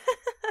 Yeah.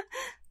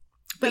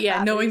 But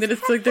yeah, knowing that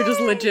it's like they're just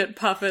legit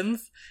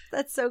puffins.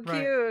 That's so Right.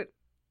 cute.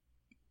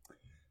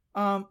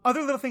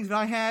 Other little things that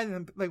I had,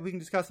 and we can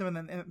discuss them,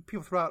 and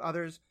people throw out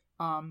others.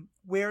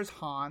 Where's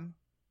Han?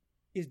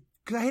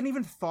 Because I hadn't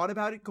even thought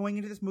about it going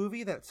into this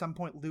movie that at some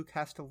point Luke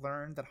has to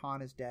learn that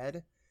Han is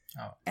dead.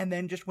 Oh. And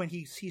then just when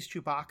he sees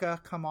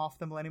Chewbacca come off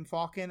the Millennium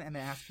Falcon and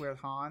asks where's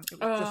Han, it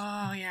was just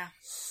Yeah.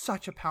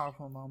 such a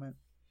powerful moment.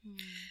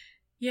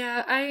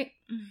 Yeah,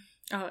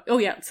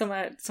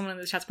 someone in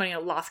the chat's pointing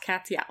out Lost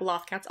Cats. Yeah,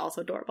 Lost Cats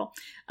also adorable.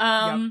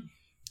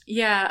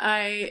 Yeah,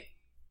 I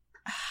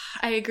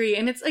agree,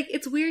 and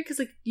it's weird because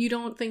like you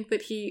don't think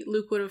that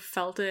Luke would have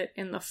felt it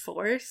in the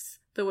Force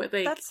the way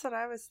That's what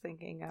I was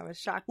thinking. I was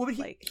shocked. Well,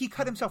 but he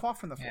cut himself off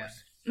from the Yeah.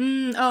 Force.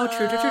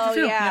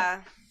 True. Yeah.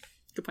 Yep.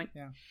 Good point.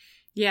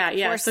 Yeah.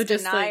 Yeah. Force So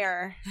just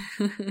denier.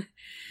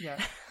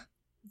 Yeah.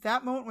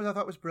 That moment I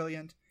thought was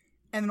brilliant.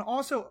 And then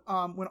also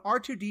when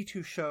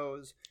R2-D2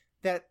 shows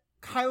that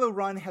Kylo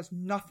Ren has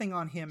nothing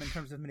on him in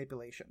terms of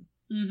manipulation.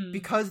 Mm-hmm.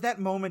 Because that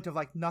moment of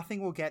like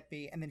nothing will get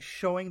me, and then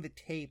showing the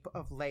tape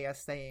of Leia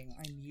saying,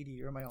 I need you,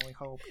 you're my only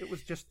hope. It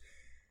was just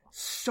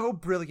so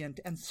brilliant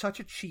and such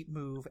a cheap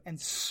move and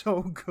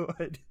so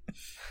good.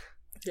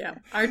 Yeah,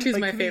 R2's Like,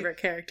 my to me- favorite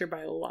character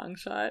by a long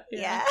shot.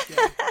 Yeah.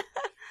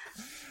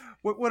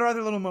 What are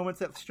other little moments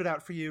that stood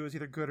out for you as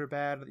either good or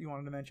bad that you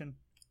wanted to mention?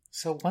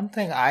 So one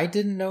thing I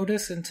didn't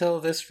notice until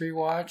this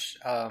rewatch,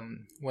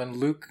 when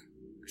Luke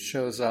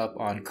shows up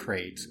on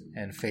Crate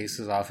and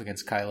faces off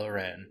against Kylo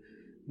Ren,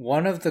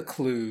 one of the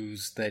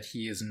clues that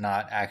he is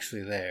not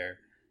actually there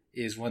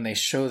is when they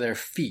show their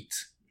feet,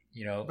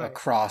 Right.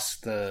 across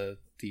the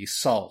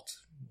salt,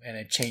 and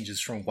it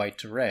changes from white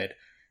to red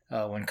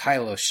when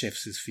Kylo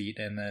shifts his feet,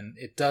 and then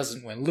it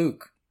doesn't when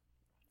Luke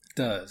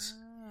does.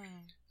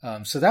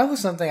 So that was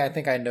something I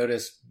think I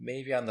noticed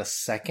maybe on the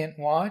second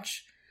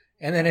watch.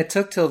 And then it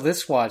took till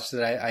this watch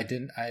that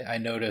I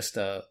noticed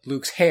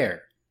Luke's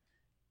hair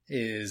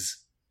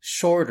is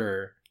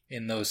shorter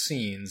in those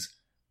scenes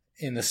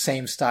in the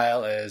same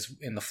style as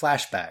in the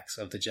flashbacks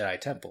of the Jedi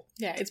Temple.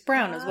 Yeah, it's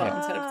brown as well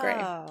instead of gray.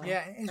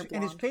 Yeah, and his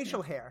blonde,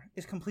 facial hair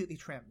is completely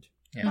trimmed.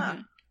 Yeah.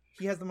 Mhm.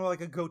 He has more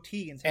like a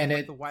goatee instead And of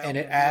like it the wild and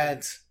it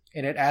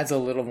man. adds a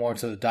little more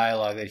to the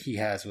dialogue that he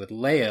has with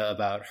Leia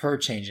about her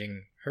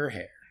changing her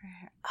hair.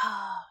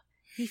 Oh,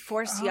 he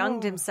Force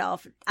younged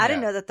himself. I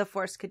didn't Yeah. know that the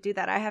Force could do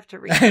that. I have to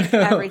read I know.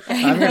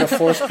 everything. I'm going to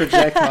force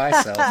project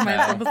myself Myself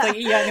now. was like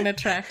young and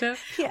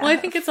attractive. Yeah. Well, I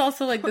think it's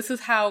also like this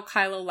is how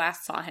Kylo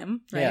last saw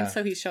him, right? Yeah.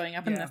 So he's showing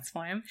up in Yeah. this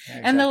form. Yeah,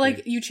 And the exactly.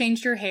 like you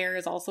changed your hair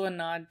is also a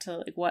nod to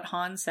like what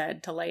Han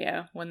said to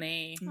Leia when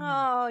they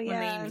Oh, when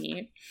yeah. they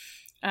meet.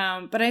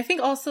 But I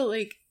think also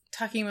like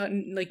talking about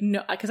like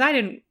no, because I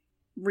didn't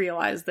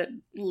realize that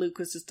Luke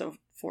was just a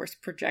Force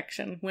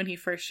projection when he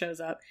first shows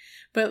up,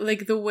 but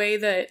like the way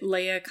that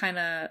Leia kind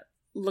of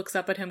looks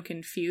up at him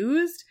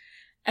confused,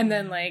 and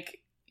then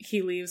like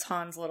he leaves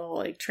Han's little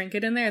like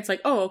trinket in there. It's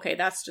like, oh, okay,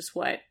 that's just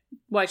what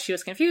she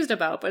was confused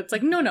about. But it's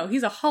like, no,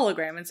 he's a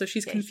hologram, and so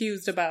she's Yeah,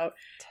 confused about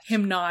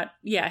him not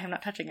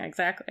touching her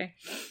exactly.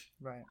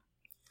 Right.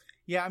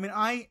 Yeah, I mean,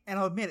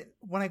 I'll admit it,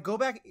 when I go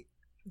back,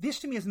 this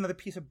to me is another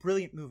piece of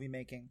brilliant movie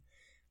making.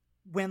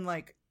 When,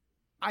 like,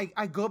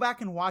 I go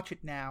back and watch it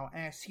now,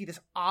 and I see this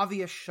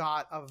obvious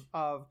shot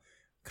of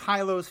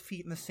Kylo's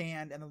feet in the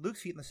sand and the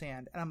Luke's feet in the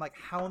sand, and I'm like,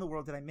 how in the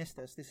world did I miss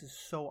this? This is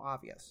so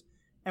obvious.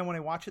 And when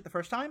I watched it the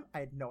first time, I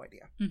had no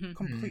idea. Mm-hmm.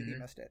 Completely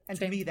missed it. And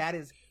Same. to me, that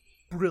is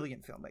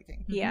brilliant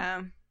filmmaking.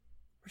 Yeah.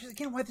 which is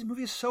again why this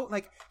movie is so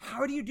like.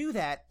 How do you do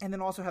that and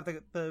then also have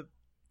the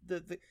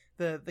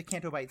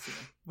Canto Bight scene,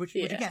 which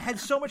again had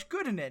so much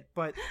good in it,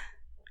 but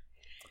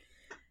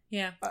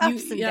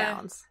ups and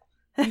downs.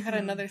 You had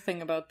another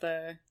thing about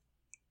the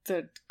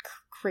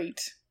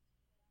crate.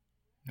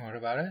 What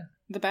about it?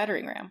 The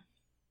battering ram.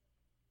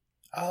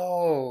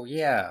 Oh,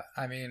 yeah.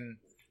 I mean,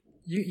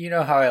 you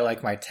know how I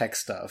like my tech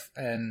stuff.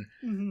 And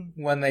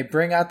when they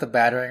bring out the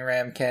battering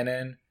ram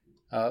cannon,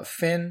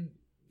 Finn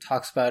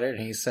talks about it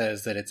and he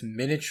says that it's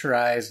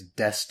miniaturized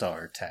Death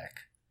Star tech.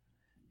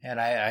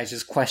 And I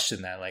just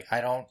question that. Like,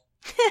 I don't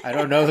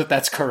know that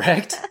that's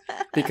correct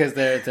because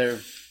they're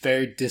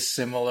very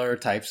dissimilar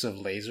types of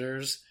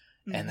lasers.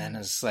 And then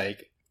it's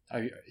like,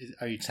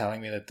 are you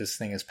telling me that this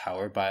thing is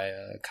powered by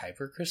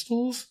Kuiper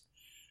crystals?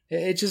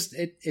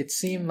 It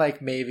seemed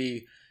like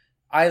maybe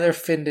either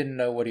Finn didn't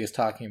know what he was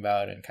talking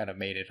about and kind of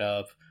made it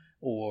up,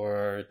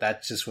 or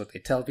that's just what they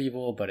tell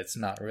people, but it's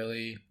not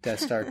really Death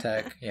Star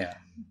tech. Yeah.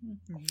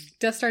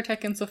 Death Star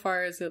tech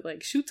insofar as it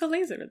like shoots a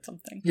laser at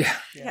something. Yeah.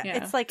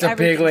 It's like it's a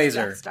big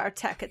laser. Death Star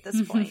tech at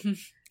this point.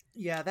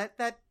 Yeah,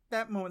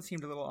 that moment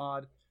seemed a little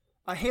odd.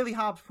 Haley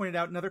Hobbs pointed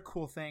out another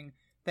cool thing,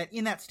 that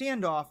in that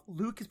standoff,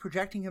 Luke is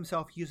projecting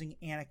himself using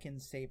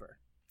Anakin's saber.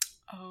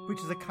 Which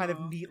is a kind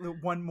of neat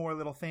one more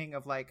little thing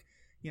of like,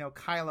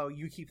 Kylo,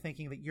 you keep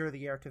thinking that you're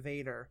the heir to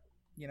Vader.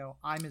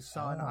 I'm his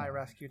son. I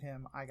rescued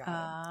him. I got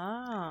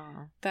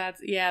him.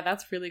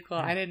 That's really cool.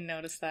 Yeah. I didn't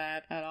notice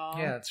that at all.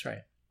 Yeah, that's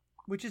right.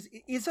 Which is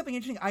something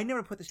interesting. I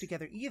never put this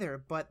together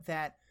either, but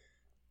that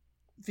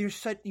there's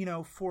such,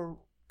 for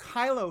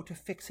Kylo to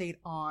fixate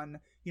on,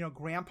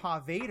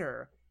 Grandpa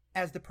Vader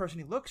as the person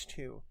he looks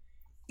to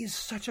is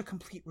such a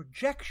complete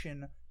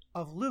rejection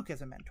of Luke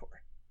as a mentor.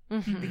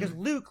 Because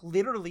Luke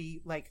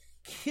literally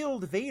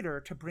killed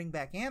Vader to bring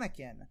back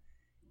Anakin,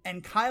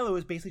 and Kylo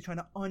is basically trying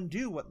to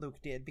undo what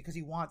Luke did because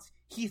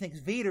he thinks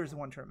Vader's the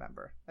one to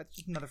remember. That's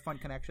just another fun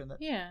connection.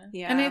 Yeah.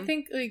 And I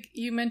think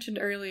you mentioned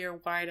earlier,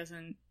 why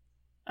doesn't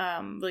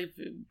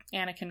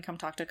Anakin come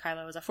talk to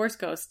Kylo as a Force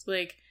ghost?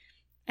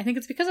 I think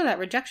it's because of that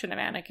rejection of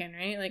Anakin,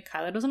 right?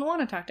 Kylo doesn't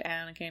want to talk to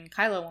Anakin.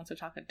 Kylo wants to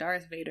talk to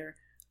Darth Vader.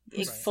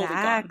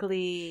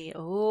 Exactly.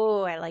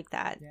 Oh, I like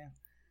that.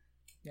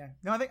 Yeah.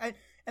 No, I think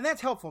and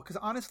that's helpful because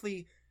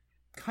honestly,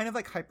 kind of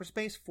like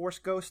hyperspace, Force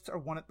ghosts are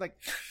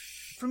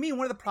for me,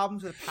 one of the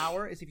problems with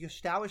power is if you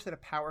establish that a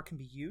power can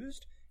be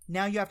used,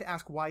 now you have to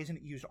ask why isn't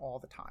it used all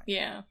the time?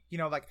 Yeah.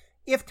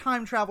 If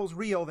time travel's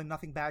real, then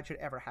nothing bad should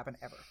ever happen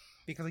ever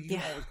because you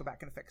can always go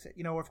back and fix it.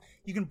 If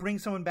you can bring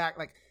someone back,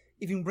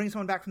 if you can bring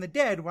someone back from the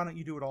dead, why don't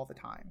you do it all the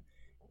time?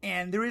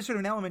 And there is sort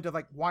of an element of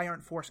why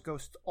aren't Force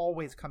ghosts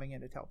always coming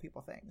in to tell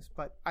people things?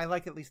 But I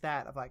like at least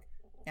that of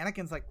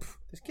Anakin's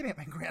this kid ain't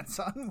my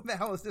grandson. What the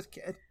hell is this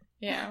kid?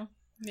 Yeah.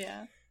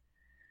 Yeah.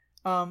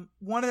 One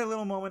other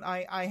little moment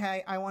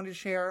I wanted to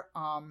share.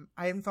 I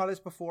hadn't thought of this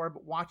before,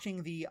 but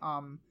watching the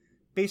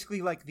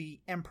basically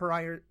the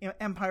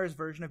Empire's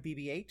version of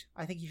BB-8.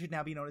 I think he should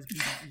now be known as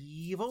BB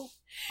Evil.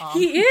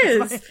 He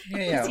is.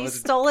 Because he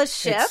stole a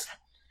ship.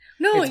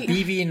 It's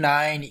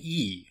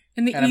BB-9E.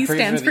 And the E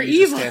stands for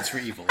evil. Stands for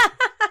evil.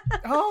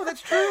 Oh,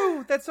 that's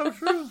true. That's so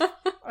true.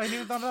 I didn't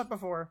even thought of that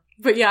before.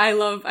 But yeah, I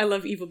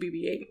love evil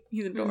BB-8.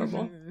 He's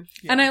adorable.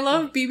 Yeah. And I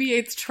love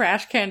BB-8's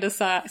trash can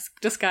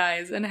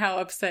disguise and how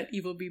upset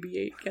evil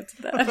BB-8 gets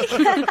at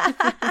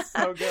that.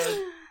 So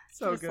good.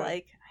 So Just good.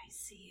 I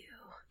see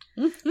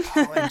you.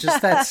 And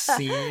just that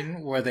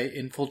scene where they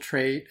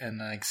infiltrate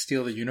and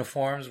steal the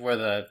uniforms where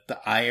the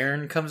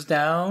iron comes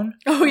down.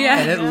 Oh yeah.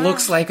 And it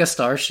looks like a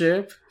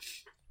starship.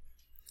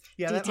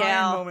 Yeah, that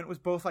Detail. iron moment was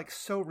both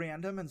so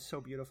random and so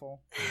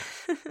beautiful.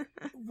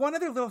 One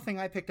other little thing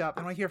I picked up,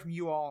 and I want to hear from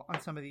you all on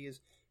some of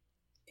these.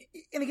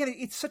 And again,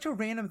 it's such a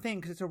random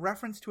thing because it's a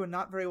reference to a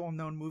not very well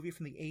known movie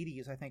from the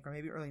 80s, I think, or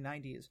maybe early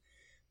 90s.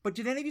 But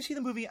did any of you see the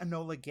movie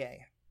Enola Gay?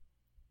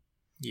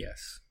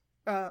 Yes.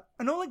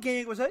 Enola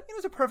Gay was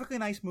a perfectly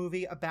nice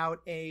movie about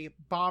a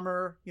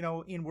bomber,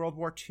 in World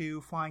War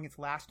II flying its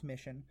last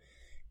mission.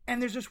 And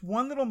there's just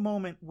one little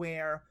moment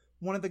where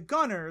one of the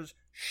gunners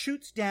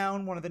shoots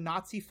down one of the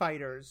Nazi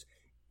fighters,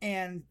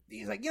 and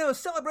he's like,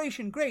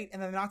 celebration, great.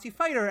 And then the Nazi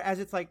fighter, as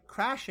it's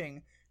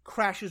crashing,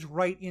 crashes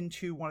right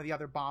into one of the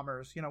other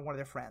bombers, one of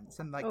their friends.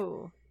 And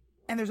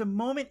and there's a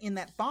moment in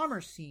that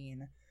bomber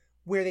scene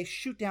where they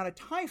shoot down a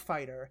TIE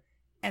fighter,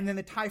 and then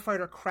the TIE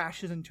fighter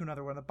crashes into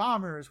another one of the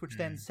bombers, which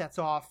then sets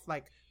off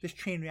this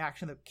chain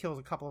reaction that kills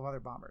a couple of other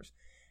bombers.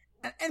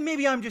 And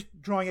maybe I'm just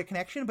drawing a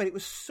connection, but it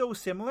was so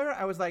similar.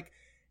 I was like,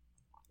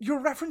 you're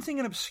referencing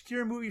an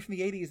obscure movie from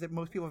the 80s that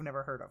most people have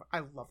never heard of. I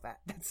love that.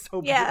 That's so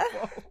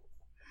beautiful.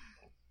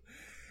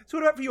 So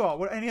what about for you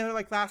all? Any other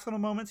last little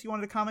moments you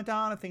wanted to comment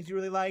on, or things you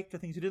really liked, or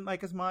things you didn't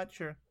like as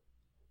much? Or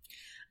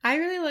I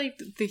really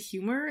liked the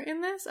humor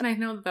in this, and I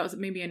know that was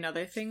maybe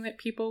another thing that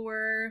people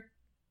were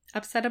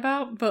upset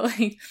about, but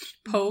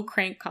Poe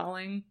crank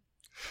calling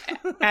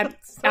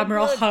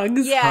Admiral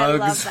Hux. Yeah,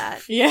 Hugs. I love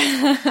that.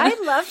 Yeah.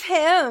 I love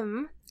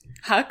him.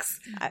 Hux.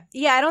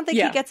 Yeah, I don't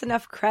think he gets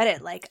enough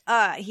credit.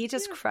 He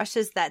just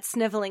crushes that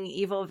sniveling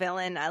evil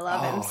villain. I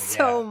love him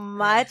so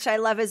much. I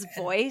love his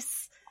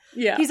voice.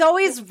 Yeah. He's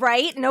always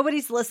right.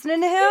 Nobody's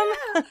listening to him.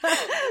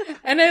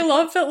 And I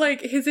love that,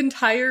 like, his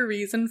entire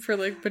reason for,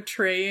 like,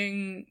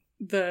 betraying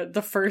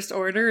the First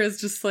Order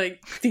is just,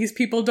 like, these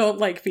people don't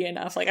like me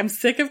enough. Like, I'm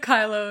sick of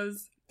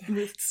Kylo's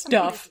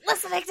stuff.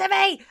 Listening to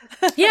me.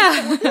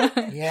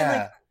 Yeah.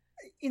 Yeah.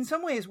 Like, in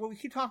some ways, we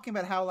keep talking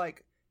about how,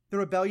 like, the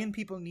rebellion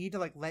people need to,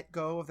 like, let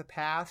go of the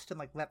past and,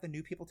 like, let the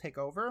new people take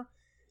over.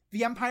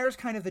 The Empire is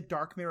kind of the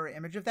dark mirror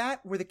image of that,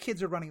 where the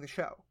kids are running the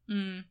show.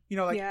 Mm. You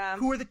know, like, Yeah.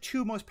 who are the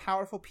two most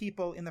powerful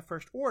people in the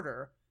First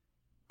Order?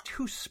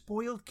 Two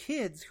spoiled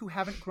kids who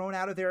haven't grown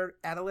out of their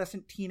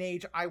adolescent,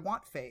 teenage, I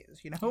want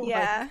phase, you know?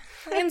 Yeah.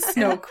 And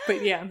Snoke,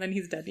 but yeah, then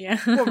he's dead, yeah.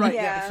 Like, well, right,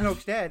 Yeah. yeah,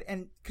 Snoke's dead.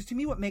 And, because to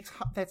me what makes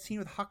that scene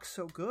with Hux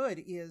so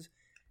good is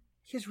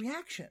his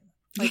reaction.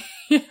 Like,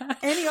 Yeah.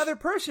 any other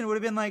person would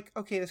have been like,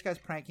 okay, this guy's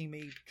pranking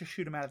me, just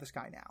shoot him out of the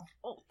sky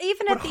now.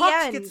 Even But at the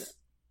Hux end. gets...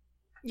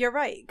 You're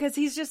right, because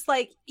he's just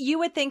like, you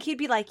would think he'd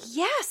be like,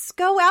 yes,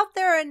 go out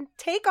there and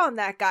take on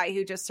that guy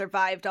who just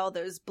survived all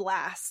those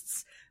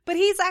blasts. But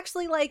he's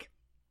actually like,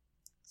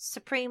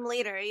 supreme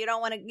leader, you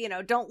don't want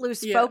to, don't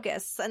lose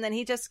focus. And then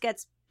he just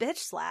gets bitch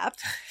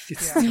slapped.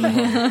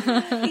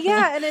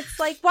 Yeah, and it's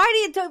like,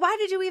 why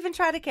did you even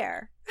try to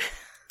care?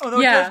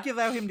 Although it does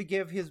allow him to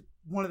give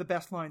one of the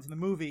best lines in the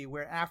movie,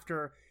 where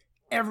after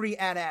every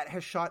AT-AT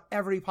has shot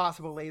every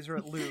possible laser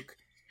at Luke,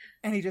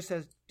 and he just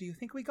says, do you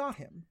think we got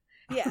him?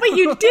 Yeah. But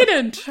you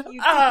didn't. You did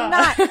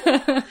not.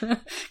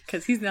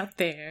 Because he's not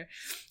there.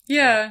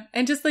 Yeah.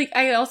 And just like,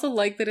 I also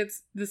like that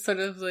it's this sort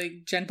of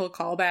like gentle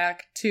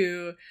callback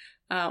to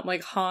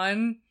like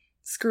Han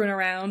screwing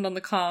around on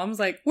the comms,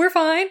 like, we're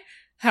fine.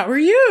 How are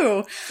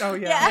you? Oh,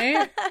 yeah.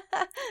 Right?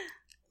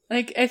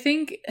 Like, I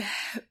think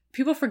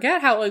people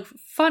forget how like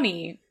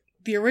funny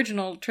the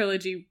original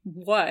trilogy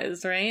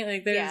was, right?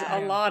 Like, there's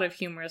a lot of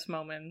humorous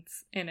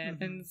moments in it.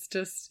 Mm-hmm. And it's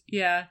just,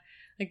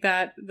 like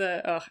that,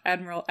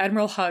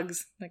 Admiral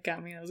Hugs, that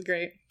got me. That was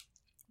great.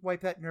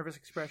 Wipe that nervous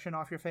expression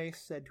off your face,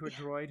 said to a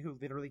droid who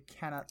literally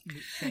cannot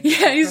change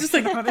Yeah, he's just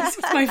like, this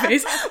is my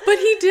face. But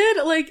he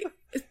did, like,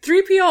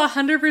 3PO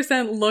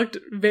 100% looked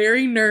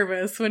very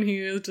nervous when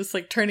he was just,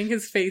 like, turning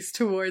his face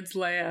towards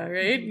Leia,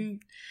 right? Mm-hmm.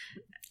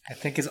 I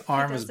think his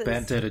arm is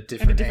bent at a At a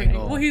different different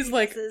angle. Well, he's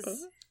like,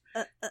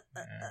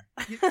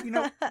 you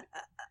know,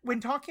 when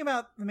talking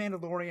about The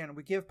Mandalorian,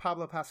 we give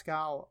Pablo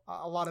Pascal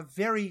a lot of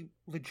very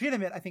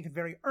legitimate, I think, and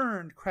very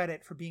earned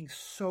credit for being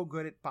so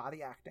good at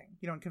body acting,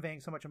 and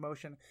conveying so much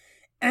emotion.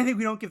 And I think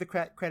we don't give the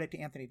credit to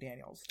Anthony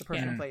Daniels, the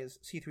person who plays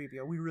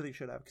C-3PO. We really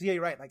should have. Because, you're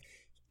right. Like,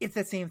 it's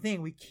that same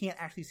thing. We can't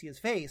actually see his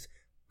face,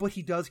 but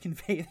he does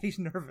convey that he's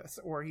nervous,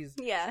 or he's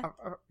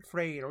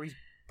afraid, or he's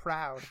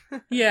proud.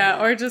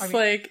 yeah, or just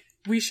like,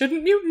 we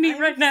shouldn't mutiny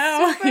right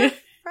now. Super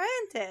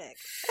frantic.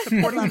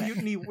 Supporting the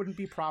mutiny wouldn't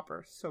be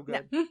proper. So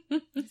good.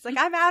 It's like,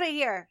 I'm out of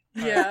here.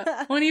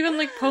 Yeah. Well, and even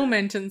like Poe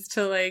mentions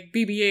to like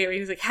BB-8, where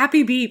he's like,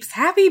 happy beeps.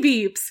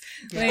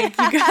 Like,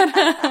 you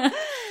gotta...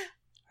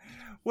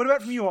 What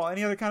about from you all?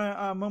 Any other kind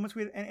of moments?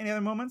 Any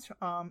other moments?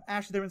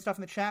 Ash, there been stuff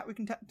in the chat we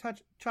can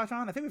touch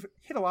on? I think we've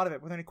hit a lot of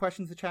it. Were there any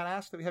questions the chat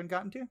asked that we haven't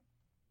gotten to?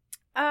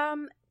 I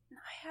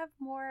have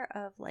more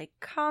of like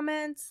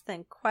comments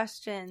than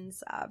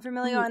questions.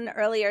 Vermilion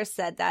earlier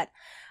said that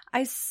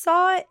I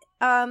saw it.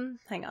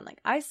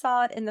 I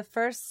saw it in the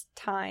first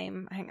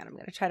time. Hang on, I'm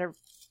going to try to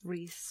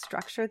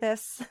restructure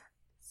this.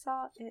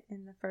 Saw it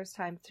in the first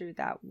time through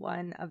that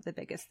one of the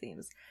biggest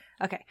themes.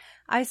 Okay.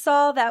 I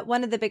saw that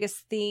one of the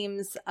biggest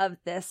themes of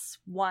this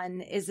one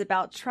is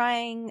about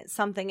trying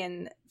something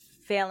and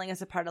failing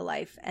as a part of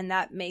life. And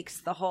that makes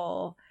the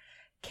whole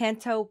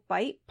Canto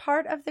Bite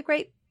part of the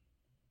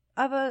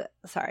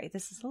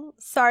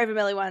sorry,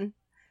 Vermilion.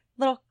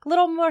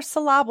 Little more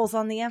syllables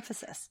on the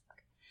emphasis.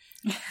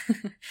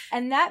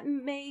 And that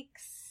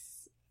makes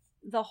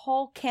the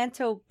whole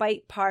Canto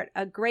Bite part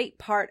a great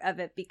part of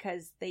it,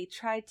 because they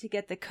tried to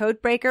get the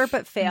Codebreaker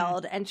but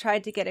failed, and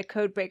tried to get a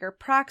Codebreaker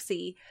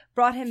proxy,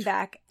 brought him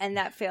back, and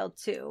that failed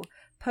too.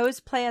 Poe's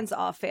plans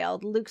all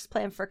failed. Luke's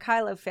plan for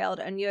Kylo failed,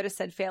 and Yoda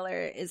said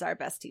failure is our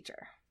best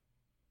teacher.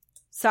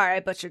 Sorry, I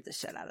butchered the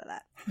shit out of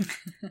that.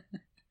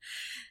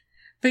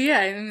 But yeah,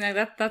 I mean,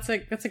 that's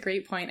a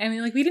great point. I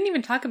mean, like, we didn't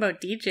even talk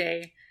about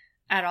DJ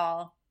at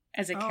all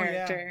as a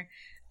character.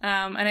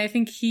 Yeah. And I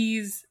think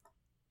he's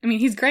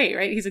great,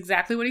 right? He's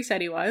exactly what he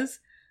said he was.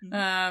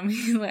 Mm-hmm.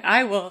 He's like,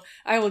 I will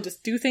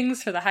just do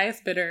things for the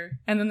highest bidder.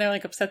 And then they're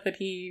like upset that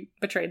he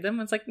betrayed them.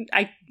 It's like,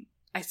 I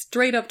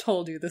straight up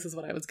told you this is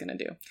what I was going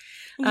to do.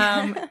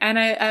 And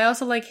I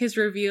also like his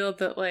reveal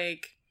that,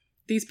 like,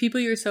 these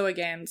people you're so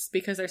against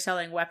because they're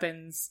selling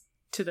weapons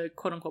to the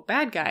quote unquote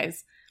bad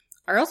guys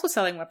are also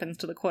selling weapons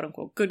to the quote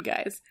unquote good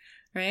guys.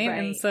 Right.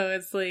 And so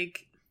it's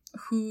like,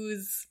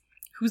 who's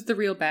the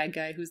real bad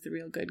guy? Who's the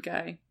real good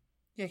guy?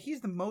 Yeah,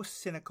 he's the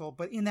most cynical,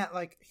 but in that,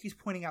 like, he's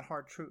pointing out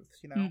hard truths,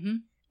 Mm-hmm.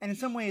 And in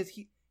some ways,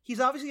 he's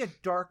obviously a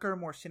darker,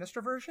 more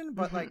sinister version,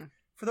 but, like,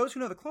 for those who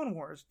know the Clone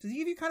Wars, does he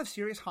give you kind of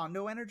serious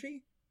Hondo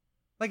energy?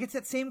 Like, it's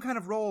that same kind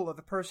of role of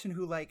the person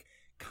who, like,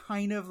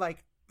 kind of,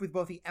 like, with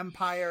both the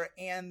Empire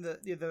and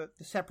the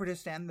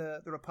Separatists and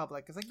the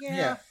Republic. It's like,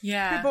 Yeah.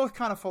 they're both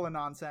kind of full of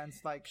nonsense.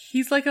 Like,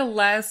 he's like a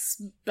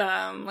less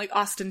like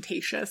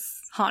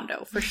ostentatious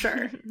Hondo for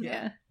sure.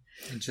 Yeah.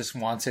 He just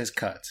wants his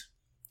cut.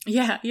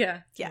 Yeah.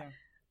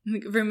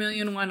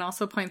 Vermilion One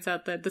also points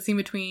out that the scene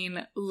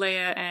between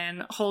Leia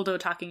and Holdo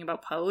talking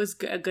about Poe is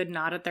a good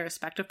nod at the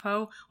respect of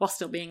Poe, while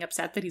still being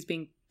upset that he's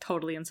being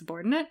totally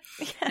insubordinate.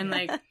 And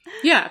like,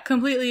 yeah,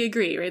 completely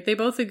agree, right? They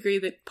both agree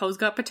that Poe's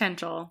got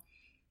potential,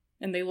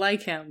 and they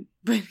like him,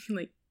 but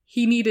like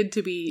he needs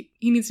to be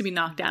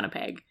knocked down a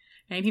peg,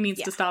 and he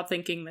needs to stop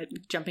thinking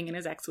that jumping in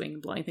his X-wing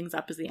and blowing things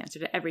up is the answer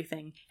to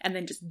everything, and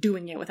then just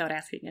doing it without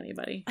asking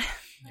anybody.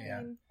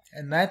 Yeah.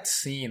 And that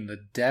scene,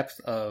 the depth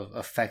of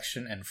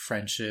affection and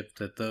friendship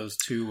that those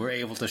two were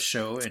able to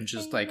show in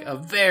just like a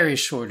very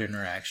short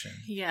interaction.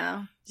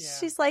 Yeah.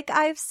 She's like,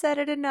 I've said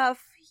it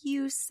enough.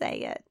 You say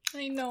it.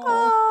 I know.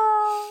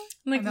 Oh,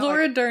 Like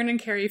Laura Dern and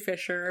Carrie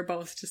Fisher are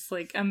both just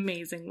like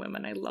amazing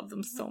women. I love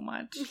them so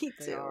much. me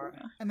they too. are.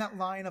 And that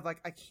line of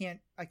like, I can't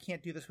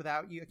do this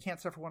without you. I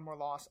can't suffer one more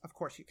loss. Of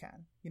course you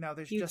can. You know,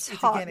 there's You just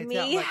taught it's me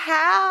that, like,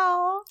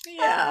 how.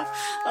 Yeah.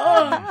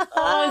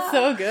 Oh,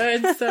 so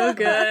good. So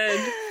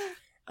good.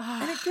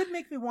 and it did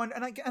make me wonder,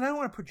 and I don't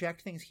want to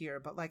project things here,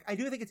 but like I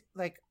do think it's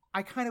like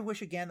I kind of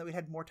wish again that we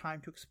had more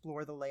time to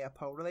explore the Leia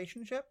Poe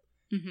relationship,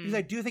 because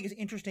I do think it's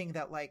interesting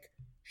that like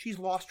she's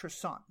lost her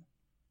son,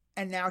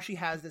 and now she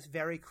has this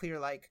very clear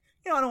like,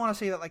 you know, I don't want to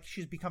say that like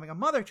she's becoming a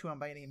mother to him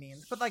by any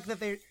means, but like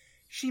that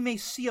she may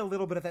see a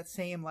little bit of that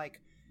same like,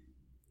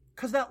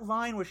 because that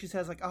line where she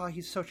says like, oh,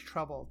 he's such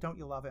trouble, don't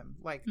you love him,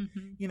 like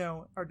you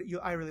know, or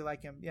I really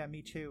like him, yeah,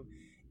 me too.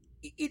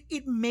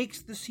 It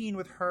makes the scene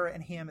with her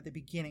and him at the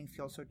beginning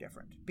feel so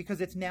different,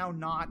 because it's now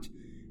not,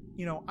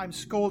 you know, I'm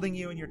scolding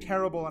you and you're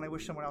terrible and I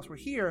wish someone else were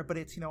here, but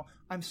it's, you know,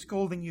 I'm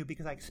scolding you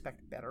because I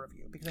expect better of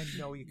you, because I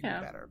know you can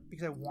be better,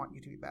 because I want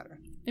you to be better.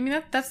 I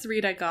mean, that's the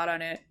read I got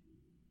on it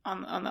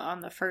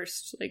on the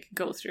first like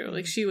go through.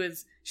 Like she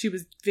was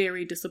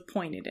very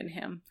disappointed in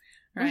him,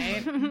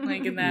 right?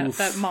 Like in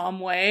that mom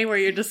way where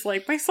you're just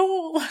like, my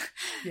soul.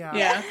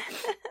 Yeah.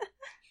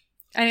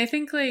 And I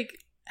think like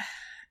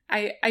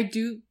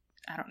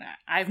I don't know.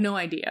 I have no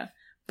idea.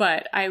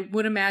 But I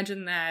would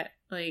imagine that,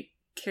 like,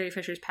 Carrie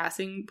Fisher's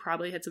passing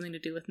probably had something to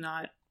do with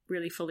not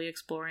really fully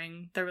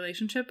exploring the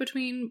relationship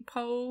between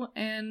Poe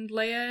and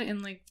Leia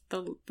in, like,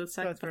 the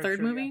third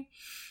movie.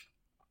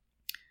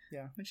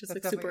 Yeah. Which is, That's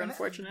like, super definitely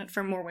unfortunate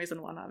for more ways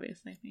than one,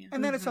 obviously. Yeah.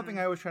 And then it's something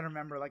I always try to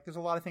remember. Like, there's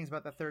a lot of things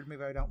about the third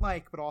movie I don't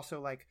like, but also,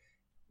 like,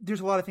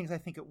 there's a lot of things I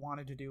think it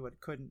wanted to do, it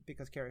couldn't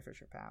because Carrie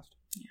Fisher passed.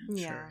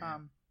 Yeah.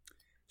 Sure.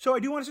 So I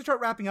do want us to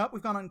start wrapping up.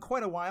 We've gone on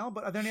quite a while,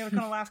 but are there any other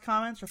kind of last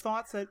comments or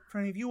thoughts that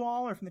from any of you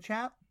all or from the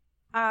chat?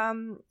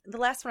 The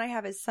last one I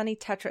have is Sunny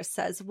Tetris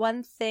says,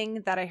 one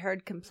thing that I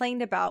heard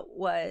complained about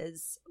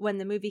was when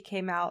the movie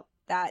came out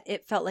that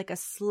it felt like a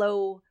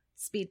slow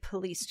speed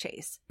police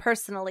chase.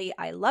 Personally,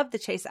 I love the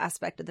chase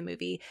aspect of the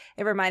movie.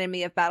 It reminded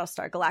me of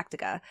Battlestar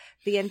Galactica.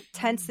 The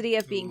intensity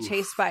of being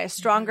chased by a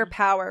stronger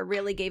power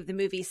really gave the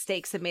movie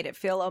stakes and made it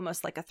feel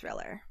almost like a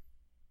thriller.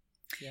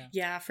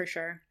 Yeah, for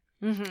sure.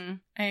 Mm-hmm.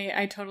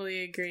 I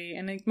totally agree.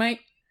 And like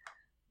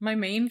my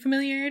main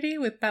familiarity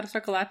with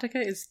Battlestar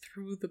Galactica is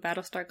through the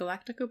Battlestar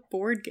Galactica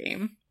board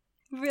game.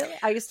 Really?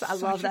 I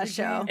love that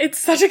show. It's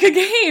such a good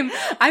game.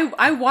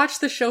 I watched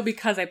the show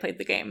because I played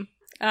the game.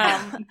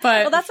 But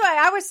well, that's why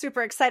I was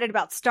super excited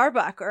about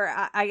Starbuck, or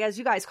I guess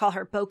you guys call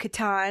her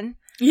Bo-Katan.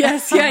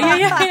 Yes,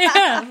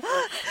 yeah.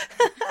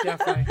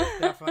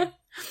 Definitely.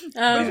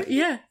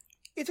 Yeah.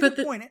 It's a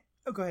good point.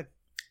 Oh, go ahead.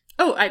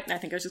 Oh, I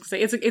think I was just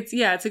gonna say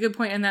it's a good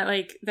point, and that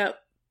like that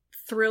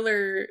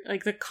thriller,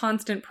 like the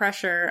constant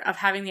pressure of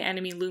having the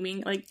enemy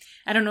looming. Like,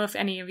 I don't know if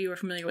any of you are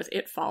familiar with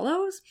It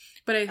Follows,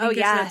 but I think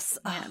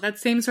that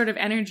same sort of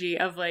energy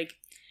of like,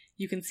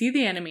 you can see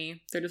the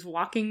enemy, they're just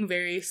walking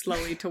very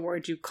slowly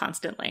towards you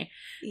constantly.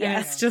 And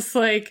it's just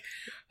like,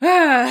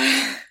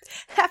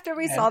 After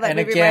we saw that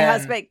movie, my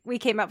husband, we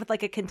came up with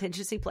like a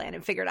contingency plan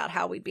and figured out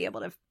how we'd be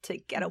able to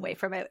get away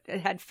from it. It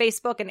had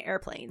Facebook and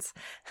airplanes.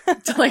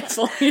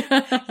 Delightful.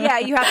 Yeah,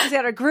 you have to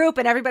get a group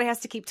and everybody has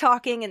to keep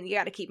talking and you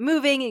got to keep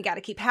moving and you got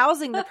to keep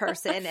housing the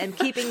person and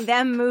keeping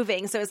them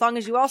moving. So as long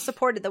as you all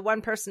supported the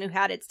one person who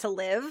had it to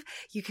live,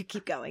 you could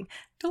keep going.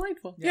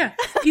 Delightful. Yeah.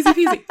 Easy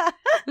peasy.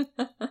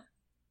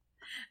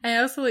 I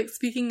also like,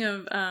 speaking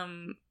of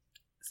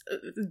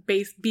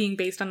being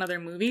based on other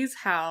movies,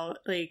 how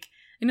like,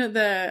 you know,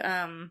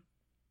 the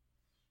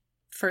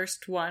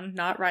first one,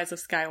 not Rise of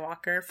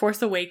Skywalker,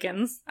 Force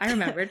Awakens, I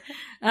remembered,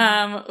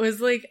 was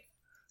like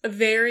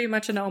very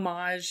much an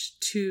homage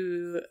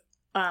to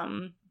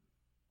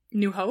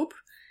New Hope.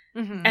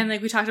 Mm-hmm. And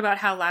like we talked about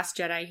how Last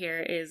Jedi here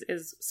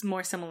is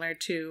more similar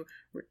to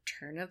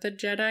Return of the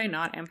Jedi,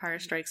 not Empire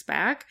Strikes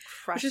Back.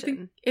 Which I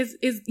think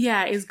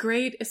is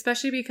great,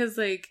 especially because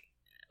like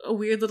a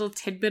weird little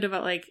tidbit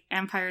about like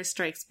Empire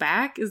Strikes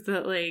Back is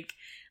that like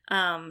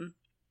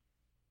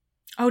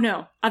Oh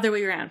no, other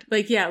way around.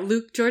 Like, yeah,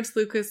 George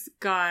Lucas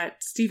got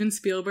Steven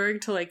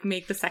Spielberg to like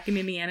make the second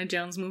Indiana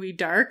Jones movie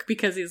dark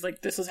because he's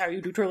like, this is how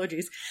you do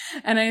trilogies.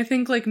 And I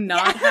think like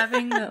not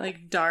having that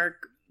like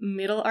dark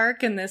middle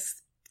arc in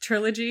this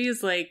trilogy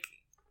is like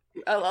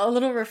a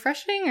little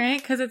refreshing,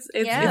 right? Because it's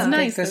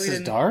nice. This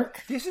is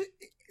dark.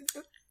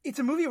 It's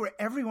a movie where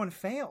everyone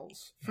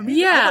fails. For me,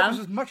 yeah. I thought this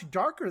was much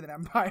darker than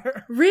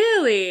Empire.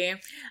 Really?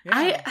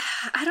 Yeah.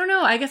 I don't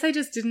know. I guess I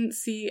just didn't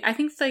see. I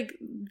think like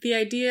the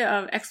idea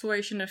of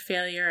exploration of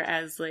failure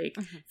as like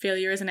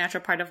failure is a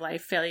natural part of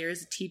life, failure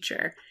is a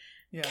teacher,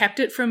 kept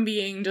it from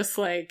being just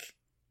like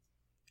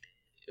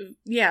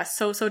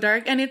so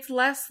dark, and it's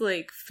less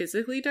like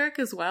physically dark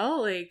as well.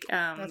 Like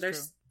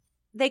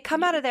they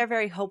come out of there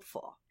very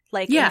hopeful.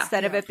 Like,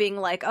 instead of it being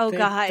like, oh,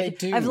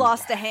 God, I've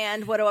lost a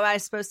hand. What am I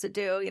supposed to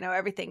do? You know,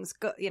 everything's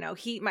good. You know,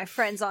 heat my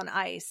friends on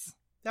ice.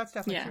 That's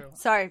definitely true.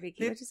 Sorry,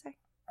 Vicky. What'd you say?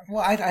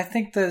 Well, I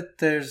think that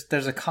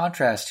there's a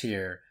contrast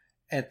here.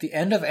 At the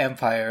end of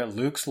Empire,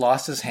 Luke's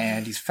lost his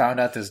hand. He's found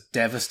out this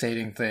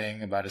devastating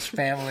thing about his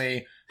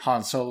family.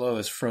 Han Solo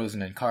is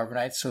frozen in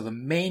carbonite. So the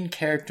main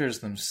characters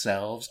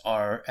themselves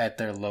are at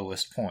their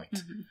lowest point.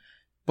 Mm-hmm.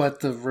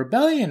 But the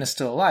rebellion is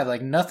still alive.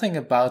 Like, nothing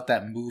about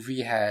that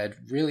movie had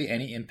really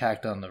any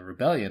impact on the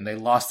rebellion. They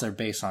lost their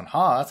base on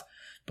Hoth,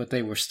 but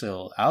they were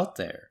still out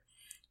there.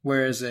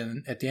 Whereas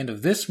at the end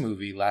of this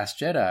movie, Last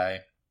Jedi,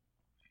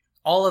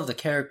 all of the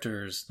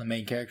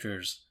main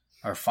characters,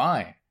 are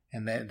fine.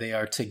 And they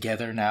are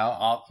together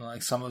now,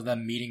 like some of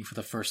them meeting for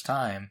the first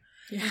time.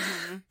 Yeah.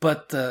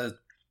 But the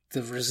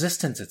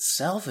resistance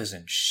itself is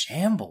in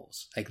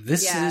shambles. Like,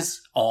 this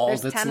is all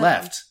There's that's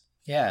left.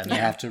 Yeah, and they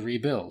have to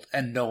rebuild.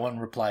 And no one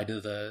replied to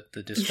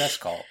the distress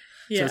call.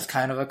 So it's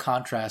kind of a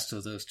contrast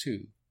of those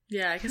two.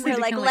 Yeah, I guess they're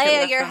like,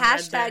 Leia, your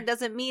hashtag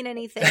doesn't mean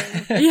anything.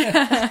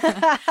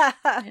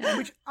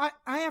 Which I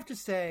have to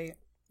say,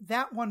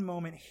 that one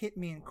moment hit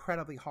me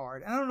incredibly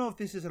hard. And I don't know if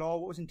this is at all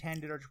what was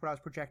intended or just what I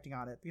was projecting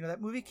on it. You know,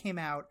 that movie came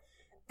out,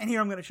 and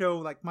here I'm going to show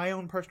like my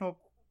own personal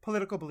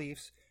political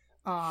beliefs.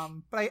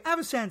 But I have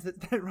a sense that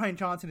Rian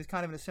Johnson is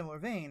kind of in a similar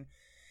vein.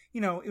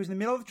 You know, it was in the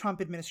middle of the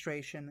Trump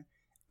administration.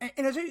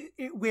 And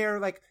where,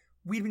 like,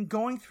 we've been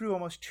going through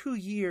almost 2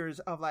 years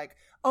of, like,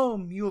 oh,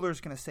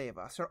 Mueller's going to save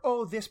us, or,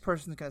 oh, this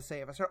person's going to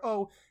save us, or,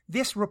 oh,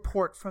 this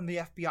report from the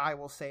FBI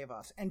will save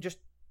us, and just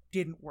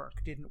didn't work.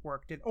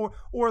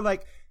 Or,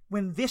 like,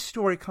 when this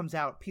story comes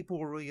out, people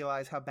will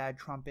realize how bad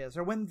Trump is,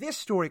 or when this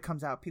story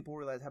comes out, people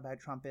will realize how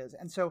bad Trump is.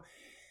 And so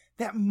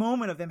that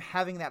moment of them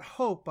having that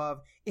hope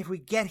of, if we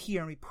get here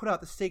and we put out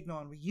the signal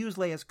and we use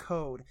Leia's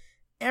code,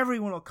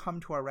 everyone will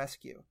come to our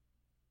rescue.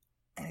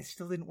 And it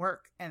still didn't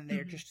work, and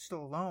they're just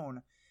still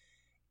alone.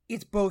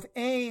 It's both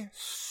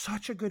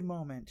such a good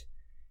moment,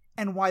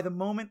 and why the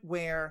moment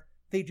where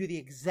they do the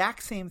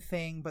exact same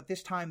thing, but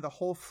this time the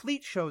whole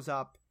fleet shows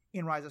up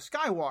in Rise of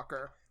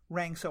Skywalker,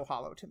 rang so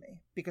hollow to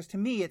me. Because to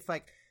me, it's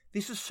like,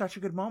 this is such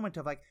a good moment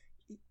of, like,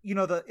 you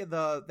know,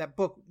 that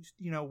book,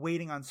 you know,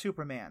 Waiting on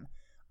Superman.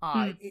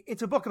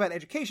 It's a book about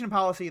education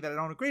policy that I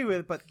don't agree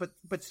with,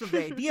 but still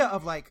the idea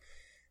of, like,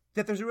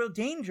 that there's a real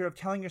danger of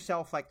telling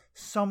yourself, like,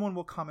 someone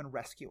will come and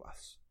rescue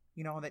us.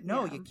 You know, that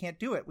no, you can't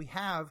do it.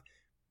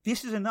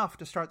 This is enough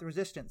to start the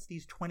resistance.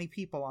 These 20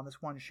 people on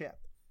this one ship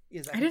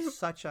is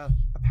such a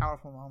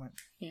powerful moment.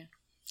 Yeah.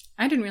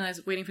 I didn't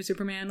realize Waiting for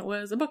Superman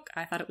was a book.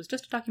 I thought it was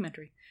just a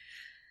documentary.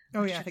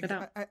 Oh, yeah.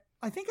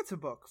 I think it's a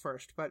book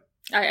first, but...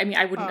 I mean,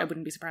 I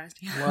wouldn't be surprised.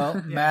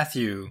 Well,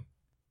 Matthew,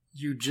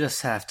 you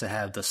just have to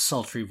have the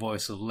sultry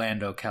voice of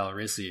Lando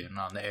Calrissian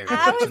on the air.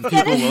 And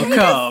people will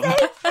come.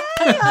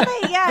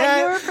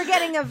 You were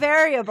forgetting a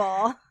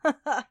variable.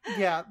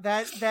 Yeah,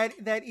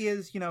 that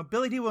is, you know,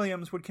 Billy D.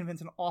 Williams would convince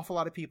an awful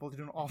lot of people to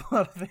do an awful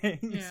lot of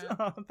things.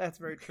 Yeah. That's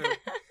very true.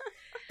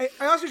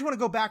 I also just want to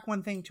go back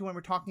one thing too when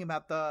we're talking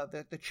about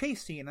the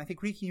chase scene. I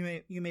think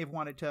Riki, you may have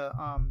wanted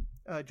to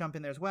jump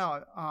in there as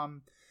well.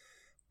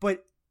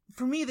 But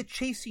for me, the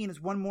chase scene is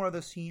one more of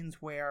those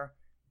scenes where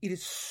it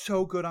is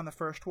so good on the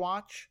first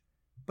watch,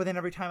 but then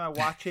every time I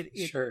watch it,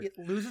 it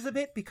loses a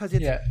bit because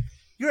it's. Yeah.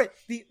 You're right.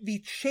 The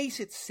chase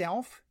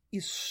itself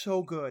is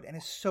so good and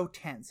is so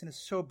tense and is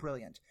so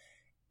brilliant.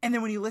 And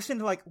then when you listen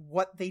to like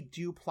what they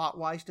do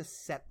plot-wise to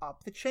set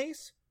up the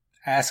chase,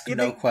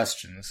 no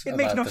questions. It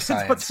makes no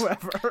sense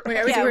whatsoever. Wait,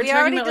 are we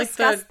talking about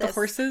like the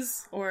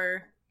horses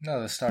or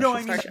no the starships? No,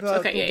 I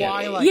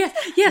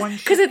mean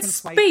because it's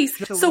space.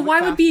 So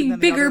why would being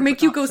bigger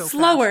make you go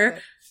slower?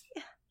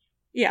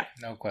 Yeah.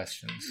 No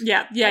questions.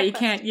 Yeah. You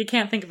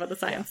can't think about the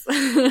science.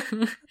 Let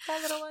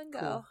that one go.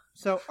 Cool.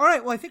 So, all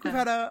right. Well, I think we've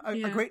had a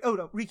great. Oh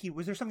no, Riki,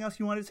 was there something else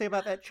you wanted to say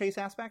about that chase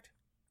aspect?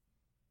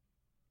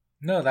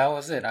 No, that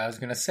was it. I was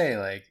gonna say,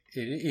 like,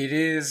 it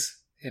is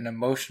an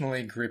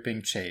emotionally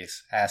gripping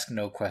chase. Ask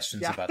no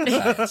questions about the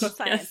science.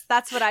 Yes.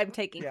 That's what I'm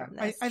taking from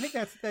this. I think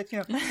that's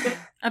you know.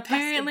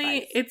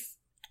 Apparently, it's.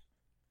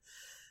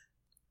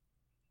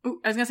 Ooh,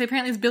 I was gonna say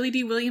apparently it's Billy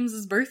D.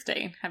 Williams'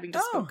 birthday. Having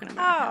just spoken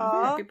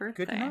about him. Happy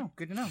birthday! Good to know.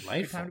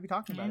 Good time to be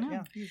talking about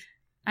it.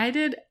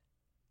 Yeah.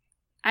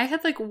 I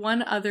had like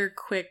one other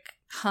quick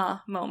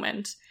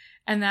moment,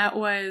 and that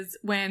was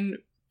when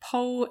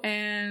Poe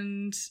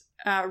and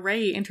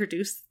Rey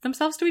introduced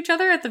themselves to each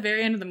other at the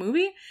very end of the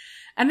movie.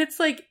 And it's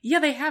like, yeah,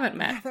 they haven't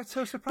met. Yeah, that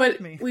so surprised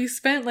but me. We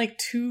spent like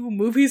 2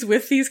 movies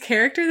with these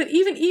characters that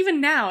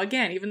even now,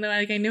 again, even though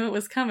like I knew it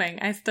was coming,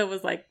 I still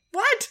was like,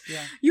 what?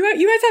 Yeah. You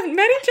guys haven't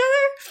met each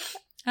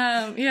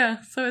other?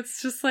 Yeah, so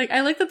it's just like,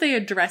 I like that they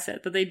address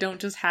it, that they don't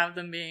just have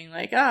them being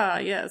like,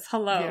 yes,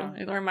 hello.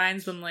 Yeah. It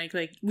reminds them like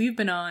we've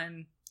been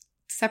on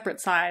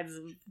separate sides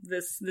of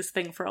this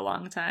thing for a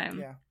long time.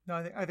 Yeah. No,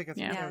 I think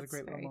that was a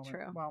great little moment.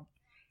 True. Wow.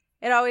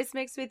 It always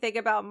makes me think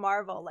about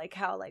Marvel, like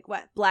how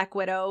Black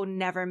Widow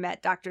never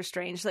met Doctor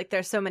Strange. Like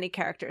there's so many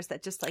characters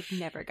that just like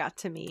never got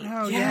to meet.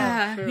 Oh,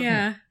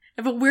 yeah.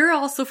 But we're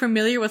also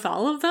familiar with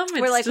all of them.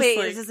 We're like, wait,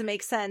 this doesn't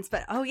make sense.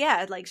 But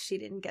like she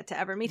didn't get to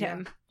ever meet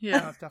him. Yeah,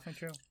 no, that's definitely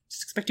true.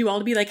 Just expect you all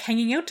to be like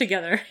hanging out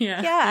together.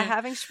 Yeah,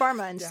 having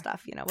shawarma and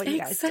stuff. What do you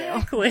guys do?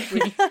 Exactly.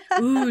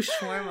 Ooh,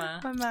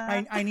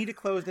 shawarma. I need to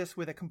close this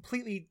with a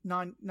completely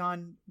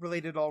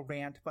non-related at all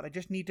rant, but I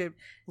just need to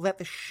let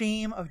the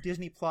shame of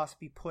Disney Plus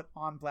be put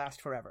on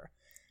blast forever.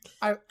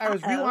 I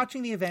was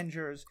rewatching The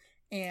Avengers,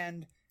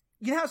 and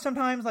you know how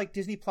sometimes like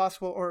Disney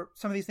Plus will, or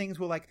some of these things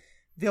will like,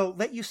 they'll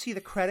let you see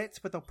the credits,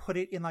 but they'll put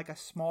it in like a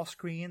small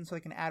screen so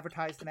they can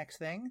advertise the next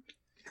thing.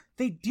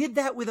 They did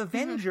that with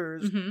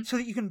Avengers so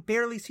that you can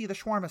barely see the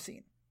shawarma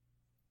scene.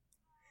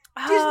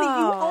 Disney,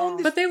 you own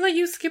this. But they let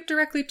you skip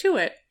directly to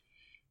it.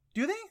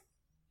 Do they?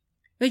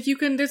 Like you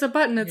can, there's a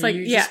button that's like,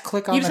 just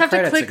click on you the just have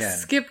to credits click again.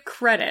 skip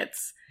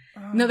credits.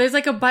 No, there's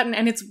like a button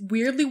and it's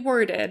weirdly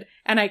worded,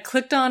 and I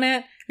clicked on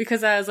it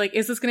because I was like,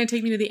 is this going to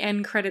take me to the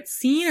end credits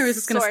scene, or is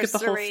this going to skip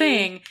the whole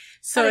thing?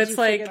 So it's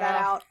like,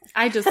 I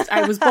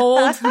was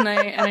bold and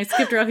I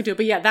skipped directly to it.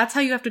 But yeah, that's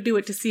how you have to do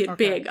it to see it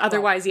big.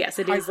 Otherwise, yes,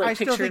 it is like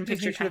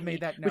picture-in-picture tiny,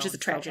 which is a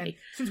tragedy.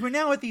 Since we're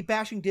now at the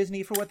bashing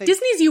Disney for what they...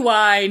 Disney's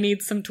UI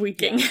needs some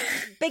tweaking.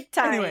 Big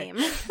time. Anyway,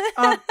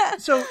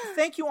 so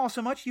thank you all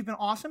so much. You've been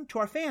awesome. To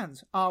our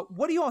fans,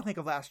 what do you all think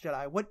of Last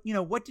Jedi? What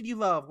did you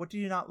love? What did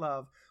you not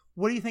love?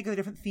 What do you think of the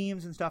different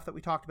themes and stuff that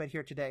we talked about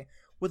here today?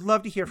 Would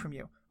love to hear from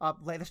you.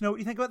 Let us know what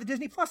you think about the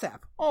Disney Plus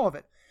app. All of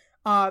it.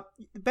 The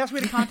best way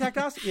to contact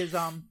us is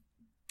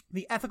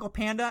the Ethical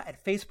Panda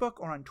at Facebook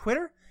or on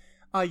Twitter.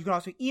 You can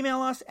also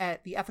email us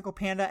at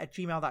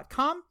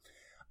theethicalpanda@gmail.com.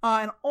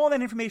 And all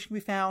that information can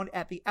be found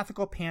at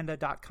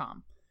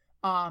theethicalpanda.com.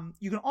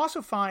 You can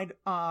also find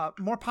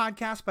more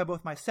podcasts by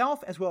both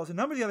myself as well as a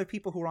number of the other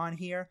people who are on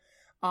here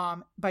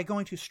by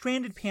going to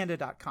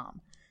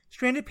strandedpanda.com.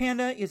 Stranded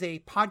Panda is a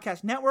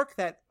podcast network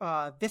that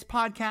this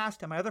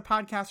podcast and my other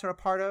podcasts are a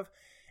part of.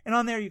 And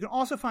on there, you can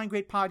also find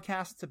great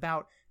podcasts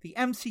about the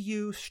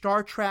MCU,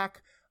 Star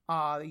Trek,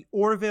 the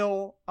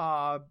Orville,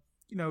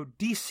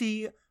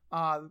 DC.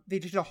 They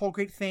just did a whole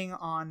great thing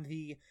on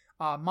the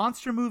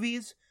monster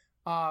movies,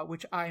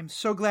 which I am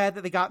so glad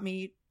that they got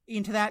me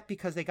into that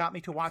because they got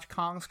me to watch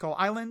Kong Skull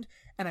Island.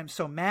 And I'm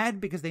so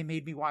mad because they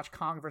made me watch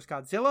Kong vs.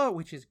 Godzilla,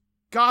 which is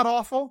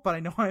god-awful, but I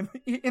know I'm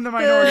in the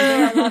minority.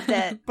 I loved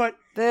it. But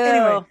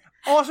anyway,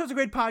 all sorts of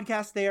great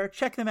podcasts there.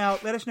 Check them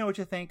out. Let us know what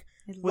you think.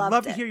 Would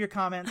love to hear your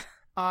comments.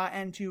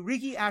 And to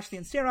Riki, Ashley,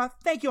 and Sarah,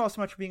 thank you all so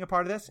much for being a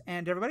part of this.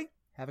 And everybody,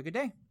 have a good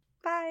day.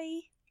 Bye.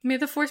 May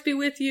the force be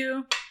with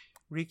you.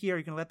 Riki, are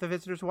you going to let the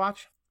visitors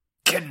watch?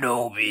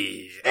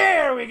 Kenobi.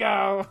 There we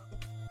go.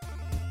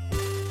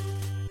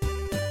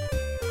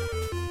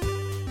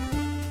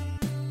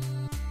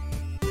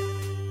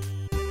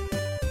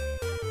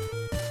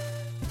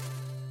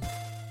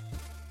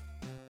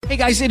 Hey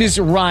guys, it is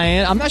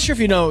Ryan. I'm not sure if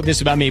you know this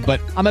about me, but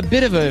I'm a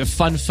bit of a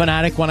fun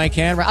fanatic when I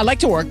can. I like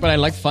to work, but I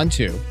like fun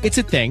too. It's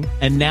a thing.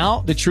 And now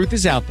the truth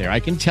is out there. I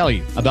can tell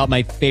you about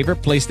my favorite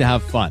place to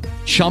have fun.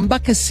 Chumba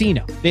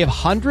Casino. They have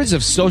hundreds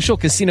of social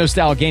casino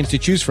style games to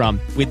choose from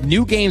with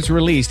new games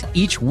released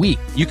each week.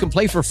 You can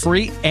play for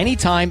free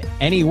anytime,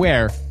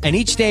 anywhere. And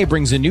each day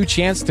brings a new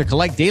chance to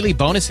collect daily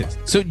bonuses.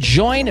 So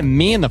join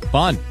me in the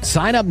fun.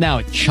 Sign up now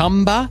at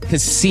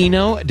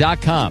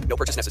ChumbaCasino.com. No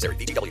purchase necessary.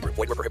 VGW Group.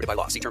 Void where prohibited by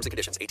law. See terms and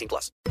conditions.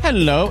 18+.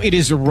 Hello, it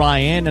is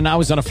Ryan, and I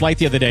was on a flight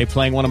the other day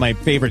playing one of my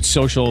favorite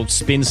social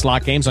spin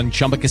slot games on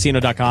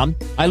ChumbaCasino.com.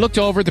 I looked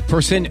over at the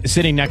person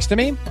sitting next to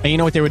me, and you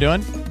know what they were doing?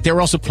 They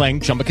were also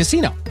playing Chumba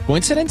Casino.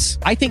 Coincidence?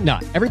 I think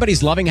not.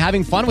 Everybody's loving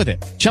having fun with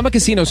it. Chumba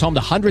Casino is home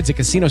to hundreds of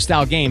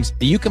casino-style games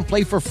that you can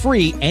play for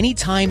free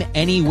anytime,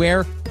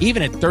 anywhere,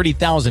 even at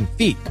 30,000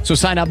 feet. So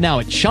sign up now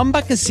at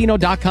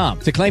ChumbaCasino.com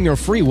to claim your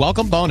free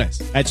welcome bonus.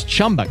 That's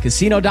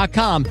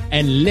ChumbaCasino.com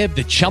and live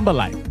the Chumba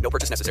life. No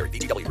purchase necessary.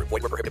 VGW Group.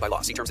 Void where prohibited by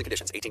law. See terms and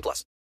conditions.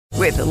 18+.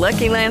 With the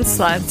Lucky Land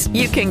Slots,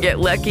 you can get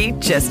lucky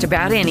just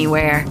about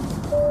anywhere.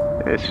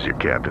 This is your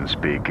captain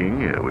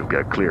speaking. We've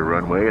got clear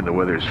runway and the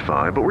weather's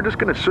fine, but we're just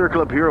going to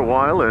circle up here a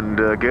while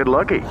and get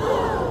lucky.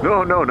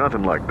 No,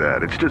 nothing like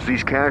that. It's just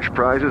these cash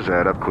prizes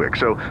add up quick.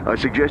 So I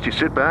suggest you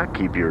sit back,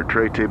 keep your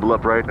tray table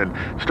upright, and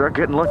start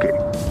getting lucky.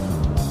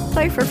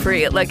 Play for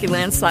free at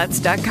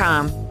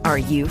LuckyLandSlots.com. Are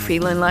you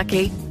feeling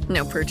lucky?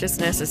 No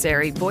purchase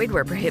necessary. Void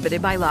where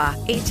prohibited by law.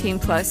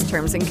 18+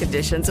 terms and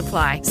conditions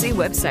apply. See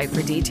website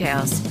for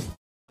details.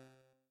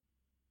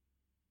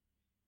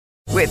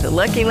 With the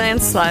Lucky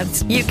Land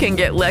Slots, you can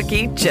get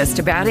lucky just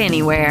about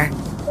anywhere.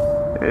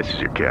 This is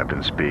your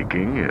captain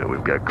speaking.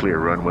 We've got clear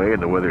runway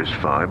and the weather's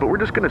fine, but we're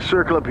just going to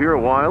circle up here a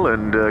while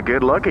and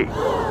get lucky.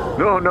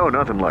 No,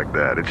 nothing like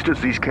that. It's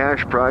just these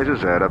cash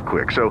prizes add up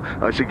quick. So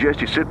I suggest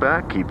you sit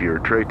back, keep your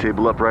tray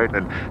table upright,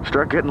 and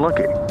start getting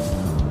lucky.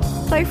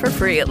 Play for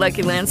free at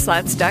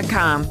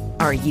LuckyLandSlots.com.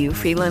 Are you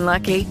feeling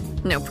lucky?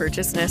 No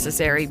purchase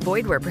necessary.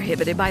 Void where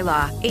prohibited by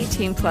law.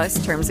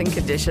 18+ terms and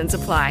conditions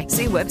apply.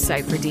 See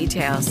website for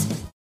details.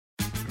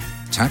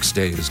 Tax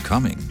day is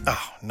coming.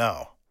 Oh,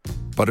 no.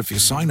 But if you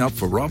sign up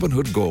for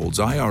Robinhood Gold's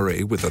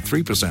IRA with a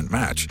 3%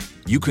 match,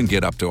 you can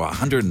get up to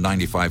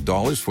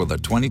 $195 for the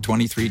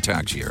 2023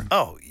 tax year.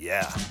 Oh,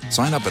 yeah.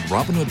 Sign up at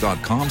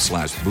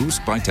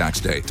Robinhood.com/boost by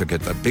tax day to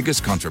get the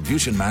biggest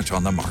contribution match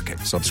on the market.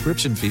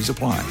 Subscription fees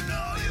apply.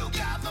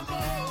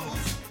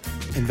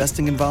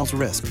 Investing involves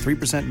risk.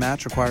 3%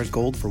 match requires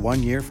gold for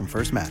 1 year from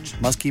first match.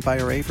 Must keep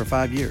IRA for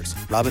 5 years.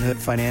 Robinhood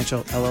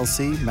Financial,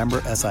 LLC, member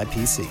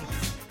SIPC.